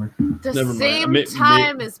know anymore. The Never mind. same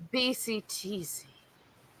time as BCTC.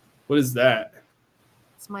 what is that?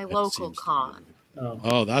 It's my That local seems- con.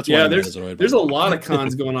 Oh, that's why Yeah, I'm annoyed there's by a it. lot of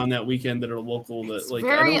cons going on that weekend that are local. That It's like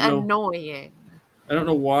very I don't know. annoying. I don't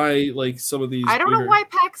know why like some of these. I don't know bigger- why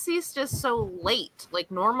PAX East is so late.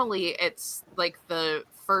 Like normally it's like the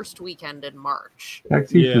first weekend in March.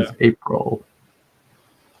 PAX East Yeah. is April.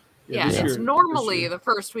 Yeah, this it's year- normally this year. the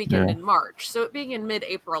first weekend Yeah. in March. So it being in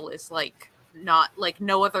mid-April is like not like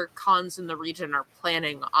no other cons in the region are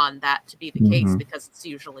planning on that to be the case Mhm. because it's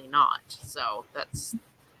usually not. So that's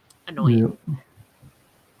annoying.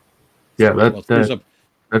 Yeah, Well, it throws up-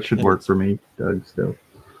 that should work for me, Doug. Still,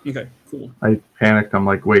 Okay, cool. I panicked. I'm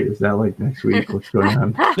like, wait, is that like next week? What's going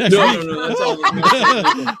on? Next No, week. no, that's all.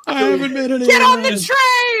 I haven't made any. Get on the Just-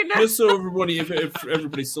 train! Just so everybody, if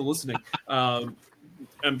everybody's still listening,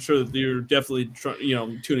 I'm sure that you're definitely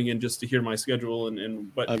tuning in just to hear my schedule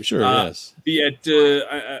but I'm sure. Yes. be at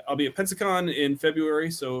I'll be at Pensacon in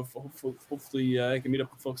February, so hopefully I can meet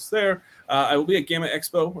up with folks there. I will be at Gamma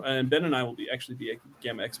Expo, and Ben and I will actually be at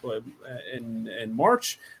Gamma Expo in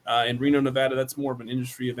March in Reno, Nevada. That's more of an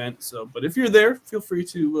industry event. So, but if you're there, feel free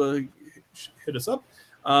to hit us up.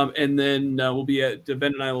 And then we'll be at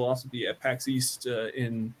Ben and I will also be at PAX East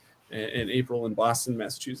in April in Boston,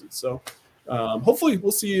 Massachusetts. So. Hopefully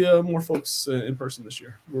we'll see more folks in person this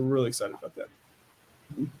year. We're really excited about that.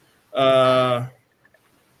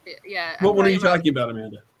 Yeah. What are you I'm talking talking about,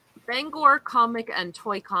 Amanda? Bangor Comic and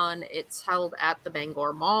Toy Con. It's held at the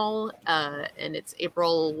Bangor Mall, and it's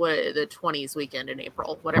April the 20s weekend in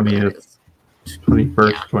April, whatever that 20th. is.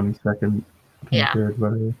 21st, Yeah. 22nd, Yeah. 23rd,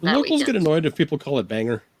 whatever. The that locals get weekend. annoyed if people call it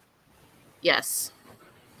banger. Yes.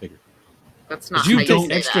 Figure. That's 'Cause not you how you take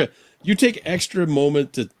say extra. that. You take extra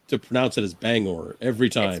moment to pronounce it as Bangor every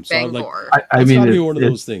time. It's So I'm like, Bangor. I That's mean, gotta be it's, one of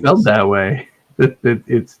those it's things. spelled that way.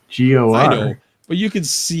 It's GOR. I know, but you can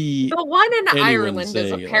see. The one in anyone Ireland is saying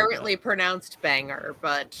it like apparently pronounced Banger,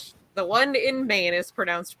 but the one in Maine is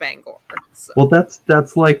pronounced Bangor. So. Well,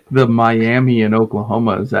 that's like the Miami in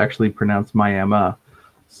Oklahoma is actually pronounced Miami.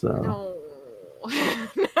 So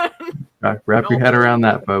No. Wrap your head around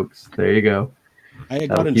that, folks. There you go. I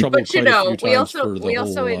got in trouble But quite a few times for the we whole.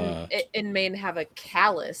 also in Maine have a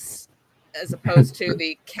callus as opposed to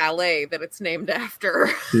the Calais that it's named after.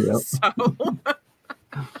 Yep. So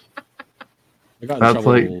I got in That's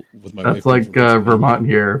trouble like with my that's wife like Vermont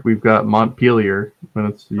here. We've got Montpelier when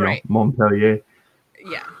it's Right. Montpellier.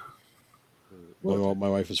 yeah. My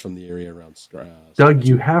wife is from the area around. Doug,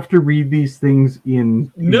 you have to read these things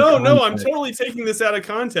in. No, I'm context. totally taking this out of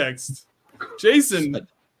context. Jason,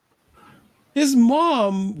 His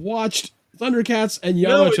mom watched Thundercats and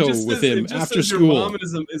no, it Yamato just with says- him it just after says Your school. mom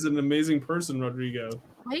is an amazing person, Rodrigo.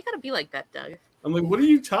 Why you gotta be like that, Doug? I'm like, what are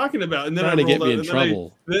you talking about? And then Trying to get rolled me up, in and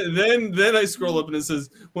then trouble. Then I scroll up and it says,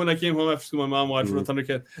 when I came home after school, my mom watched the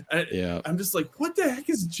Thundercat. Yeah. I'm just like, what the heck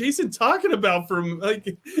is Jason talking about? Like,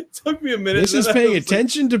 it took me a minute. This and is then I paying was like-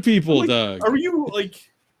 attention to people, I'm like, Doug. Are you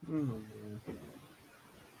like?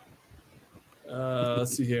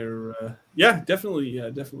 Let's see here. Yeah, definitely. Yeah,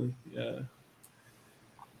 definitely. Yeah.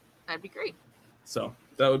 That'd be great. So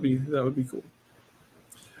that would be cool.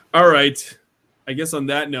 All right. I guess on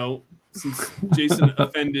that note, since Jason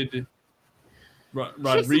offended Jason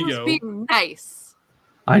Rodrigo, was being nice.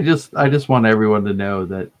 I just want everyone to know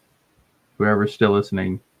that whoever's still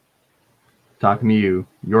listening, talking to you,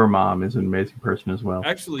 your mom is an amazing person as well.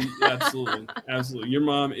 actually, absolutely, absolutely, your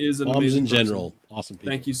mom is an Moms amazing in person. general, awesome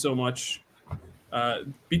people. Thank you so much,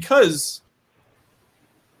 because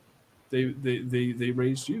they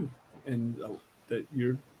raised you, and that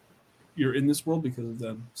you're in this world because of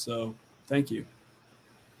them. So thank you.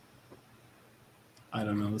 I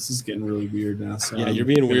don't know. This is getting really weird now. So Yeah, I'm you're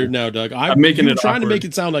being gonna- weird now, Doug. I'm making you were it trying to awkward. make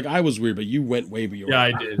it sound like I was weird, but you went way beyond. Yeah,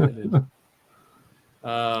 I did.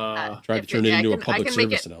 Tried to If turn it- it I into a can- I public can make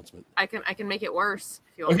service it- announcement. I can make it worse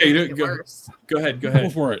if you want Okay, me to make go- it worse. Go ahead. Go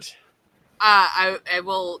for it. I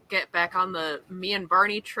will get back on the me and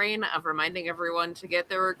Barney train of reminding everyone to get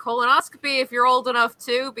their colonoscopy if you're old enough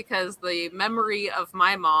to, because the memory of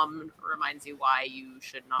my mom reminds you why you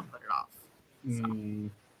should not put it off. Mm,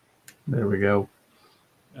 There we go.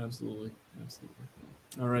 absolutely.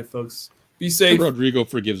 All right, folks. Be safe. Rodrigo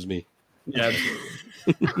forgives me. Yeah.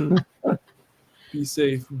 Absolutely. Be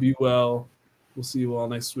safe. Be well. We'll see you all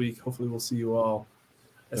next week. Hopefully, we'll see you all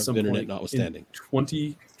at some Internet point notwithstanding. in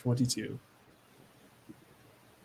 2022.